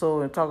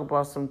episode and talk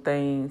about some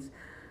things.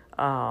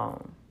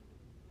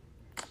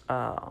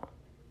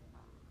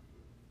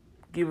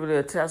 Give a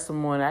little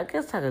testimony. I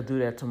guess I could do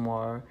that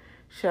tomorrow.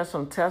 Share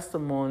some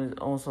testimonies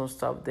on some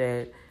stuff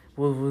that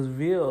was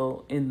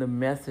revealed in the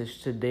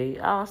message today.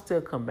 I'll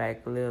still come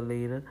back a little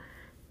later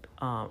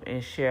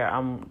and share.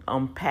 I'm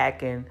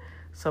unpacking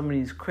some of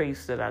these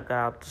crates that I got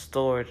out the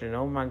storage, and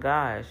oh my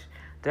gosh,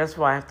 that's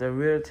why I have to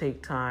really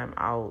take time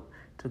out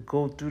to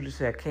go through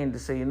this. I can't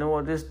just say, you know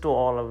what, just throw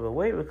all of it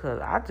away,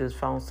 because I just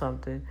found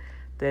something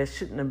that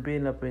shouldn't have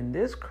been up in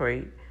this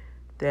crate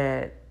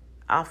that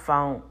I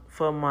found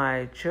for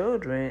my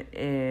children,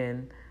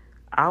 and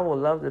I would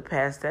love to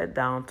pass that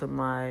down to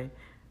my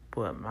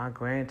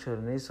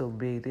grandchildren. They're so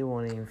big, they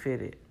won't even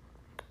fit it.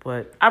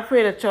 But I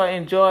pray that y'all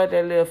enjoyed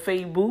that little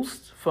faith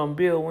boost from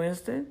Bill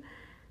Winston.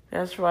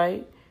 That's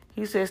right.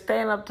 He said,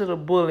 stand up to the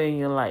bully in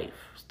your life.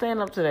 Stand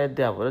up to that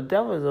devil. The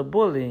devil is a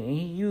bully,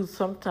 and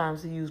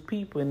sometimes he use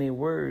people and their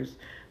words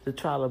to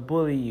try to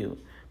bully you.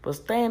 But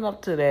stand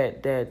up to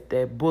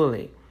that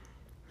bully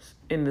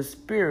in the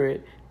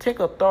spirit. Take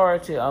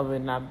authority of it,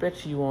 and I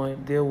bet you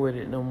won't deal with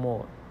it no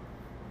more.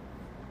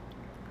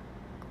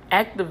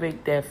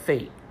 Activate that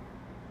faith.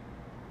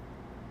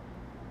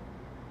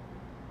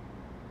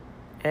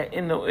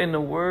 In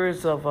the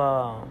words of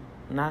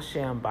not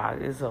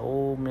Shambach, it's an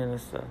old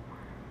minister.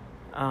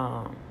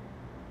 Not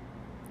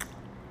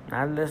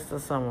Lester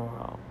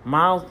Summerall.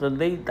 The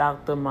late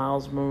Dr.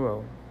 Miles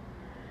Monroe.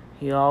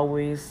 He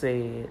always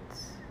said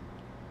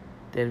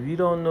that if you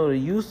don't know the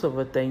use of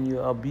a thing, you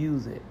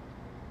abuse it.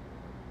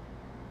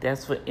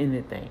 That's for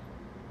anything.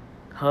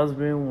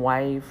 Husband,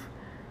 wife,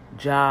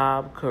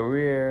 job,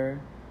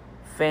 career,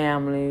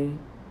 family,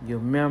 your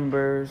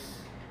members.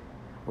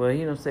 Well,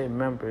 he don't say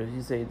members.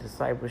 He say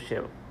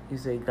discipleship. He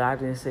say God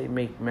didn't say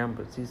make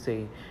members. He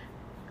say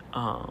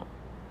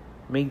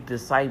make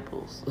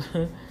disciples.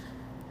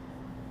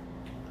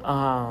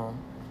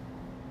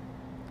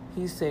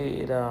 He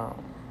said, I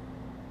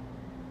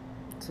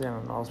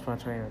lost my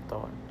train of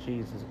thought.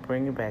 Jesus,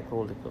 bring it back,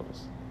 Holy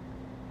Ghost.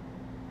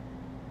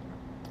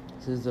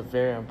 This is a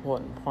very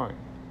important point.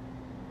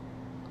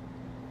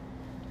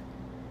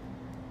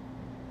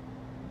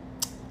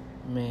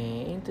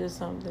 Man, ain't this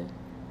something?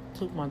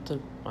 Took my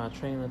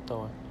train of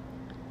thought.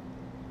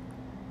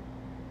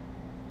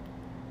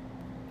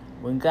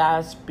 When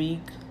God speak,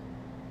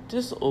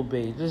 just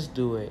obey, just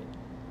do it.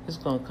 It's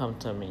gonna come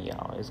to me,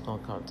 y'all. It's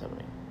gonna come to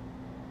me.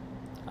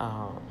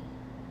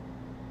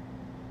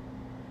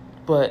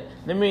 But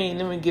let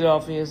me get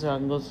off here so I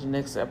can go to the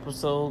next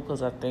episode,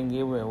 because I think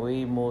it went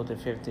way more than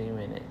 15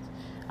 minutes.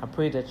 I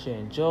pray that you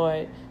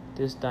enjoyed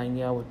this.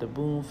 Danielle with the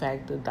Boom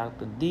Factor,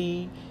 Dr.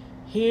 D,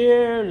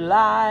 here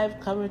live,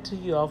 coming to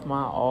you off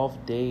my off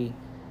day,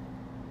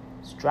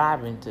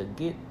 striving to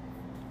get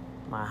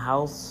my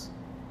house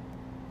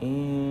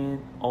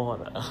in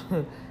order.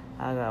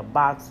 I got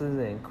boxes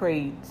and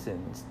crates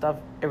and stuff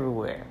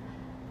everywhere.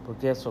 But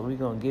guess what? We're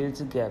going to get it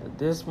together.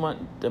 This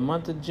month, the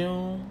month of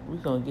June, we're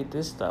going to get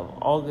this stuff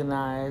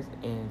organized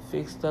and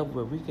fixed up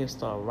where we can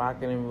start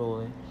rocking and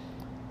rolling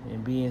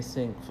and be in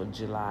sync for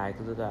July,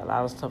 because we got a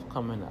lot of stuff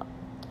coming up.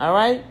 All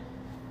right?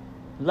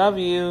 Love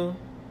you.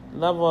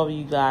 Love all of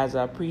you guys.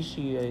 I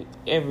appreciate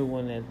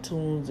everyone that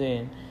tunes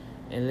in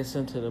and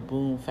listen to the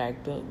Boom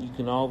Factor. You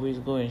can always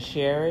go and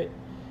share it.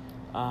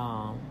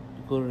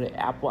 Go to the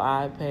Apple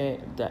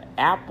iPad,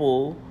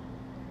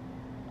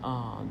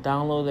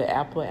 download the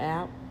Apple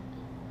app,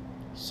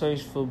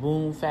 search for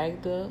Boom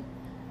Factor,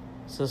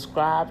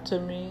 subscribe to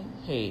me,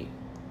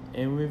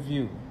 and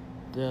review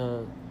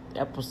the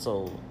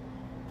episode.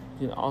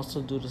 You can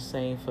also do the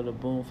same for the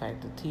Boom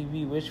Factor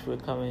TV, which we're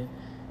coming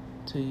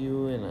to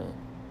you in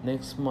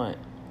next month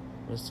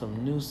with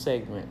some new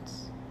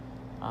segments.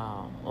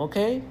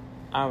 Okay?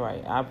 All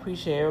right. I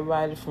appreciate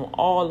everybody from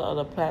all the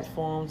other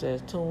platforms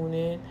that's tuned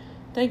in.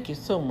 Thank you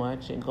so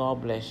much, and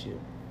God bless you.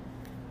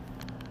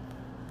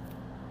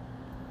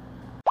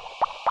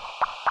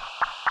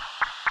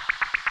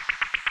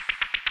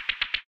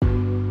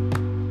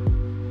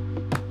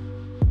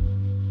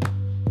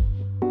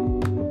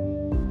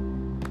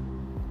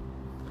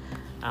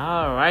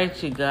 All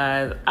right, you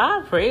guys.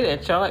 I pray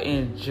that y'all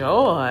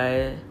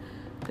enjoy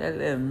that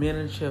little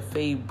miniature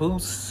faith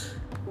boost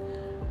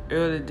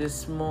early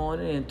this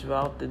morning and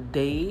throughout the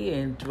day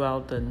and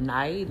throughout the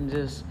night and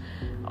just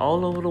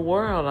all over the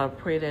world. I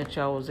pray that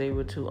y'all was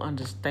able to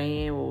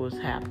understand what was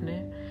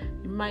happening.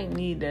 You might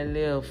need that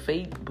little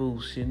faith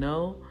boost,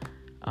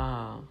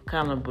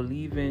 kind of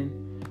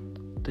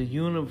believing the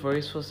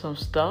universe for some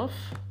stuff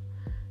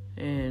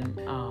and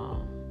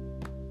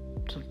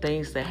some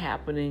things that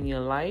happen in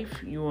your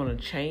life you want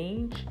to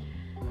change.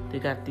 They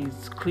got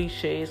these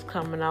cliches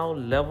coming out,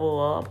 level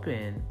up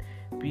and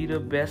be the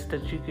best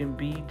that you can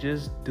be.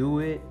 Just do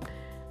it.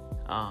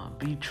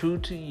 Be true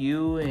to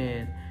you.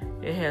 And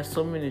it has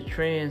so many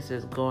trends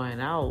that's going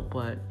out.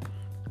 But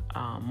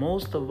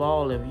most of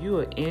all, if you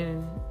are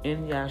in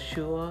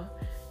Yahshua,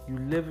 you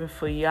living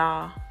for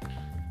Yah.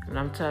 And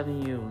I'm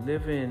telling you,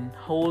 living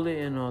holy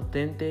and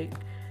authentic.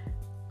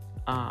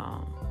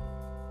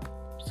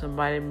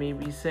 Somebody may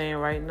be saying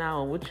right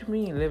now, what you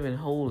mean living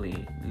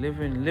holy?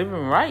 Living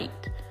right.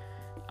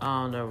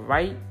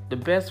 The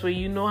best way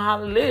you know how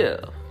to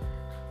live.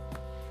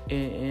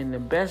 And the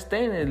best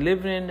thing is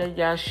living in the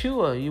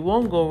Yahshua. You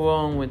won't go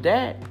wrong with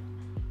that.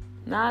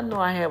 Now, I know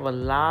I have a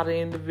lot of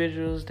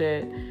individuals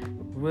that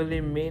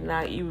really may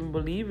not even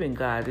believe in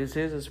God. This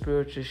is a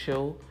spiritual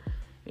show.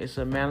 It's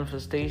a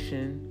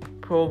manifestation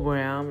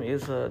program.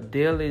 It's a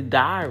daily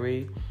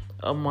diary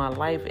of my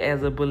life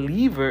as a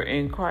believer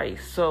in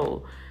Christ.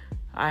 So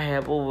I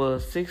have over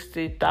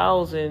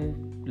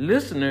 60,000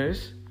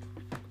 listeners.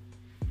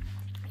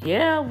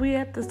 Yeah, we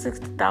at the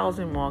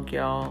 60,000 mark,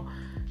 y'all.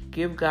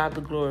 Give God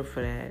the glory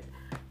for that.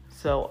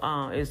 So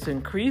it's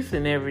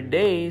increasing every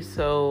day.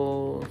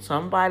 So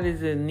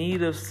somebody's in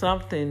need of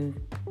something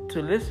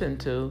to listen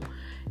to.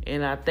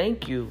 And I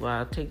thank you.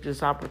 I take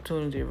this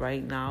opportunity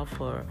right now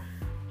for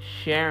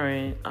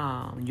sharing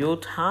your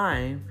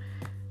time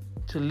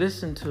to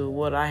listen to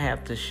what I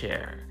have to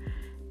share.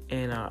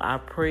 And I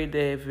pray that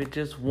if it's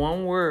just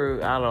one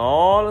word out of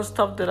all the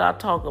stuff that I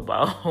talk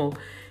about,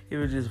 if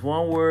it's just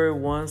one word,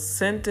 one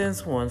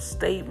sentence, one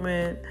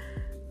statement,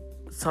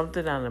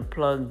 something I done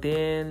plugged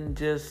in,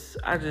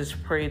 I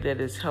just pray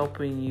that it's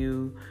helping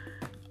you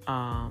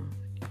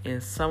in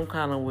some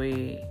kind of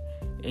way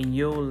in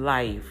your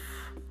life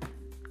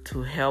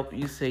to help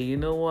you say, you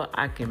know what,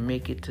 I can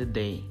make it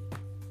today.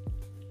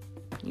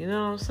 You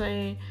know what I'm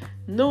saying?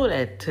 Know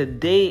that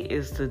today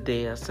is the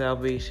day of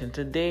salvation.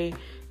 Today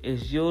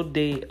is your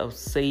day of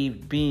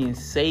being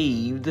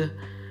saved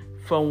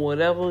from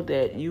whatever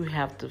that you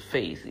have to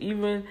face.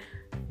 Even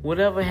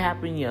whatever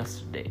happened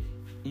yesterday.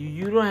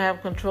 You don't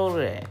have control of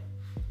that.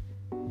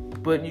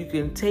 But you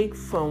can take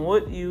from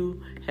what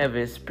you have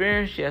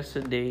experienced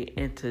yesterday,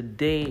 and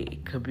today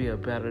could be a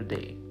better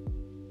day.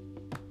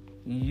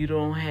 You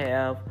don't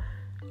have,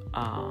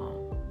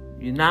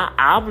 you're not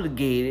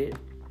obligated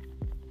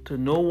to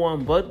no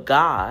one but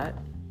God,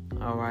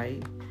 all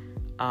right?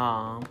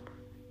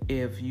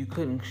 If you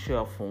couldn't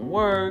show up from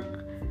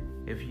work,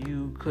 if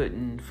you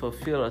couldn't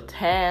fulfill a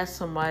task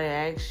somebody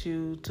asked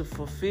you to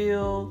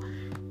fulfill,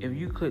 if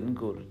you couldn't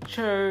go to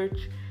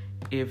church,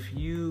 if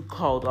you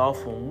called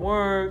off from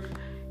work,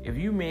 if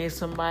you made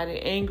somebody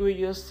angry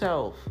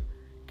yourself,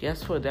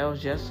 guess what? That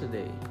was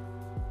yesterday.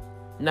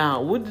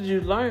 Now, what did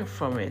you learn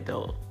from it,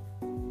 though?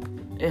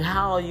 And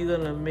how are you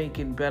going to make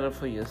it better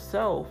for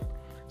yourself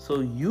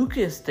so you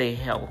can stay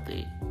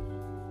healthy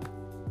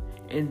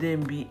and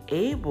then be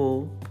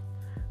able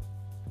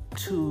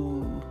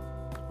to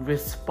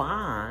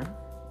respond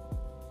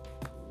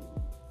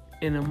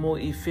in a more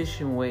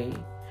efficient way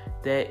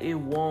that it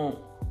won't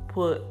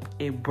put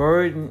a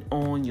burden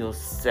on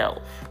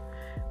yourself.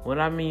 What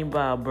I mean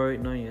by a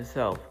burden on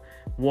yourself,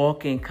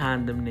 walk in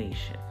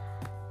condemnation.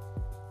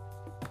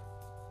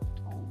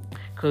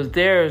 Because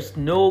there's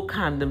no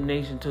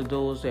condemnation to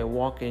those that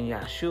walk in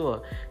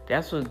Yeshua.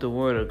 That's what the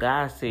word of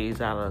God says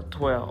out of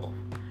 12,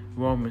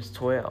 Romans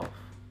 12,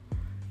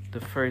 the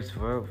first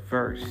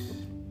verse.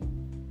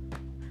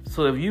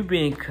 So if you're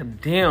being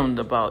condemned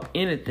about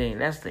anything,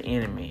 that's the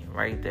enemy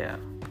right there.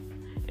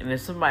 And if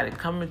somebody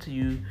coming to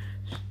you,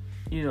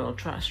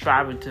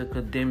 striving to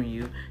condemn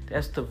you,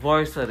 that's the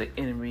voice of the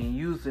enemy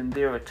using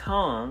their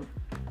tongue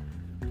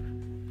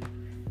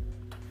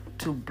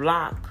to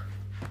block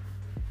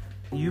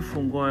you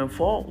from going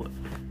forward.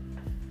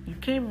 You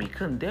can't be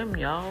condemned,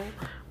 y'all.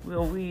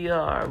 Well, we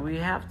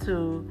have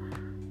to.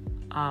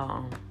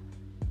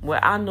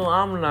 I know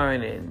I'm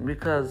learning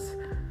because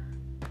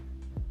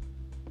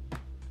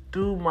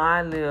through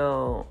my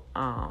little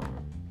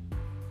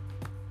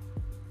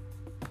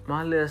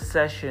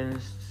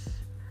sessions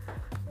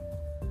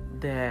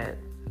that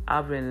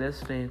I've been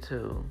listening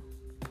to,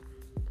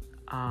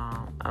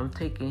 I'm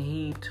taking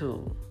heed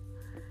to,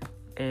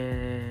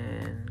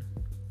 and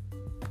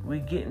we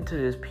get into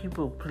this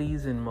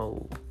people-pleasing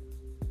mode,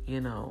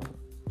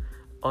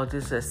 or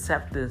this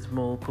acceptance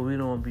mode because we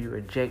don't want to be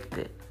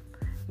rejected.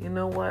 You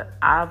know what?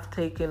 I've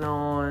taken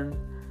on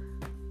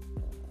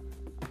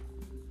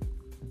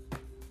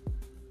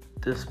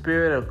the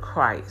Spirit of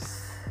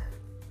Christ,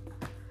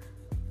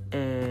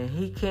 and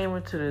He came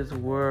into this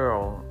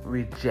world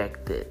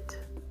rejected.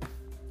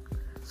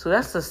 So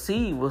that's the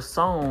seed was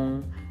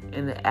sown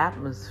in the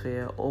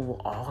atmosphere over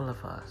all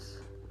of us.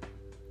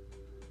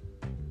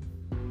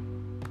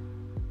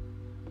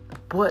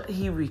 But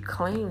He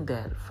reclaimed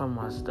that from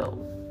us,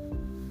 though.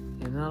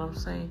 You know what I'm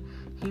saying?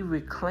 He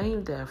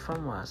reclaimed that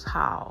from us.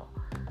 How?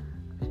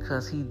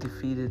 Because He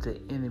defeated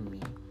the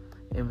enemy.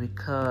 And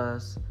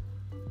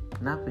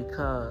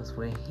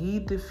when He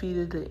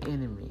defeated the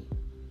enemy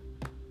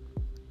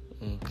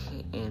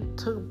and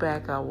took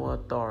back our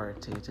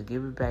authority to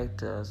give it back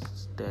to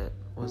us that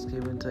was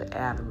given to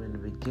Adam in the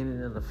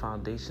beginning of the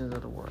foundations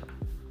of the world.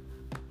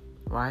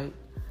 Right?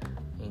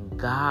 And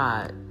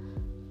God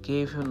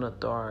gave Him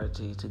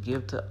authority to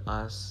give to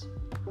us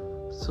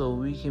so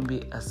we can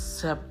be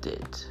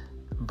accepted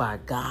by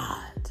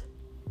God.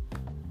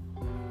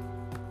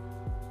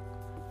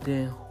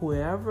 Then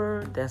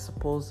whoever that's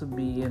supposed to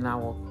be in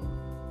our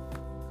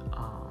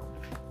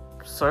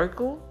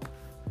circle,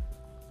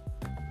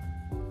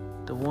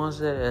 the ones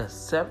that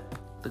accept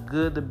the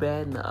good, the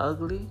bad, and the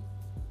ugly,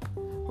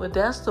 well,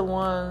 that's the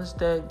ones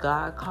that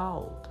God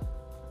called.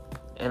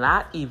 And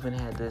I even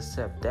had to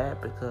accept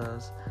that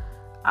because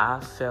I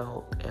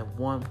felt at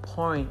one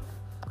point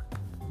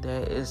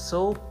that it's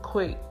so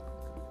quick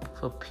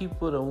for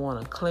people to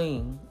want to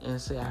cling and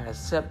say, I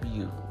accept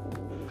you.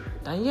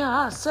 And yeah,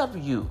 I accept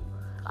you.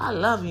 I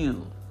love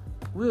you.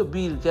 We'll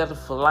be together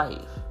for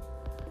life.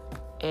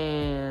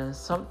 And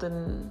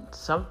something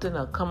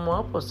will come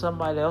up or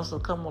somebody else will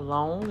come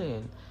along,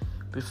 and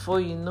before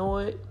you know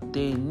it,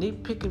 they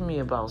nitpicking me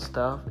about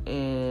stuff,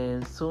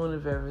 and soon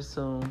and very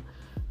soon,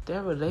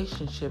 their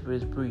relationship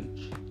is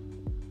breached.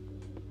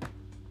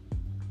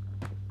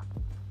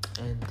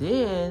 And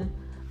then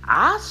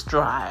I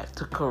strive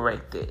to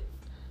correct it.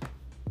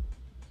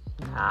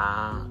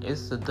 Nah,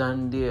 it's a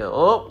done deal.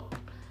 Oh,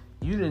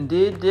 you done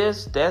did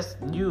this. That's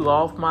you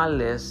off my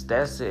list.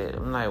 That's it.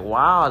 I'm like,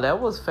 wow, that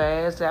was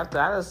fast. After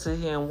I just sit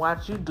here and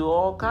watch you do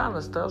all kind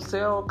of stuff,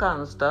 say all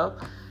kind of stuff,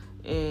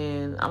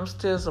 and I'm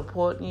still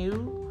supporting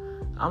you.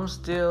 I'm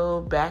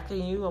still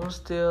backing you. I'm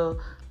still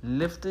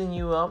lifting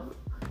you up.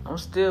 I'm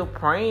still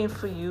praying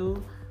for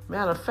you.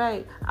 Matter of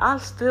fact, I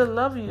still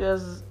love you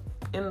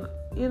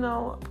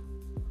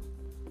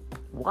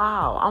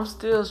wow, I'm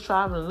still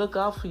striving to look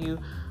out for you.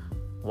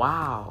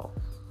 Wow.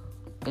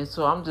 And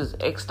so I'm just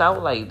X'd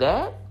out like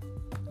that?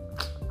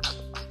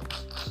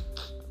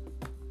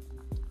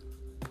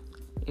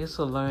 It's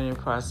a learning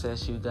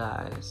process, you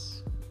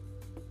guys.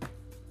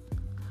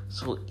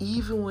 So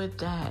even with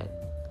that,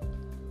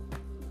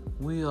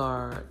 we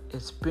are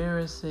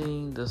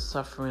experiencing the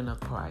suffering of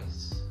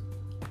Christ.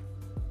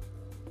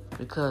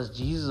 Because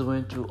Jesus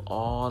went through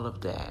all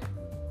of that.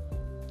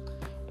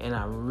 And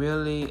I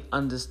really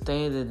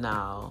understand it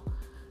now.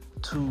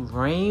 To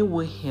reign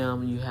with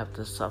him, you have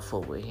to suffer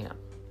with him.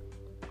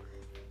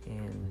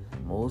 And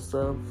most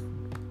of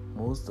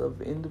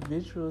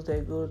individuals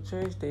that go to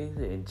church, they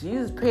say,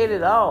 Jesus paid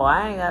it all.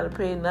 I ain't got to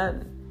pay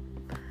nothing.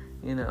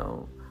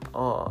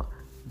 Or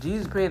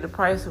Jesus paid the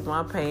price of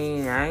my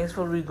pain. I ain't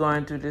supposed to be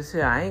going through this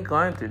here. I ain't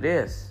going through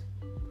this.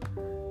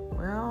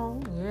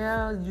 Well,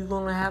 yeah, you're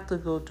going to have to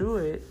go through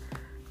it.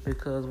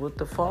 Because what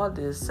the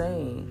Father is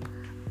saying,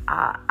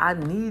 I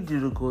need you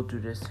to go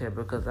through this here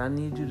because I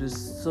need you to,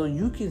 so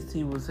you can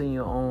see what's in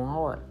your own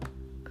heart.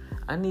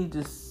 I need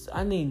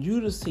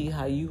you to see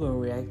how you're going to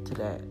react to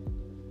that.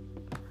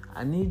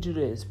 I need you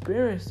to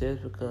experience this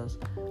because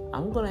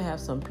I'm going to have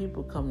some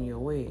people come your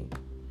way.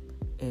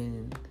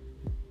 And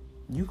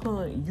you're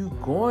gonna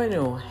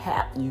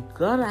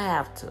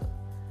have to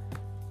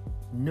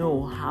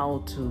know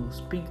how to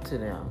speak to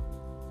them.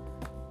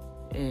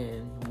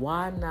 And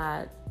why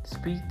not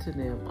speak to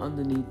them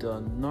underneath the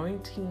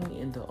anointing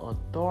and the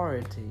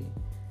authority?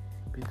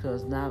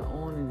 Because not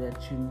only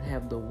that you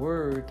have the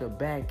word to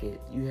back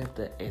it, you have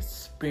the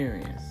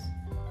experience.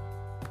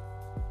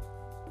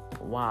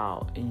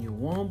 Wow. And you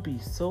won't be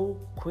so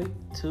quick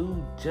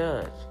to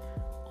judge.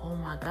 Oh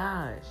my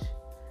gosh.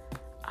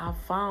 I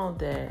found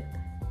that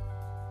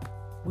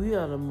we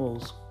are the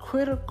most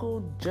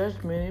critical,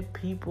 judgmental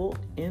people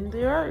in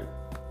the earth.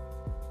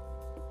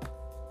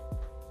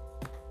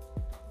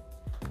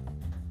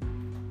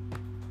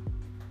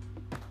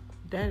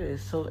 That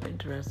is so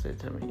interesting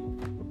to me.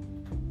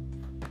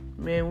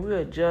 Man, we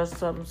adjust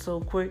something so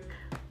quick,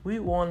 we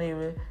won't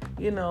even,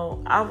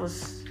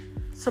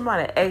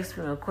 somebody asked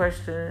me a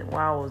question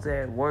while I was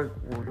at work,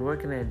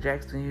 working at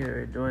Jackson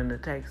here during the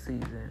tax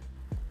season.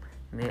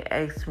 And they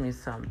asked me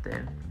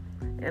something.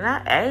 And I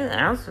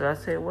answered. I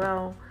said,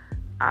 well,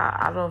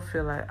 I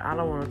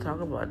don't want to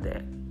talk about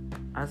that.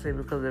 I said,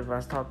 because if I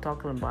start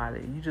talking about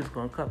it, you're just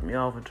going to cut me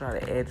off and try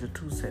to add your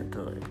 2 cents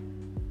to it.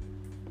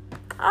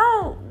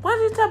 Oh, what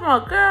are you talking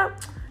about, girl?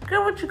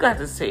 Girl, what you got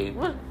to say?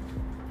 What?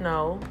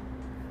 No.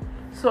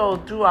 So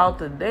throughout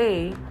the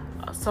day,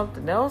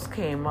 something else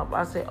came up.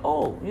 I said,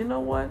 oh, you know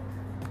what?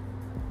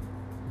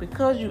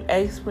 Because you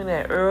asked me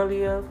that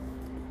earlier,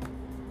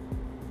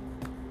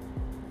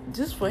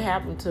 just what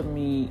happened to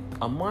me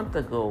a month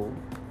ago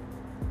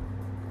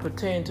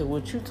pertaining to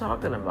what you're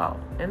talking about.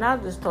 And I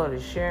just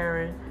started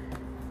sharing.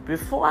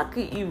 Before I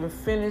could even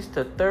finish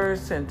the 3rd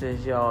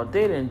sentence, y'all,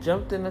 they done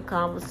jumped in the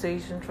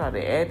conversation, tried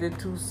to add their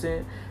 2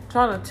 cents,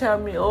 trying to tell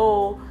me,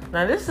 oh,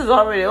 now this is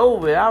already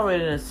over. I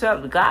already done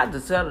settled. God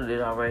has settled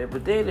it already.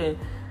 But they done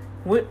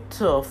went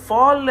to a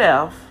far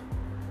left.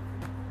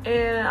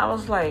 And I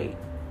was like,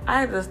 I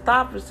had to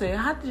stop and say,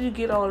 how did you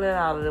get all that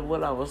out of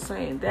what I was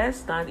saying?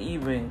 That's not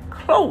even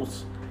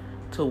close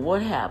to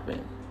what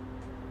happened.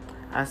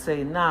 I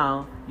say,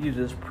 now you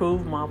just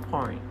proved my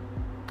point.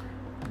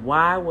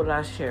 Why would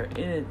I share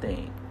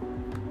anything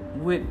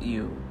with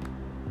you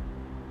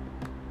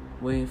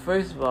when,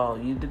 first of all,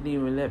 you didn't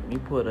even let me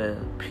put a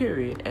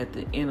period at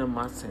the end of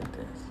my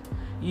sentence?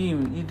 You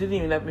didn't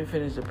even let me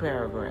finish the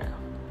paragraph.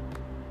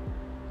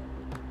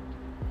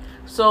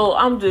 So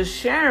I'm just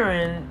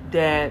sharing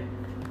that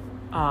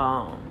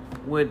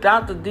with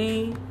Dr.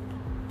 D,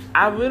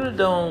 I really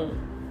don't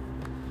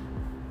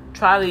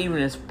try to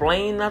even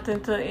explain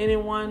nothing to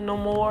anyone no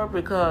more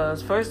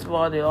because, first of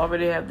all, they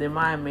already have their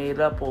mind made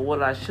up on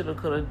what I should have,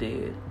 could have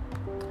did.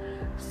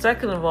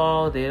 Second of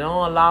all, they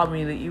don't allow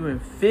me to even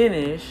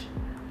finish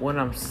what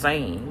I'm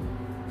saying.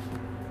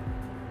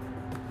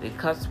 They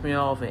cut me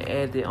off and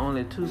add their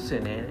only 2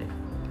 cents in it.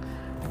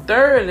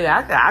 Thirdly,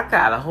 I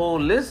got a whole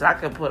list I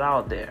can put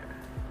out there.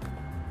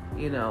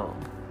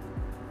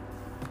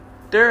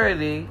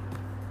 Thirdly,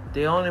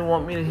 they only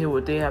want me to hear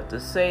what they have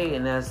to say,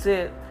 and that's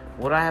it.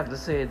 What I have to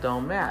say, it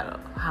don't matter.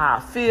 How I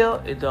feel,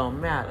 it don't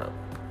matter.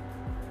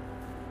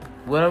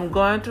 What I'm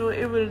going through,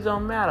 it really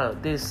don't matter.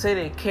 They say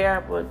they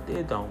care, but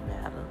it don't matter.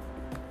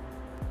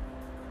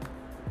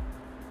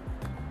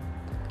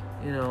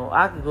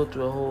 I could go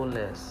through a whole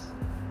list.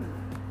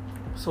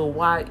 So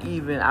why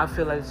even, I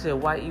feel like I said,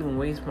 why even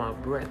waste my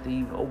breath to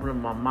even open up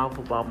my mouth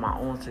about my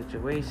own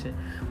situation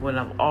when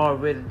I've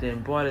already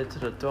then brought it to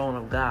the throne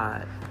of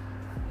God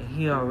and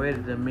He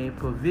already done made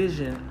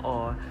provision,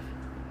 or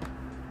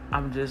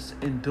I'm just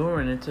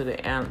enduring until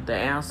the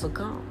answer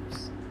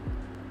comes.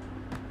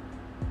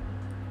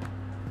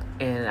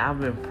 And I've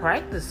been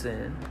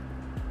practicing,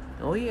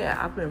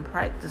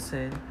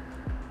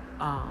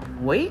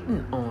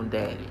 waiting on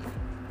Daddy.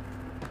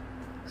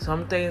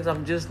 Some things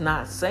I'm just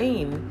not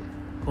saying,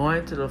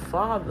 going to the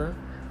Father,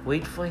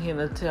 wait for Him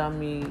to tell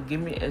me, give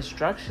me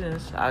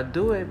instructions. I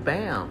do it,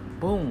 bam,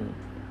 boom.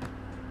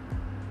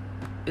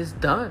 It's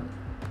done.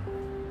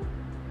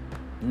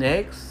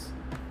 Next,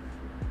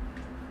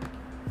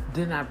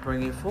 then I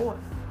bring it forth.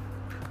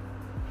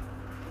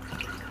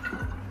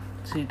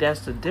 See,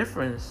 that's the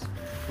difference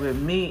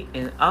with me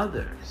and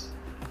others.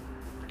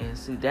 And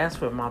see,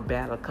 that's where my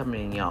battle come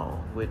in,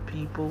 y'all. With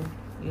people,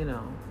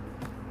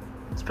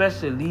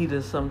 especially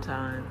leaders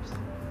sometimes.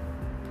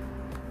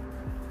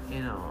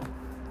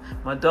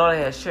 My daughter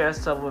had shared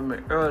stuff with me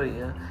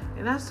earlier,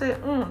 and I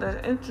said,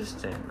 that's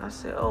interesting. I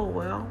said, oh,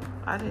 well,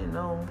 I didn't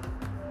know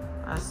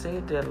I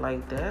said that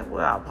like that.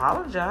 Well, I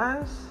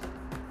apologize.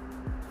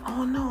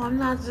 Oh, no, I'm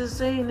not just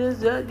saying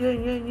this.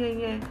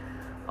 Yeah.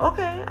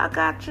 Okay, I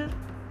got you.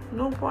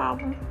 No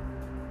problem.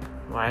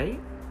 Right?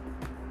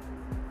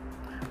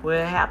 Well,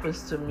 it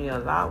happens to me a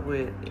lot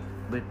with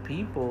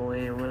people,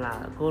 and when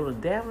I go to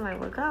Dad, I'm like,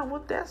 well, God,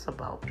 what that's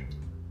about?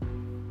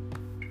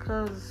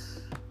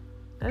 Because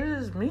that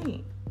is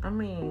me. I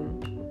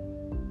mean,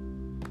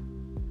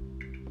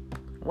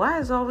 why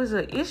is always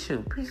an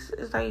issue?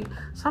 It's like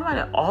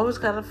somebody always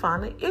got to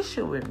find an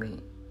issue with me.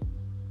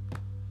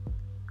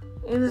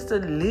 And it's the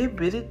little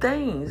bitty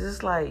things.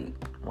 It's like,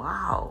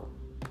 wow.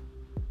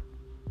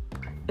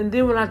 And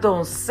then when I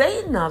don't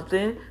say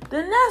nothing,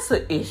 then that's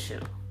an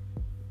issue.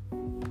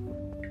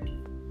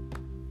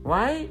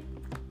 Right?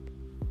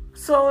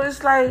 So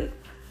it's like,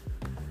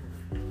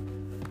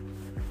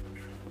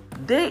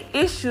 they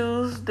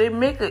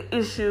make an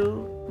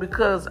issue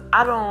because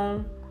I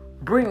don't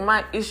bring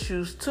my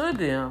issues to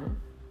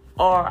them,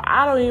 or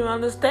I don't even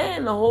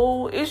understand the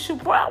whole issue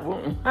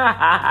problem.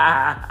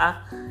 I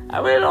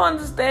really don't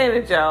understand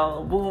it,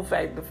 y'all. Boom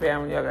Factor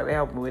family, y'all gotta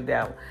help me with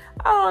that one.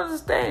 I don't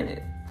understand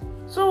it.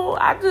 So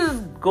I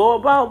just go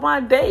about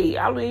my day.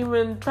 I don't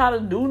even try to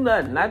do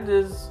nothing. I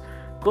just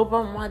go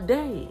about my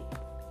day.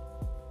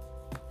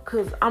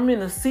 Because I'm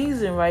in a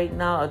season right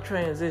now of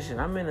transition.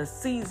 I'm in a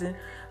season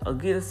of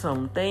getting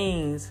some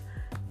things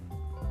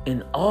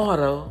in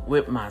order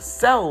with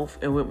myself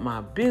and with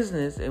my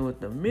business and with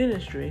the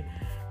ministry.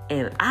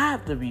 And I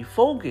have to be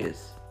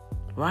focused,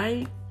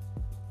 right?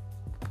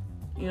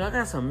 I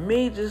got some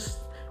major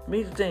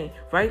thing.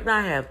 Right now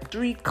I have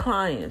 3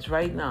 clients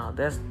right now.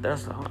 That's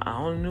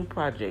our new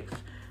projects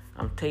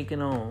I'm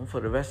taking on for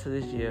the rest of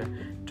this year.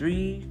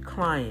 3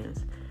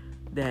 clients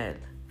that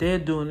they're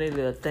doing their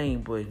little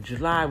thing, but in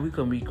July we're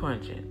gonna be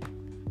crunching.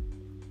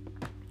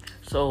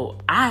 So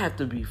I have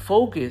to be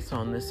focused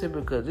on this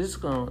because this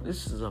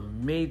is a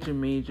major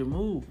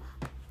move.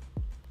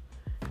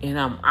 And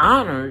I'm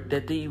honored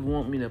that they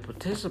want me to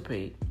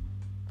participate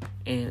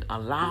and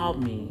allow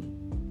me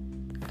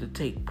to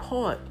take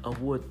part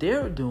of what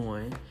they're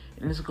doing,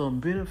 and it's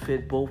going to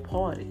benefit both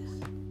parties,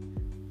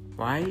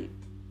 right?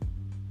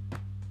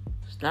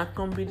 It's not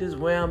going to be this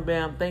wham,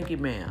 bam, thank you,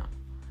 ma'am,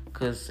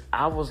 because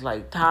I was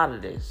like tired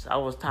of this. I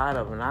was tired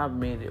of it, and I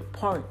made it a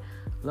point.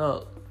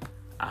 Look,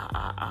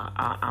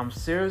 I'm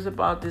serious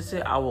about this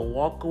here. I will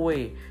walk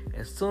away.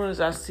 As soon as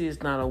I see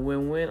it's not a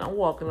win-win, I'm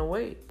walking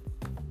away.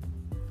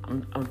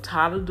 I'm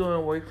tired of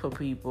doing work for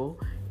people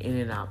and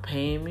they're not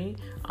paying me.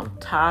 I'm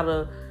tired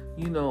of,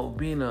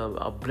 being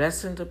a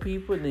blessing to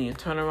people, and then you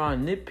turn around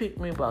and nitpick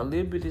me about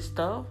little bitty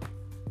stuff.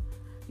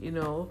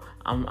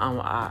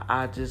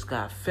 I just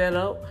got fed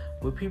up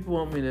with people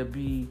want me to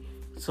be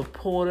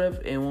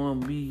supportive and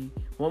want me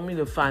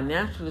to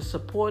financially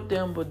support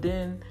them, but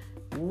then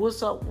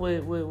what's up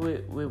with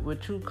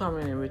you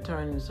coming and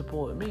returning to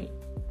support me?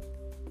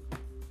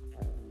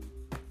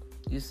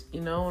 You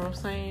know what I'm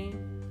saying?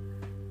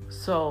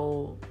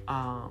 So,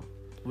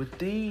 with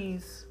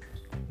these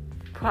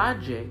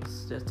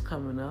projects that's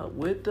coming up,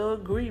 with the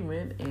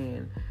agreement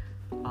and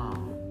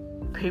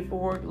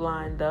paperwork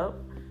lined up,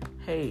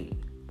 hey,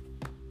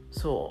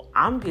 so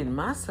I'm getting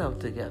myself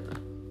together.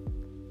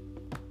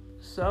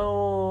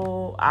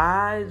 So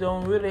I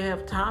don't really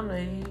have time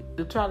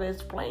to try to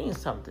explain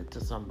something to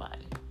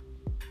somebody.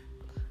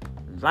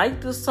 Like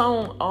the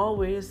song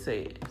always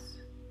says,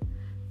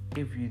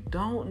 if you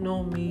don't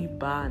know me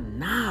by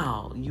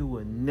now, you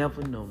will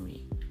never know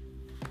me.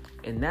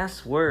 And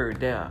that's word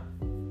there.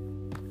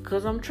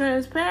 Because I'm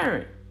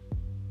transparent.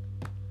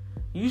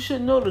 You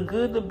should know the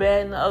good, the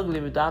bad, and the ugly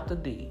with Dr.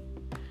 D.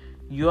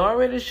 You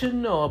already should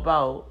know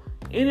about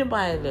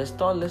anybody that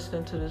start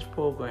listening to this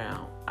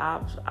program.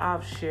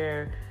 I've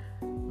shared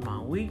my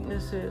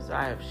weaknesses.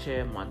 I have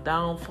shared my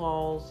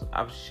downfalls.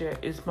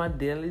 It's my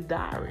daily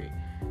diary.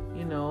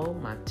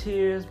 My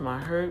tears, my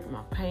hurt,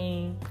 my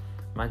pain,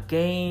 my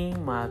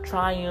gain, my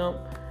triumph.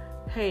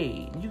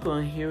 hey, you're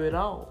going to hear it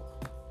all.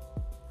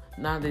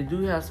 Now, they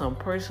do have some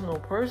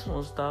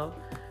personal stuff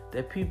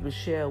that people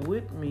share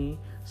with me.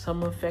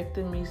 Some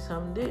affected me,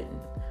 some didn't.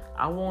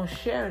 I won't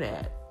share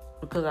that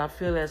because I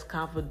feel that's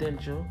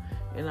confidential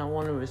and I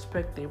want to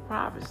respect their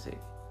privacy.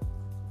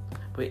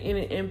 But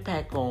any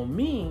impact on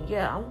me,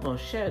 yeah, I'm going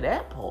to share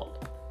that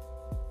part.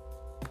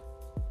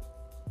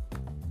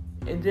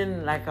 And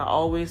then, like I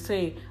always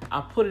say,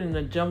 I put it in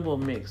a jumble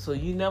mix. So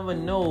you never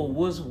know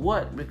what's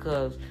what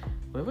because,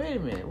 wait a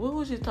minute, what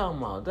was you talking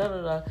about?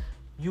 Da-da-da.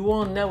 You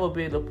won't never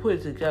be able to put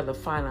it together,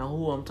 find out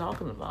who I'm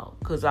talking about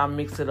because I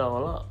mix it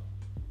all up.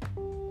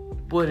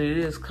 But it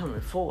is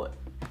coming forward.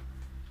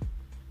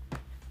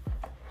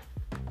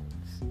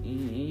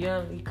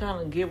 You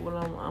kind of get what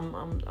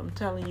I'm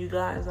telling you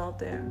guys out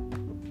there.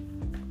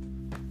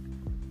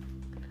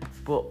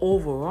 But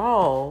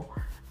overall,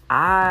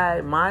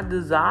 my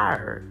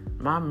desire,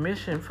 my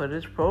mission for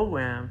this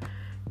program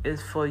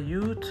is for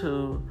you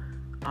to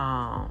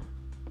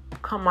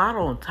come out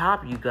on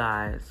top, you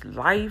guys.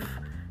 Life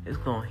is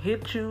going to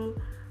hit you,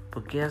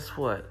 but guess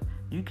what?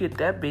 You get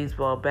that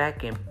baseball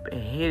back and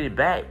hit it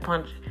back,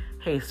 punch,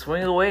 hey,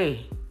 swing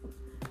away.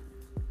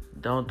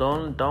 Don't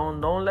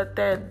let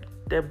that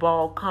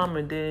ball come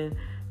and then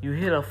you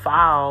hit a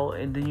foul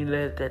and then you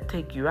let that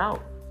take you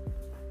out.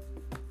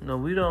 No,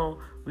 we don't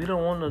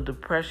want no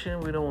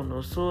depression. We don't want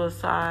no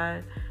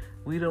suicide.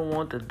 We don't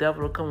want the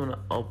devil to come and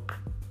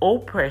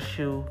oppress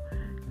you,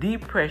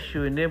 depress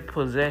you, and then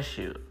possess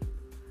you.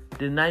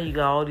 Then now you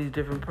got all these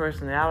different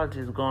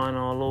personalities going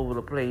all over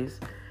the place,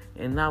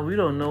 and now we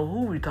don't know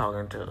who we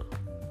talking to.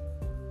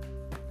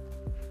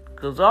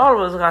 Because all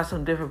of us got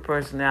some different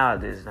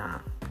personalities now.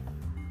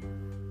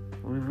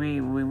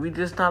 We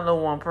just not know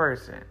one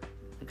person.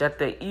 They got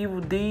that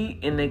evil D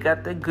and they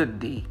got that good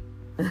D.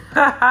 And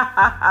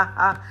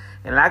I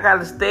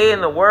gotta stay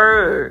in the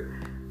word.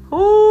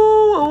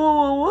 Ooh,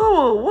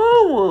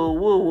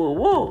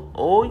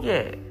 oh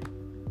yeah.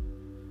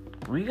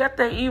 We got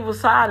that evil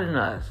side in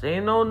us. There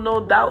ain't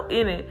no doubt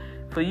in it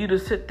for you to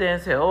sit there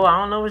and say, oh, I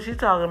don't know what she's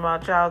talking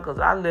about, child, because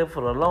I live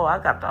for the Lord. I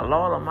got the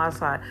Lord on my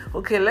side.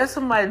 Okay, let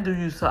somebody do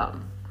you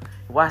something.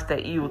 Watch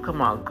that evil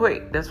come out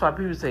quick. That's why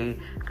people say,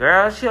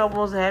 girl, she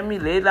almost had me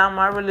lay down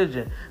my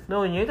religion.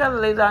 No, you ain't got to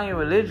lay down your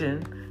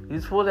religion.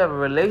 You're supposed to have a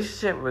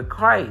relationship with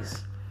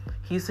Christ.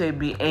 He said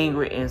be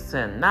angry and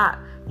sin not.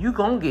 You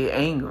going to get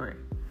angry.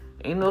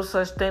 Ain't no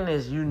such thing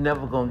as you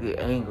never going to get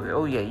angry.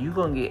 Oh, yeah, you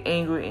going to get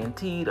angry and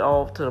teed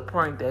off to the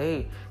point that,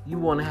 hey, you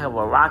want to have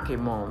a rocky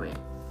moment.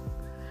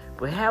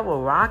 But have a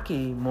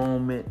rocky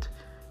moment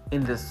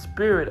in the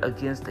spirit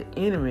against the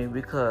enemy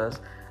because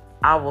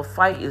our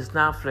fight is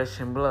not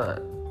flesh and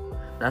blood.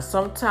 Now,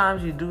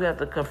 sometimes you do have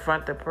to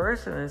confront the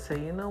person and say,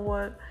 you know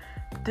what?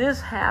 This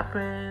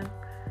happened,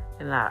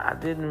 and I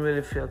didn't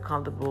really feel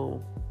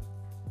comfortable,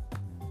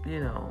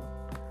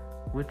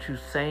 with you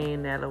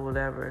saying that or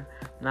whatever.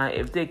 Now,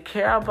 if they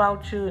care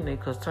about you and they're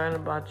concerned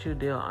about you,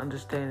 they'll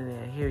understand and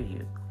they'll hear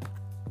you.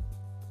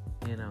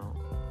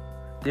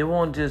 They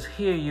won't just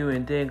hear you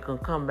and then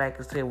come back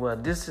and say, well,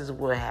 this is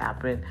what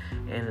happened,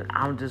 and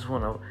I just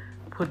want to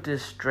put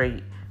this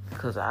straight.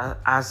 Because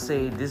I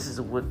say this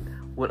is what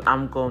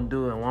I'm going to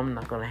do and I'm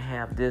not going to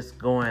have this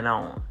going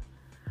on.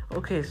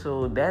 Okay,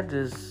 so that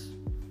just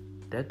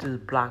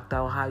blocked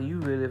out how you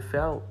really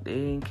felt. They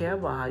didn't care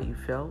about how you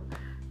felt.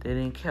 They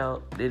didn't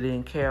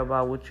care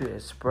about what you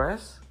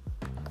expressed.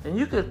 And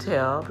you could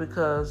tell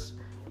because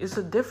it's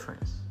a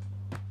difference.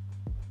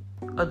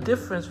 A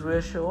difference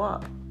will show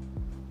up.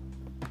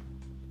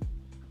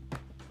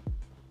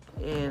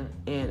 And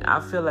I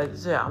feel like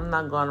I'm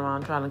not going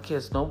around trying to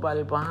kiss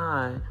nobody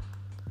behind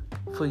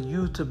for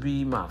you to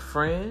be my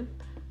friend,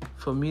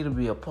 for me to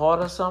be a part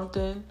of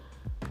something.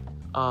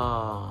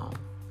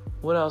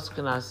 What else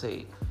can I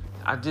say?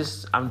 I'm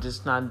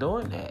just not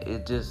doing that.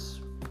 It is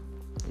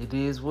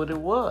what it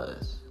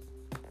was.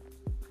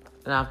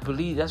 And I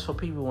believe that's what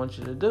people want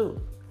you to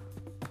do.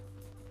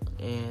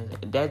 And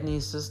that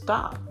needs to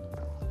stop.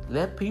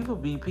 Let people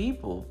be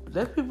people.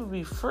 Let people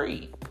be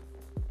free.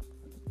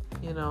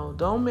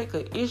 Don't make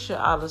an issue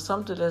out of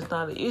something that's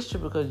not an issue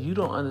because you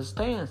don't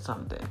understand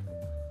something.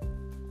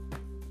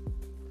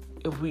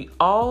 If we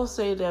all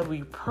say that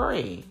we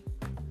pray,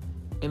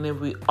 and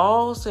if we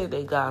all say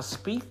that God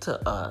speaks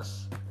to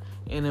us,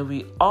 and if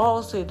we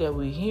all say that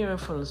we're hearing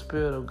from the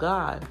Spirit of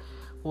God,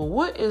 well,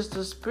 what is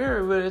the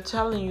Spirit really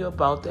telling you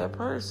about that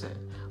person?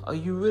 Are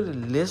you really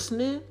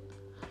listening?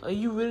 Or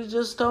you really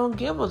just don't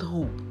give a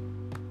hoot?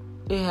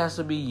 It has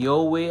to be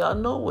your way or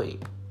no way.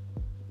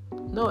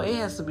 No, it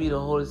has to be the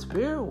Holy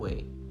Spirit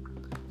way.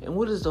 And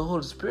what is the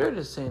Holy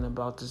Spirit saying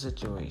about the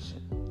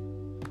situation?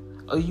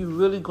 Are you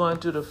really going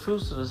through the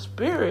fruits of the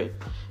Spirit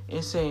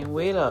and saying,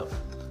 wait up,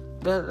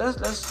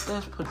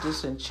 let's put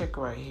this in check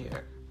right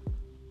here.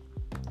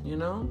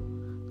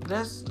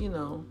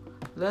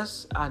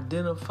 Let's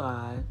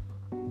identify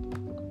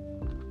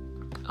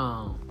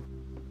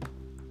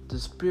the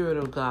Spirit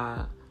of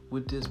God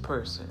with this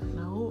person.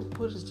 Now,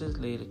 what is this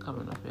lady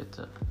coming up here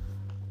to?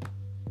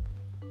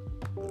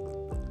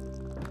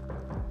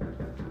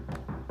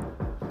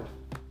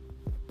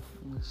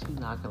 She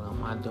knocking on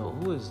my door.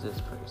 Who is this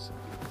person?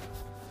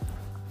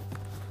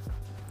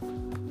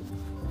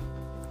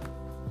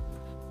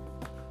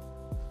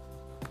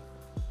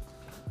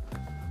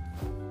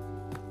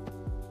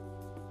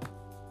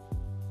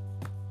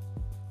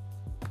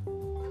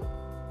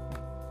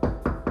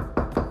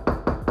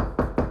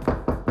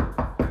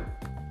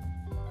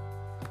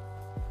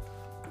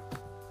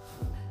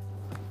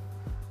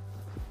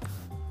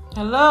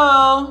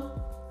 Hello?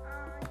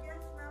 Yes,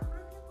 ma'am.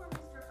 Looking for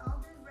Mr.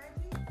 Alden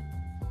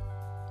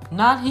Reggie.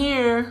 Not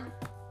here.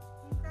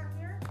 He's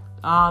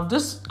not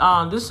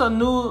here? This a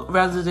new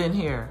resident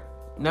here.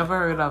 Never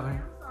heard of her.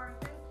 I'm sorry.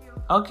 Thank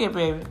you. Okay,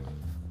 baby.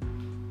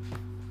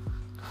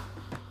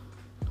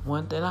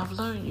 One thing I've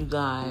learned, you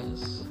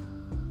guys,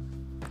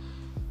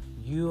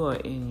 you are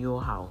in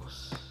your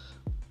house.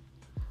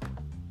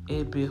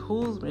 It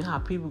behooves me how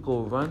people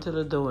go run to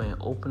the door and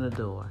open the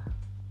door.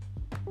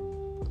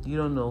 You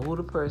don't know who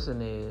the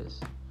person is.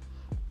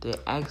 They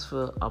ask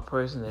for a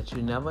person that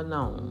you never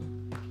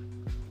known,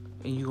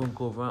 and you gonna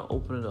go run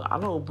open the door. I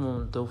don't open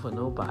the door for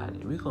nobody.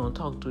 We gonna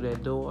talk through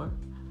that door,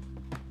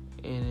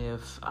 and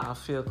if I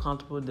feel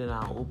comfortable, then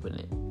I'll open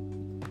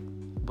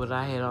it. But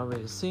I had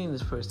already seen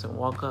this person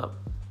walk up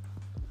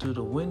through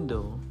the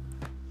window,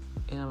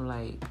 and I'm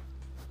like,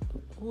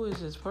 who is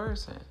this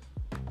person?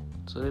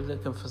 So they're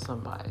looking for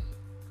somebody,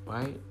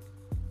 right?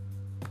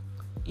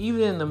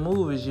 Even in the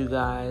movies, you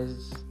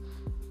guys,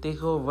 they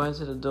go run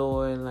to the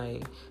door and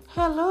like,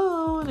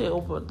 hello, they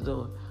open up the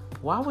door.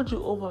 Why would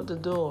you open up the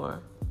door?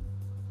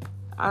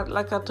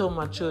 Like I told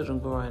my children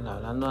growing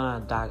up, I know I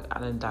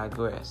didn't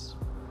digress.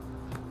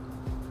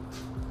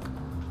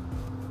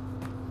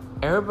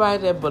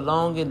 Everybody that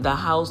belong in the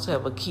house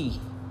have a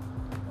key,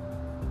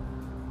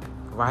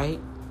 right?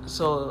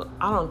 So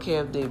I don't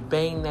care if they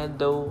bang that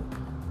door.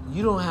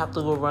 You don't have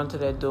to go run to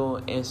that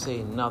door and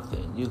say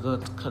nothing. You're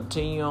going to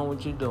continue on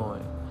what you're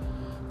doing.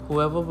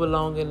 Whoever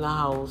belong in the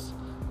house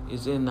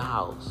is in the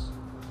house.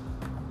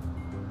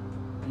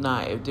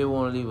 Now, if they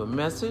want to leave a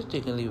message, they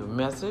can leave a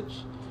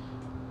message,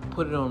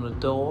 put it on the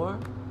door,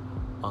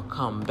 or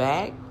come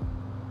back,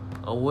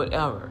 or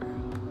whatever.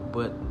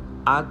 But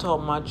I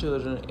taught my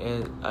children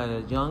at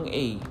a young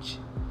age,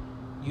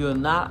 you're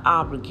not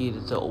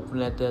obligated to open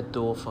that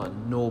door for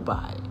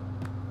nobody.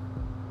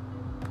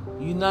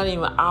 You're not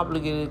even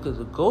obligated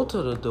to go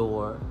to the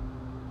door,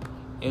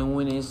 and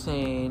when they're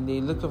saying they're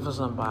looking for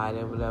somebody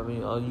or whatever,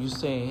 or you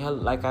saying hell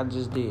like I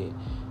just did,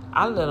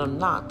 I let them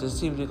knock to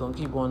see if they're going to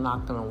keep on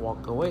knocking and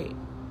walk away.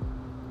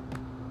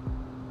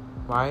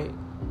 Right?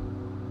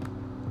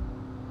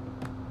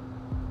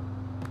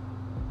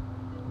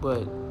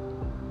 But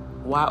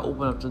why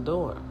open up the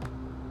door?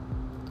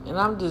 And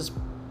I'm just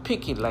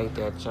picky like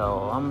that,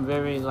 y'all. I'm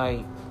very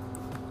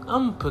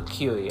I'm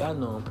peculiar. I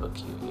know I'm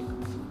peculiar.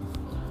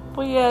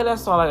 But yeah,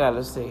 that's all I got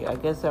to say. I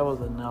guess that was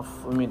enough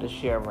for me to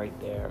share right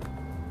there.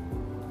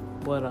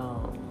 But,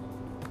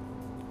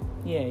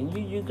 yeah,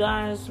 you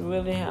guys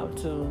really have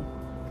to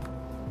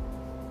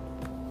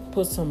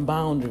put some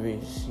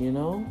boundaries, you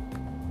know?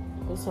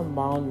 Put some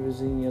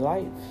boundaries in your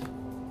life.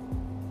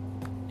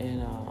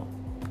 And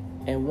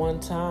at one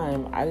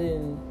time,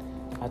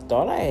 I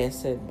thought I had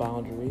set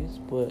boundaries,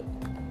 but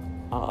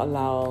I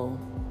allow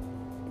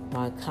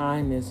my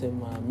kindness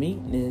and my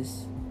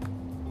meekness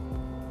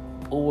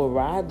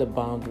override the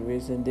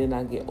boundaries, and then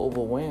I get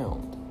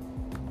overwhelmed.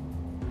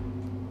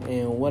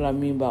 And what I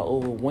mean by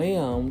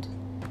overwhelmed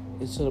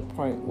is to the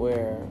point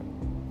where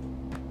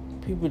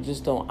people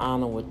just don't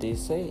honor what they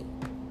say.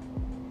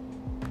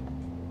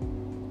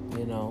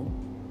 You know?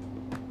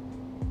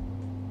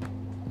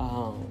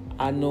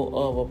 I know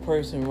of a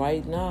person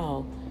right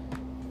now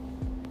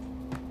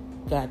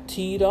got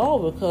teed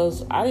off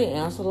because I didn't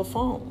answer the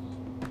phone.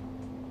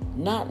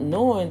 Not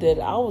knowing that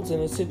I was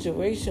in a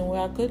situation where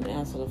I couldn't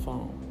answer the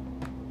phone.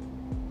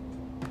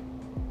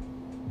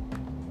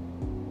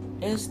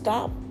 And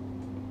stop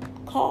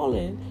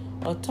calling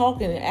or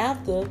talking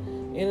after,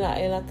 and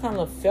I kind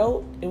of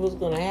felt it was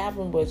going to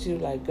happen, but she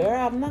was like, girl,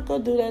 I'm not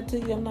going to do that to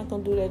you. I'm not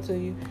going to do that to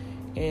you.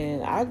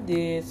 And I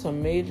did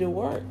some major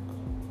work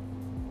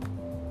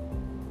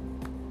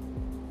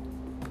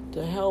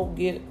to help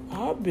get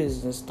her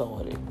business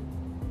started.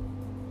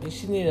 And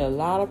she needed a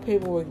lot of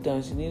paperwork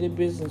done. She needed a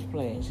business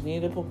plan. She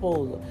needed a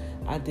proposal.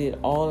 I did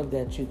all of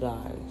that, you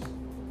guys.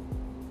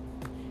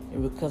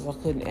 And because I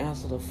couldn't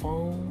answer the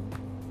phone,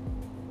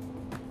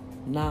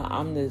 now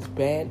I'm this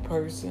bad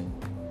person.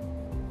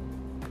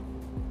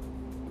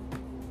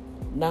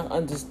 Not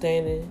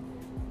understanding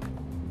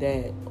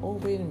that, oh,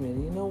 wait a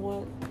minute, you know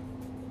what?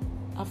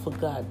 I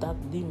forgot. Dr.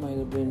 D might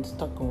have been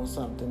stuck on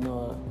something,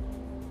 or,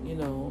 you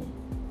know,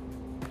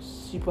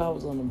 she probably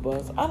was on the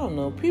bus. I don't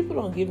know. People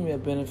don't give me a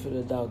benefit of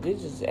the doubt. They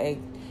just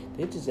act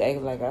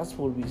like I'm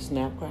supposed to be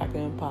snap, cracker,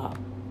 and pop.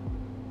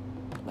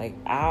 Like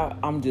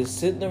I'm just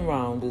sitting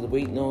around just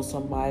waiting on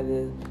somebody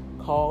to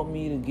call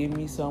me to give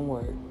me some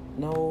work.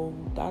 No,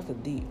 Dr.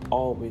 D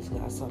always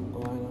got something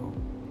going on.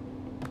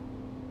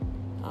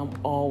 I'm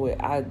always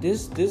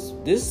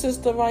this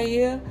sister right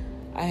here,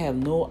 I have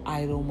no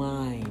idle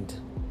mind.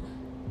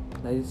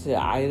 Like you said,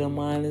 idle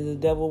mind is a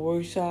devil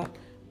workshop.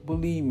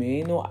 Believe me,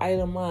 ain't no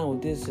idle mind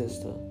with this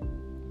sister.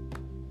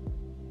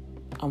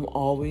 I'm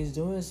always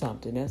doing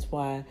something. That's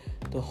why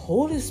the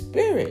Holy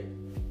Spirit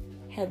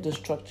have to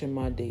structure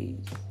my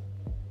days.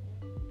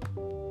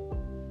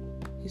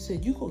 He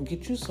said, you gonna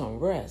get you some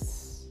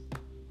rest.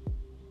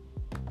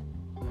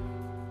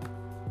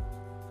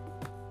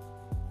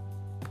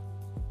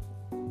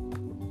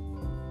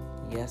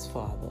 Yes,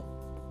 Father.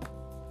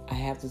 I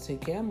have to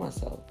take care of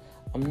myself.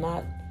 I'm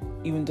not,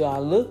 even though I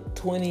look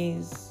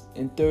 20s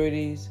and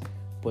 30s,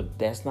 but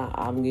that's not,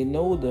 I'm getting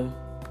older,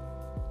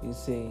 you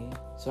see.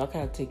 So I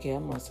gotta take care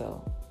of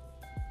myself.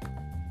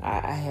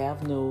 I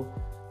have no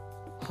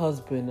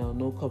husband or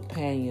no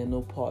companion,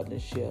 no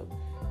partnership,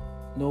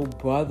 no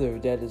brother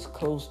that is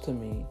close to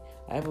me.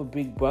 I have a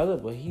big brother,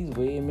 but he's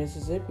way in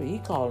Mississippi. He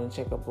called and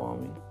checked up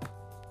on me.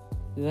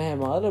 Then I have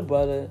my other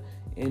brother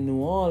in New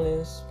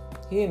Orleans.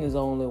 He in his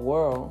own little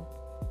world.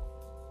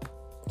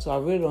 So I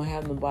really don't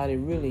have nobody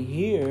really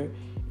here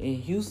in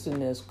Houston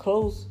that's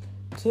close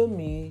to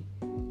me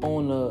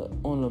on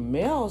the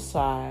male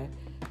side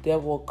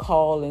that will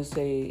call and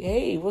say,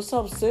 hey, what's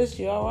up, sis?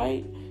 You all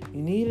right?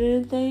 You need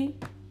anything?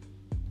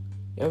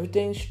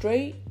 Everything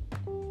straight?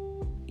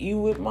 You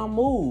with my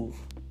move?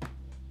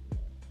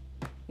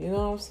 You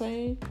know what I'm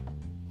saying?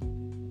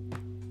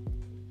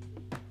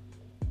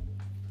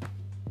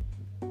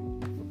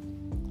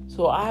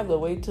 So I have to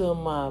wait till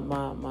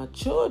my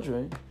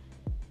children,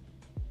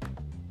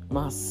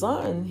 my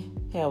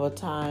son, have a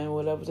time,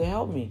 whatever, to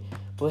help me.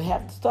 But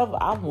half the stuff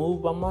I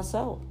move by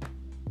myself.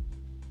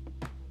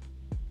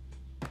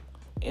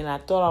 And I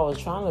thought I was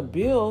trying to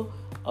build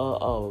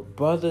a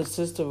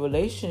brother-sister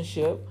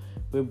relationship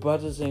with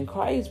brothers in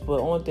Christ, but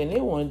the only thing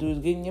they want to do is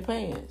get in your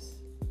pants.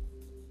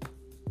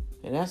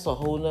 And that's a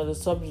whole nother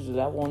subject that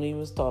I won't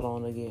even start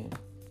on again.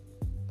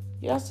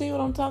 Y'all see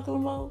what I'm talking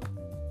about?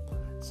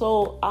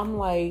 So I'm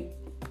like,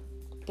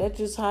 that's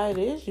just how it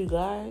is, you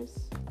guys.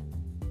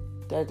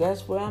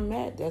 That's where I'm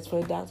at. That's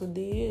where Dr.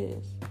 D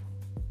is.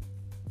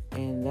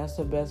 And that's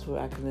the best way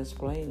I can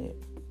explain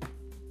it.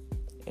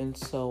 And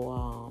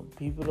so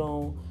people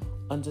don't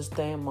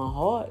understand my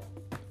heart.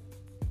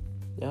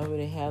 They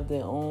already have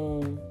their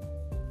own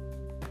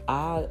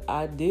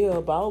idea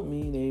about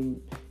me.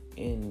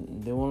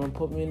 They want to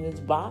put me in this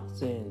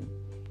box, and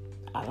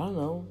I don't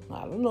know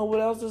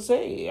what else to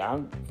say.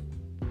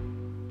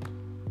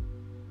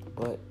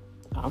 But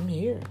I'm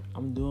here.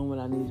 I'm doing what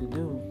I need to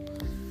do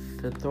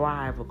to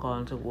thrive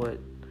according to what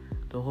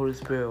the Holy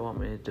Spirit want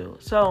me to do.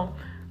 So,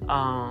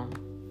 I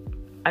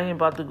ain't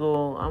about to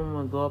go. I'm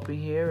gonna go up in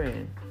here,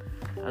 and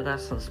I got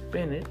some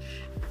spinach.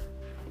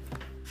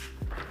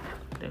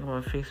 I think I'm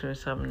gonna fix me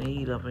something to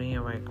eat up in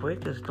here right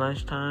quick. It's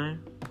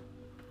lunchtime.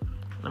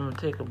 I'm gonna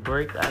take a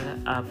break.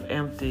 I've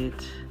emptied.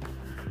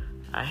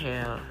 I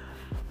have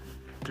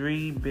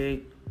 3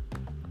 big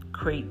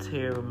crates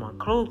here with my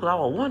clothes. Cause I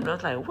was wondering, I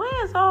was like,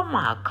 where's all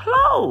my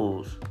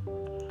clothes?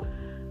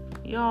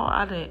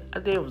 Y'all,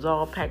 they was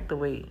all packed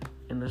away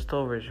in the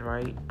storage,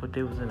 right? But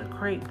they was in the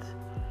crates.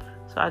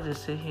 So I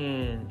just sit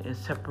here and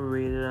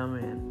separated them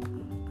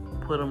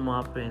and put them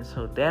up, and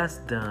so that's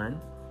done.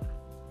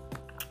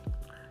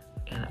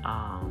 And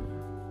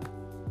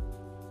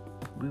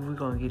we're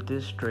gonna get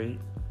this straight.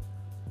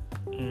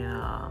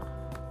 And I'm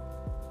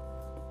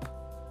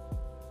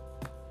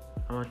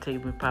gonna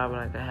take me probably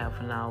like a half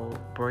an hour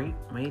break,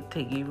 may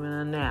take even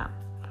a nap,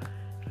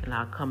 and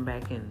I'll come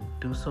back and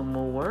do some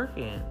more work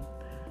and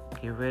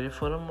get ready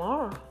for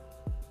tomorrow.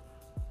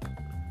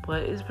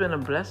 But it's been a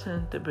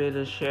blessing to be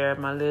able to share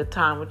my little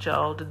time with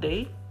y'all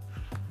today.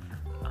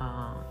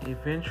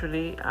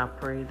 Eventually, I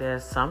pray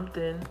that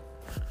something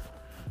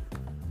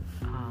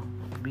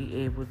be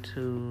able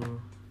to,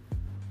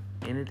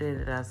 anything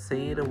that I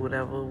said or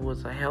whatever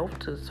was a help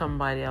to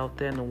somebody out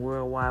there in the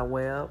World Wide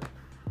Web.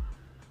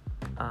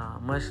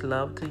 Much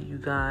love to you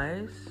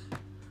guys.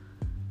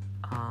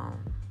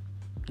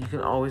 You can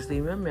always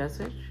leave me a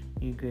message.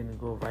 You can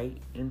go right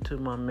into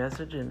my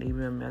message and leave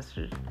me a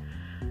message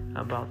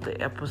about the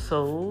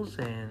episodes.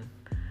 And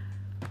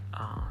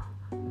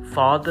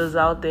fathers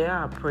out there,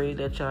 I pray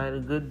that y'all had a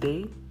good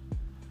day.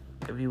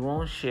 If you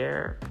won't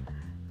share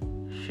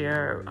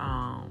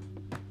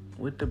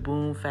with the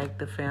Boom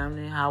Factor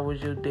family. How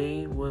was your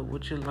day?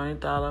 What you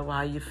learned out of,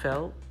 how you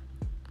felt?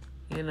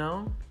 You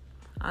know?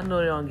 I know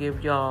they don't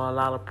give y'all a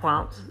lot of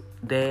prompts,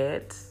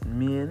 dads,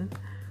 men,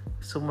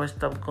 so much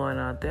stuff going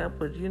out there.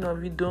 But, you know,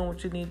 if you're doing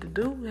what you need to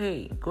do,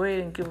 hey, go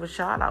ahead and give a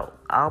shout out.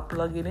 I'll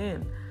plug it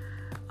in.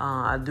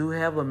 I do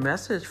have a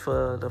message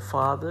for the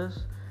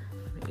fathers.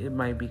 It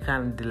might be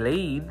kind of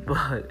delayed,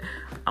 but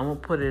I'm going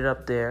to put it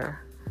up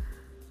there.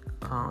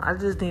 I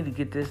just need to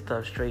get this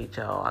stuff straight,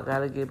 y'all. I got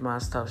to get my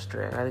stuff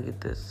straight. I got to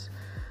get this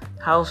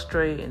house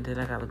straight, and then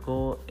I got to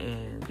go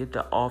and get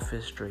the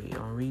office straight.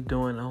 I'm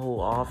redoing the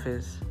whole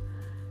office.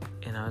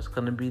 You know, it's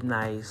going to be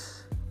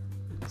nice.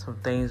 Some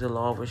things the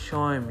Lord was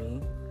showing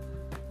me.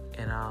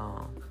 And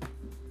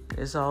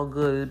it's all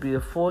good. It'll be the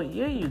 4th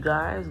year, you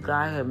guys.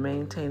 God had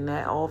maintained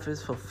that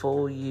office for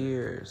 4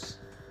 years.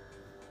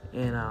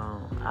 And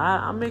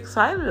I'm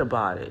excited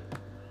about it.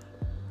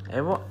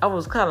 And I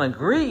was kind of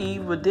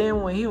grieved, but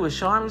then when he was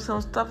showing me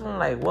some stuff, I'm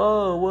like,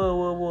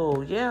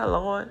 whoa. Yeah,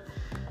 Lord,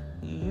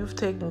 you've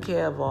taken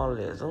care of all of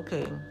this.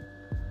 Okay.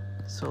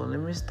 So let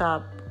me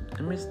stop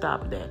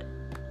that.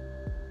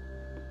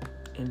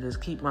 And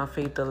just keep my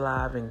faith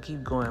alive and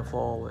keep going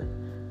forward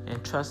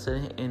and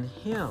trusting in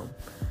Him.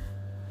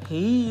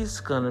 He's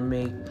going to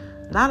make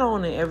not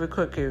only every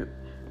crooked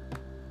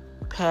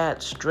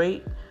path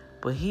straight,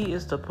 but He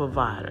is the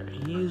provider.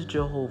 He is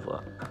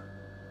Jehovah.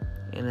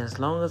 And as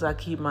long as I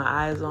keep my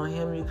eyes on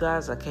Him, you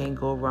guys, I can't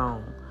go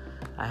wrong.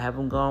 I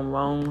haven't gone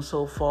wrong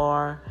so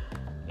far.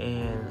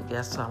 And I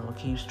guess I'm going to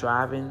keep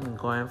striving and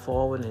going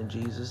forward in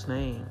Jesus'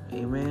 name.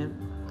 Amen.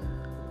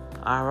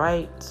 All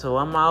right. So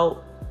I'm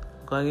out.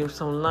 Going to give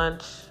some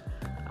lunch.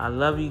 I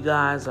love you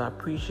guys. I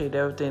appreciate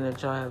everything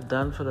that y'all have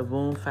done for the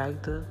Boom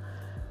Factor.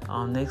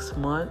 Next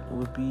month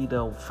will be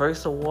the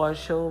first award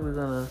show. We're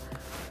going to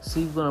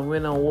see if we're going to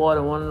win an award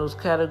in one of those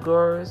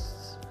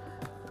categories.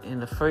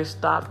 And the first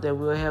stop that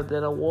we'll have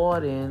that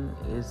award in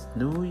is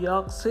New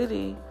York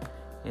City.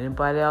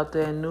 Anybody out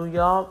there in New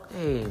York?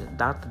 Hey,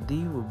 Dr.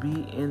 D will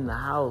be in the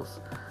house.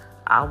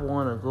 I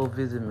want to go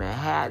visit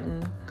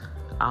Manhattan.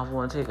 I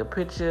want to take a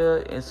picture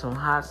in some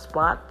hot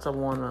spots. I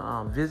want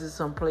to visit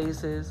some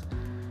places.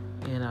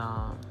 And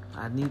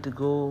I need to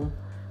go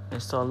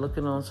and start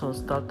looking on some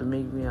stuff to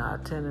make me an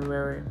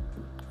itinerary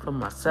for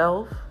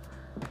myself.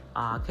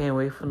 I can't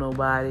wait for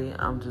nobody.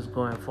 I'm just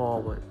going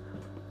forward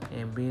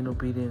and being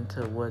obedient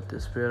to what the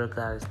Spirit of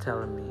God is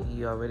telling me.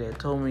 He already had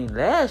told me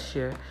last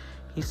year.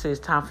 He says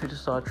it's time for you to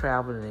start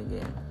traveling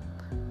again.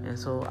 And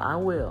so I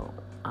will.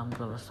 I'm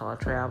going to start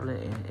traveling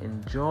and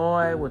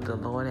enjoy what the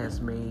Lord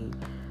has made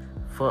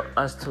for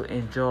us to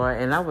enjoy.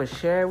 And I will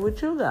share it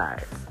with you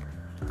guys.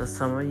 Because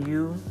some of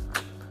you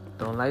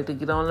don't like to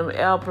get on them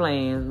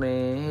airplanes,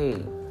 man.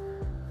 Hey,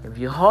 if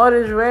your heart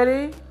is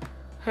ready,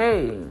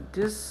 hey,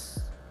 just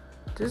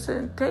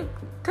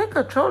take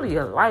control of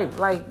your life.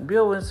 Like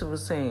Bill Winston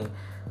was saying,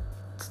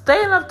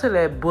 stand up to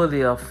that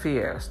bully of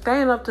fear.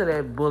 Stand up to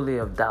that bully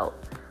of doubt.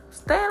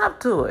 Stand up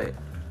to it.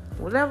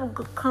 Whatever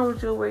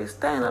comes your way,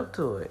 stand up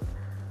to it.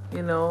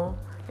 You know?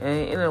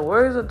 And in the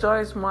words of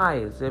Joyce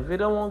Myers, if you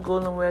don't want to go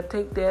nowhere,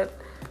 take that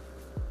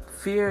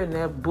fear and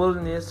that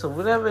bulliness or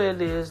whatever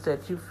it is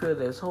that you feel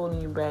that's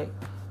holding you back,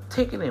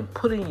 take it and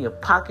put it in your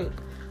pocket.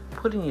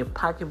 Put it in your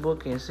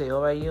pocketbook and say,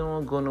 all right, you don't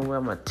want to go nowhere,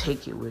 I'm going to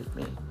take it with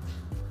me.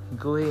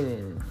 Go ahead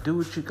and do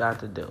what you got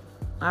to do.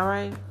 All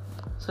right?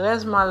 So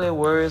that's my little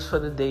words for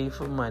the day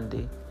for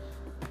Monday.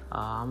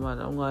 I'm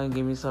going to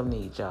give me something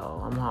to eat,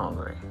 y'all. I'm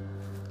hungry.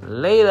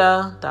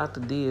 Later.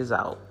 Dr. D is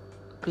out.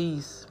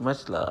 Peace.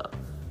 Much love.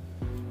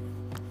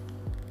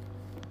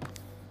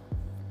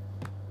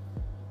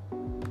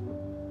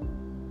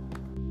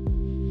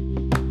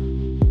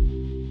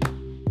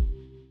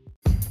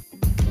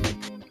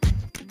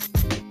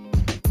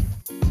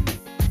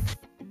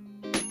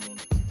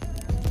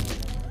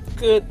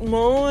 Good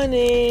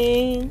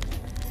morning.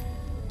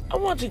 I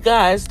want you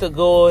guys to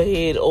go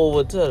ahead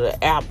over to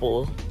the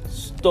Apple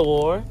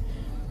Store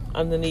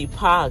underneath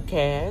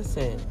podcasts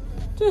and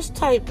just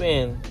type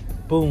in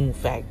Boom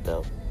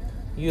Factor.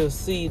 You'll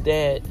see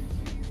that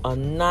a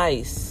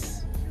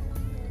nice,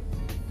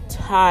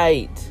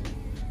 tight,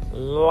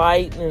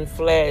 lightning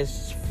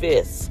flash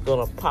fist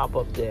gonna pop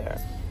up there.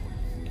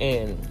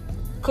 And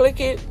click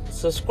it,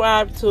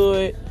 subscribe to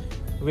it,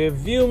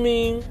 review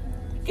me,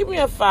 give me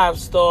a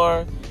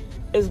 5-star.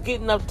 It's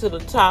getting up to the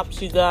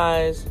tops, you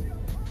guys.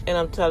 And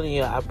I'm telling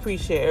you, I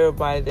appreciate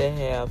everybody that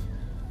have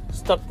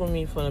stuck with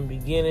me from the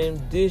beginning.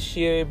 This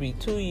year, it'll be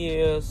 2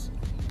 years.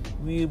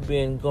 We've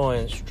been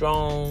going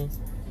strong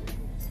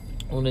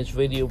on this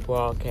radio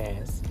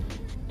broadcast.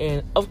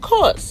 And, of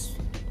course,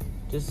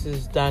 this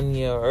is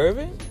Danielle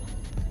Irvin,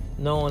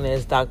 known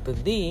as Dr.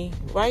 D,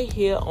 right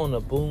here on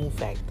the Boom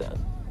Factor.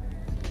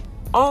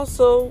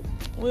 Also,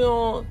 we're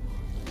on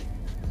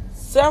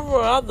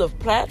several other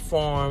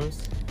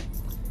platforms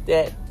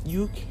that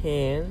you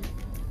can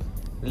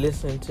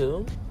listen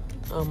to.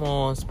 I'm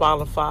on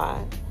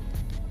Spotify,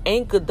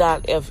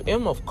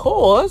 Anchor.fm, of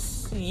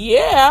course.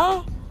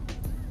 Yeah.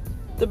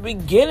 The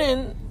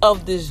beginning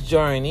of this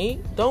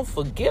journey. Don't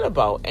forget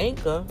about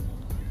Anchor.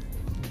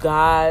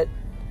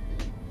 Goodreads,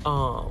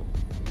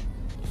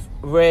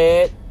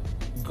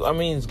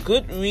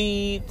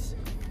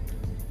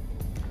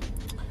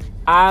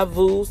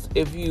 iVoox,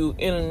 if you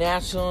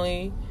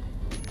internationally,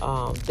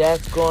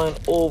 that's going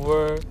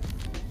over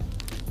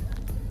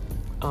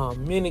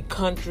many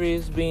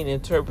countries, being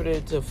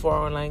interpreted to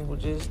foreign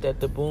languages that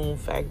the Boom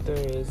Factor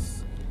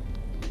is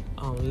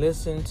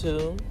listened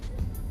to.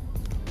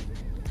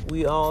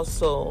 We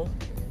also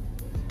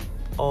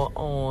are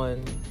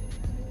on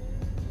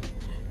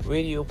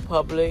Radio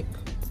Public,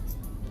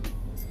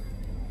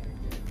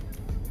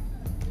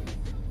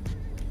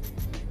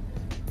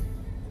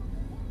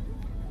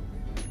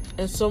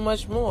 and so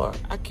much more.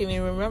 I can't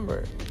even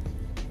remember.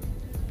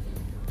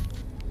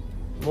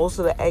 Most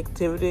of the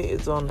activity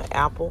is on the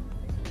Apple.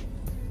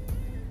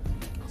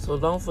 So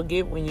don't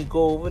forget, when you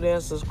go over there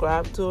and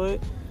subscribe to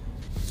it,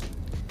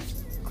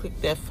 click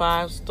that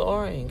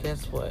 5-star, and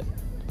guess what?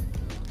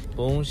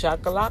 Boom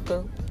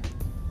shakalaka.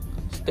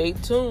 Stay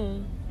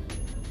tuned.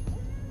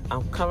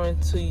 I'm coming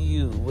to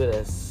you with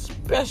a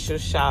special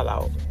shout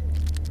out.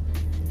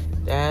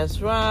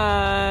 That's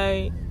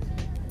right.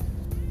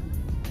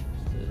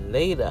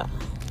 Later.